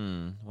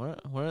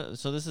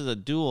 So this is a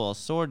duel, a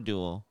sword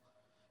duel.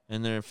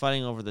 And they're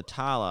fighting over the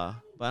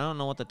tala. But I don't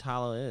know what the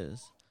tala is.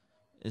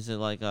 Is it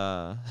like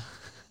a...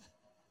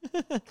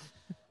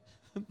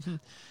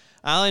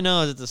 All I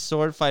know is it's a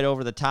sword fight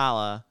over the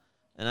tala.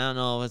 And I don't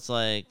know if it's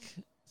like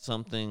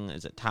something...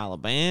 Is it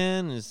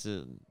Taliban? Is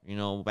it, you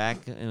know, back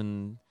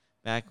when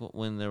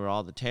there were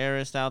all the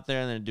terrorists out there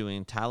and they're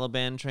doing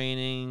Taliban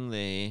training,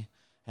 they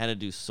had to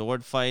do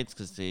sword fights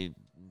because they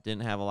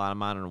didn't have a lot of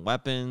modern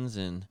weapons,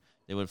 and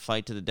they would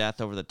fight to the death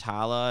over the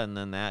Tala, and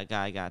then that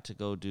guy got to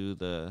go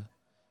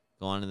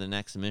on to the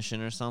next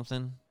mission or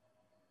something.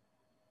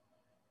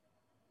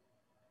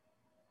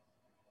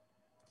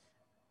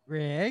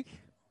 Rick?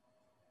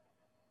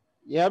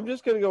 Yeah, I'm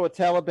just going to go with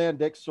Taliban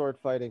dick sword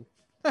fighting.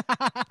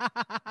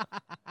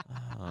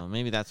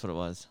 Maybe that's what it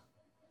was.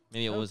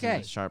 Maybe it wasn't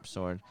Okay. a sharp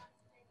sword.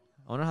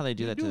 I wonder how they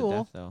do that to the Duel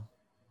death, though.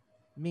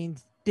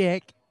 means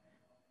dick.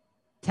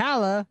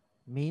 Tala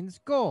means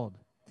gold.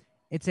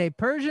 It's a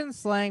Persian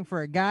slang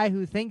for a guy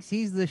who thinks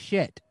he's the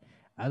shit.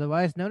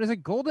 Otherwise known as a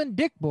golden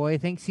dick boy,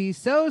 thinks he's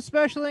so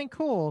special and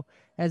cool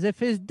as if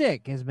his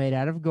dick is made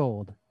out of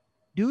gold.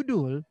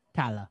 Dudul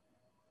tala.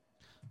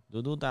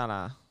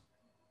 Dududara.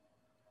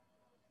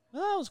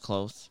 Well, that was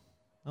close.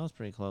 That was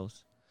pretty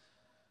close.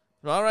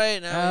 But all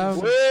right, now.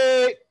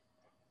 Wait.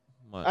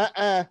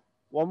 What?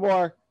 One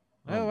more.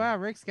 Oh, wow.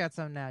 Rick's got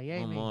some now.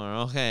 Yay, One me. more.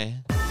 Okay.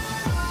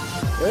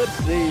 It's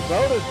the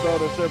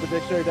bonus Urban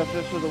Dictionary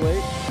definition of the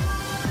week.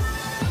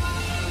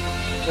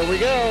 Here we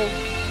go.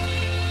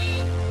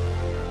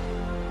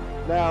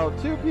 Now,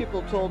 2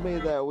 people told me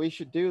that we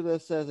should do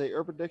this as a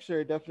Urban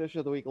Dictionary definition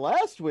of the week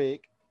last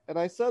week, and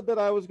I said that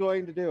I was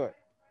going to do it.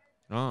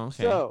 Oh,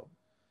 okay. So,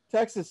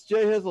 Texas,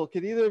 Jay Hizzle,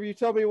 can either of you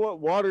tell me what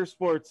water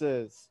sports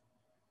is?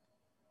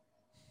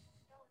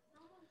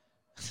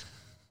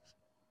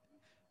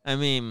 I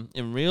mean,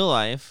 in real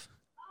life,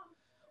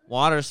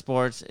 water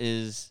sports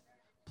is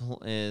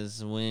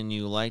when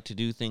you like to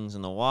do things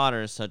in the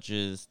water, such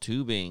as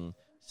tubing,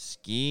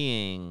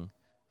 skiing,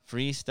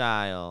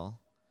 freestyle,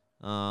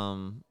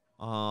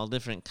 all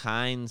different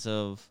kinds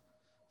of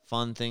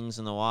fun things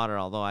in the water.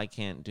 Although I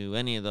can't do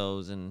any of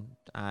those, and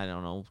I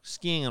don't know,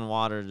 skiing in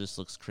water just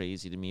looks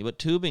crazy to me. But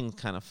tubing's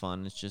kind of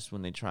fun. It's just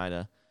when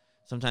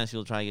sometimes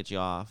people try to get you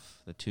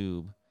off the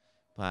tube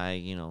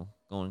by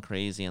going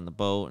crazy on the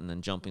boat and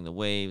then jumping the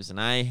waves,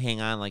 and I hang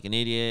on like an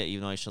idiot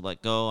even though I should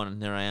let go,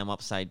 and there I am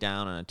upside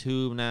down on a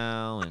tube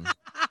now. And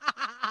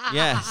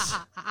yes,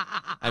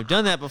 I've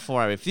done that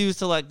before. I refuse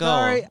to let go.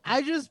 Sorry,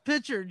 I just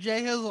pictured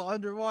Jay Hizzle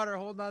underwater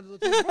holding on to the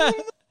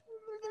tube.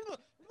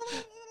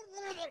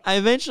 I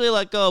eventually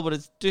let go,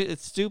 but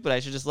it's stupid. I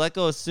should just let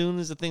go as soon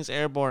as the thing's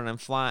airborne and I'm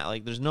flying.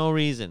 Like, there's no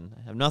reason.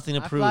 I have nothing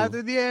to prove. I fly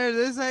through the air.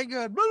 This ain't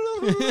good.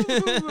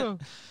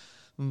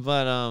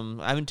 But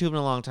I've been tubing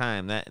a long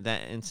time.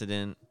 That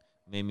incident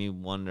made me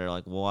wonder,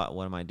 like, what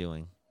am I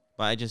doing?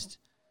 But I just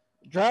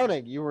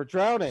Drowning. You were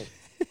drowning.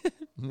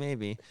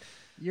 maybe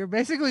You're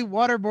basically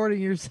waterboarding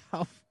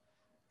yourself.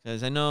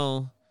 because I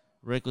know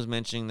Rick was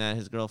mentioning that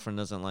his girlfriend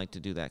doesn't like to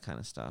do that kind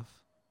of stuff.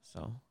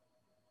 So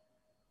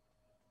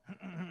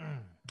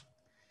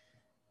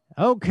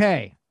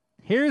Okay,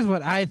 here's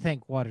what I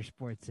think water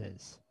sports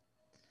is.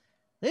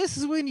 This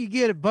is when you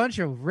get a bunch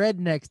of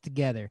rednecks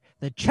together,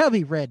 the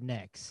chubby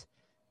rednecks.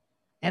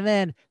 And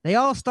then they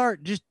all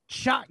start just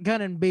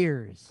shotgunning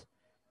beers.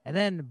 And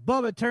then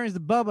Bubba turns to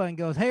Bubba and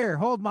goes, "Here,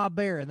 hold my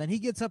beer." And then he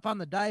gets up on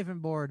the diving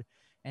board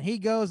and he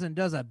goes and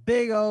does a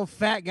big old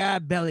fat guy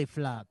belly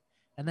flop.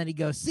 And then he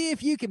goes, "See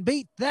if you can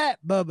beat that,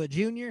 Bubba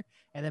Jr."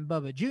 And then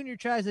Bubba Jr.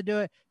 tries to do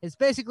it. It's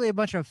basically a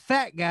bunch of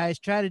fat guys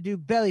try to do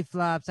belly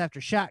flops after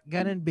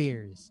shotgunning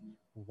beers.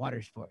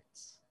 Water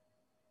sports.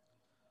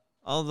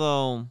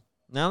 although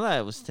now that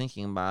I was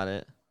thinking about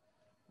it,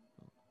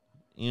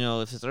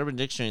 if it's Urban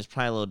Dictionary, it's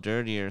probably a little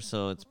dirtier.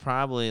 So it's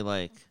probably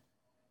like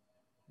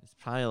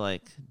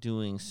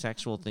doing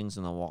sexual things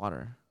in the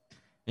water,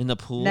 in the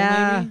pool,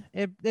 Nah,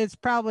 maybe, it's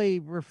probably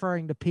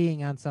referring to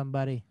peeing on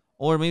somebody.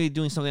 or maybe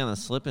doing something on the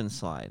slip and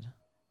slide.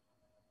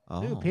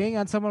 Oh, Ooh, peeing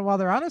on someone while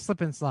they're on a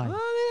slip and slide. Well,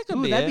 that could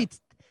Ooh, be that'd it.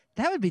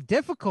 that would be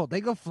difficult.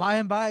 They go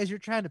flying by as you're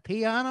trying to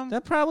pee on them.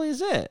 That probably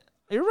is it.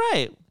 You're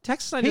right.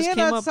 Texas and I just Peeing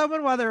came on up.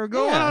 someone while they were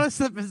going Yeah. on a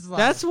slip and slide.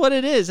 That's what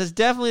it is. It's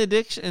definitely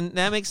addiction. And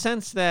that makes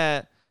sense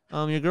that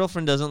your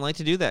girlfriend doesn't like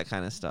to do that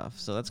kind of stuff.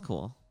 So that's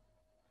cool.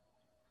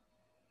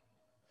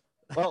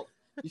 Well,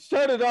 you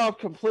started off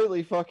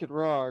completely fucking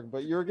wrong,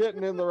 but you're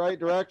getting in the right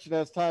direction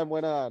as time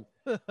went on.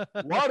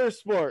 Water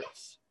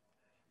sports.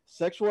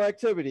 Sexual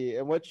activity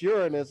in which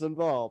urine is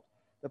involved.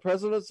 The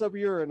presence of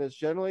urine is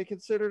generally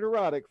considered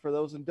erotic for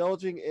those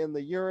indulging in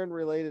the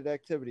urine-related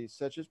activities,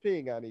 such as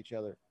peeing on each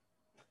other.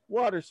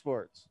 Water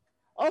sports,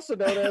 also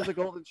known as a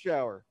golden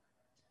shower.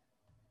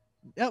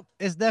 Yep,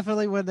 it's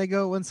definitely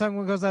when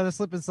someone goes on a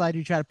slip and slide,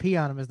 you try to pee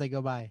on them as they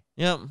go by.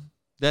 Yep.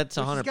 That's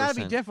It's 100%. got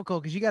to be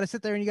difficult because you got to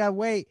sit there and you got to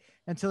wait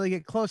until they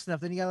get close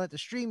enough. Then you got to let the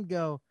stream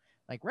go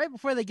like right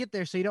before they get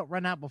there, so you don't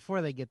run out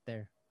before they get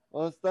there.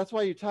 Well, that's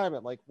why you time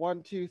it like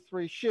 1, 2,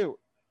 3, shoot.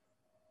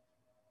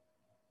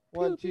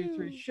 1, 2,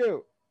 3,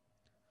 shoot.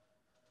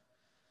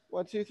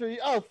 1, 2, 3.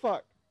 Oh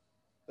fuck,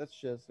 that's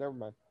shiz. Never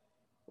mind.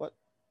 What?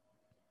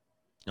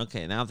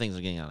 Okay, now things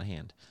are getting out of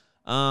hand.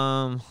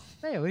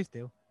 They always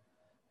do.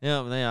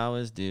 Yeah, they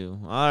always do.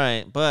 All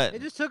right, but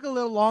It just took a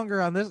little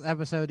longer on this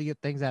episode to get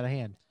things out of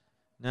hand.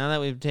 now that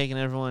we've taken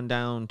everyone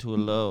down to a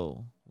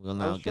low, we'll I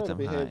now was get trying them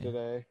to behave high.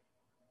 today.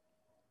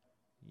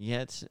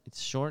 Yeah, it's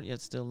short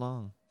yet still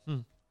long.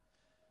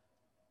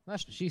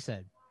 That's what she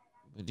said.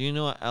 But do you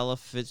know what Ella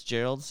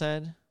Fitzgerald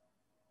said?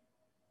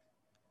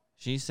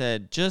 She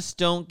said, "Just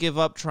don't give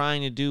up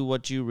trying to do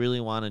what you really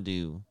want to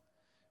do.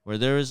 Where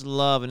there is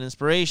love and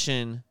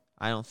inspiration,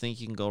 I don't think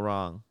you can go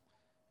wrong."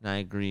 And I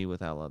agree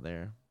with Ella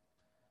there.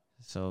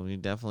 So you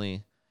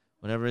definitely,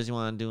 whatever it is you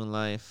want to do in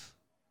life,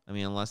 I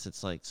mean, unless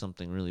it's like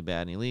something really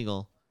bad and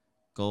illegal,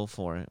 go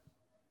for it.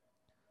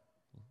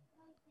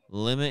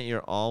 Limit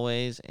your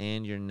always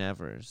and your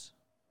nevers.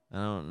 I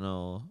don't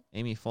know.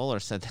 Amy Fuller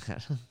said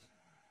that.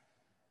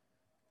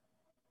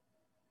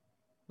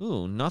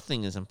 Ooh,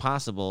 nothing is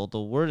impossible.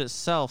 The word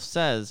itself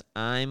says,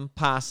 "I'm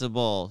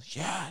possible."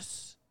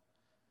 Yes.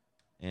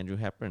 Andrew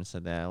Hepburn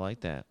said that. I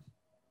like that.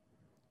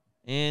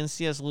 And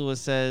C.S.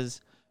 Lewis says,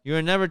 "You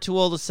are never too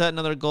old to set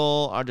another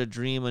goal or to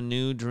dream a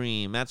new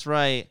dream." That's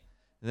right.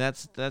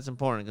 That's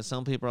important because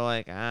some people are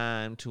like,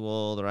 I'm too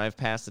old, or I've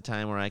passed the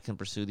time where I can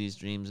pursue these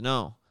dreams.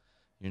 No,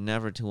 you're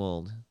never too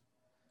old.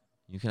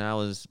 You can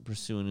always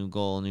pursue a new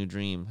goal, a new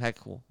dream. Heck,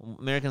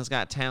 Americans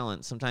Got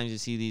Talent. Sometimes you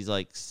see these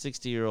like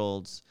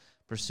 60-year-olds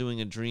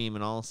pursuing a dream,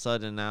 and all of a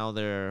sudden now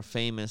they're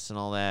famous and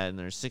all that in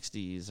their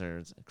 60s, or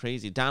it's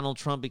crazy. Donald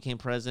Trump became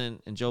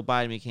president, and Joe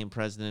Biden became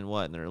president,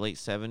 in their late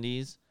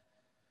 70s?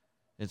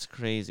 It's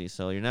crazy.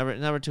 So you're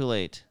never too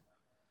late.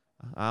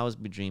 I always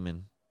be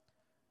dreaming.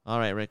 All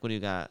right, Rick, what do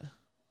you got?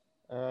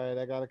 All right,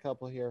 I got a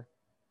couple here.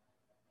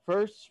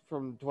 First,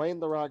 from Dwayne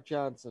The Rock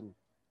Johnson.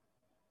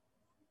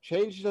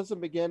 Change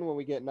doesn't begin when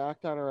we get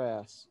knocked on our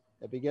ass.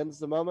 It begins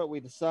the moment we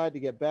decide to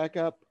get back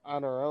up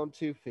on our own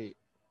 2 feet.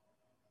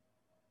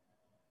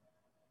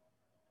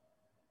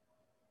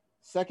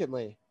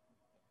 Secondly,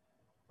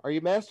 are you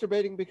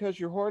masturbating because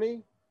you're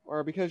horny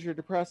or because you're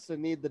depressed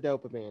and need the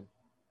dopamine?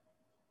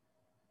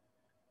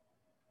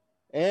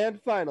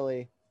 And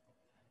finally,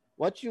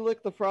 once you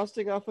lick the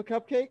frosting off a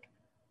cupcake,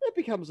 it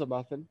becomes a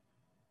muffin.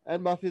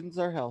 And muffins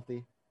are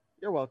healthy.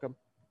 You're welcome.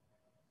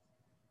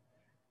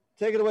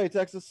 Take it away,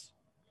 Texas.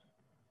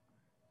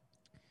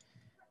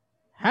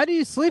 How do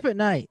you sleep at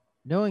night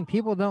knowing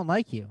people don't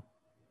like you?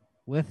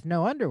 With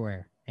no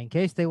underwear, in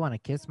case they want to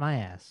kiss my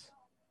ass.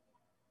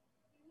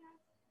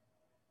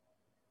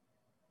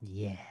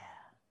 Yeah.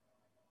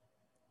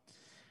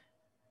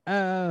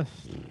 Hang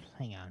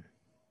on.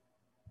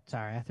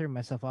 Sorry, I threw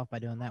myself off by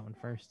doing that one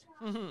first.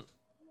 Oh,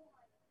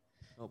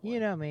 you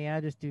know me, I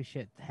just do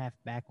shit half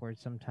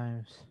backwards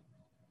sometimes.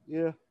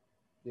 Yeah.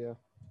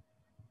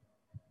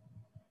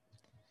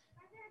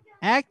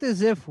 Act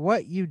as if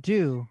what you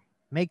do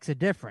makes a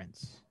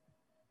difference.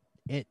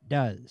 It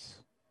does.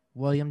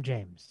 William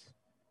James.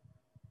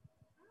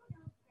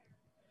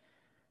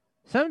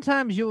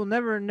 Sometimes you will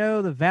never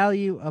know the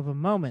value of a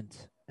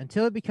moment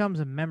until it becomes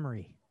a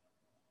memory.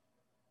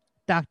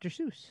 Dr.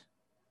 Seuss.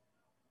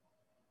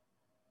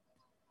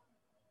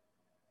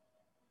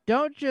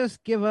 Don't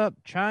just give up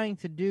trying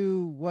to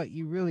do what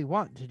you really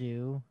want to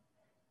do.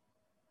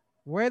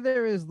 Where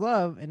there is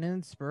love and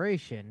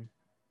inspiration,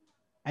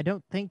 I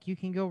don't think you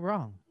can go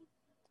wrong.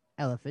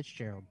 Ella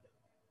Fitzgerald.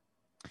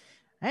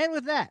 And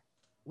with that,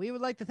 we would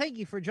like to thank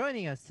you for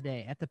joining us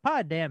today at the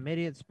Poddamn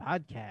Idiotz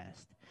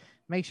Podcast.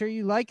 Make sure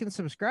you like and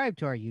subscribe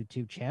to our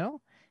YouTube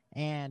channel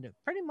and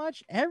pretty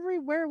much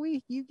everywhere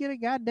you get a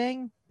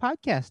goddamn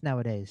podcast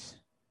nowadays.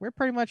 We're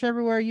pretty much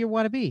everywhere you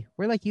want to be.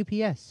 We're like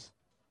UPS,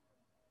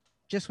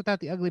 just without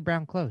the ugly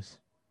brown clothes.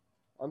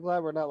 I'm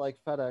glad we're not like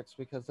FedEx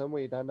because then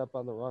we'd end up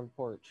on the wrong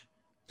porch.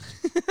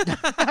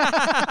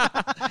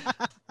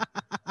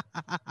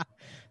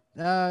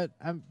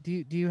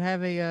 Do you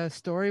have a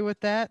story with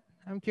that?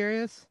 I'm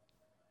curious.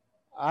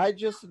 I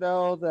just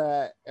know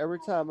that every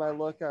time I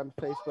look on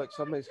Facebook,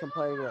 somebody's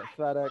complaining that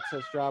FedEx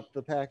has dropped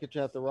the package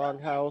at the wrong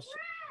house,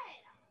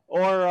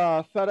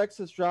 or FedEx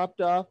has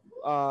dropped off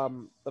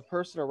the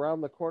person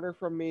around the corner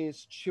from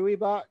me's Chewy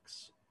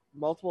box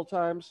multiple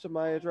times to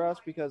my address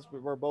because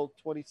we're both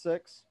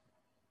 26.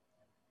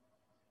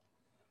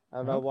 I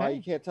don't know why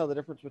you can't tell the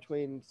difference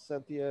between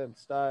Cynthia and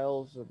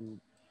Stiles and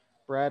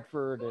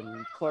Bradford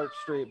and Clark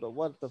Street, but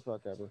what the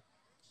fuck ever.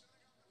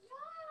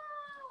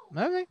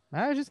 Okay,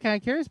 I was just kind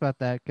of curious about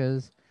that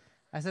because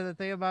I said the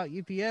thing about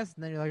UPS, and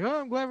then you're like, "Oh,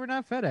 I'm glad we're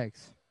not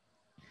FedEx."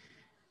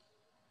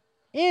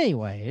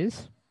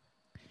 Anyways,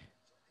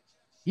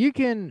 you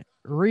can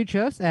reach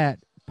us at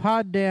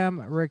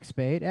Poddamn Rick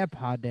Spade at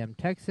Poddamn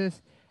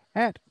Texas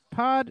at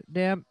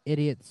Poddamn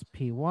Idiotz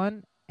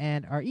P1,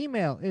 and our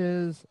email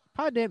is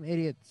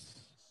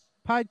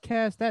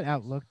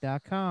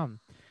poddamnidiotspodcast@outlook.com.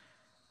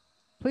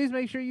 Please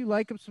make sure you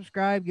like and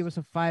subscribe. Give us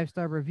a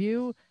 5-star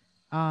review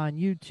on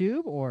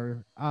YouTube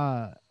or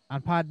on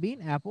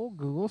Podbean, Apple,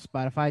 Google,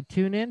 Spotify,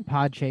 TuneIn,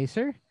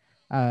 Podchaser,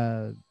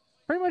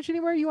 pretty much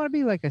anywhere you want to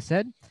be, like I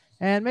said.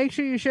 And make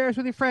sure you share us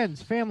with your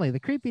friends, family, the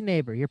creepy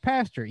neighbor, your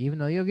pastor, even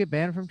though you'll get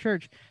banned from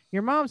church,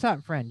 your mom's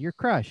hot friend, your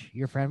crush,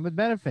 your friend with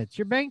benefits,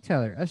 your bank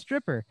teller, a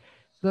stripper,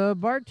 the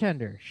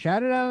bartender.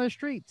 Shout it out on the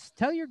streets.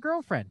 Tell your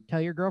girlfriend.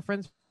 Tell your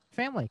girlfriend's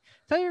family.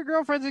 Tell your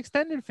girlfriend's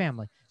extended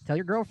family. Tell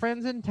your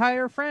girlfriend's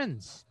entire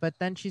friends. But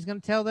then she's going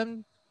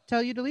to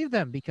tell you to leave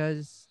them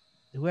because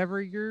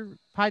whoever your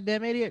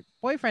Poddamn Idiot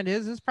boyfriend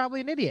is probably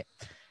an idiot.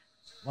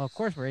 Well, of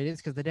course we're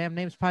idiots because the damn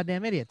name's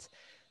Poddamn Idiotz.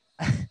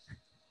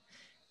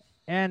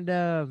 And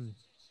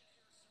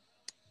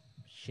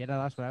shit, I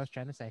lost what I was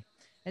trying to say.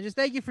 And just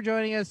thank you for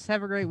joining us.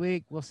 Have a great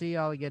week. We'll see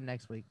y'all again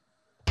next week.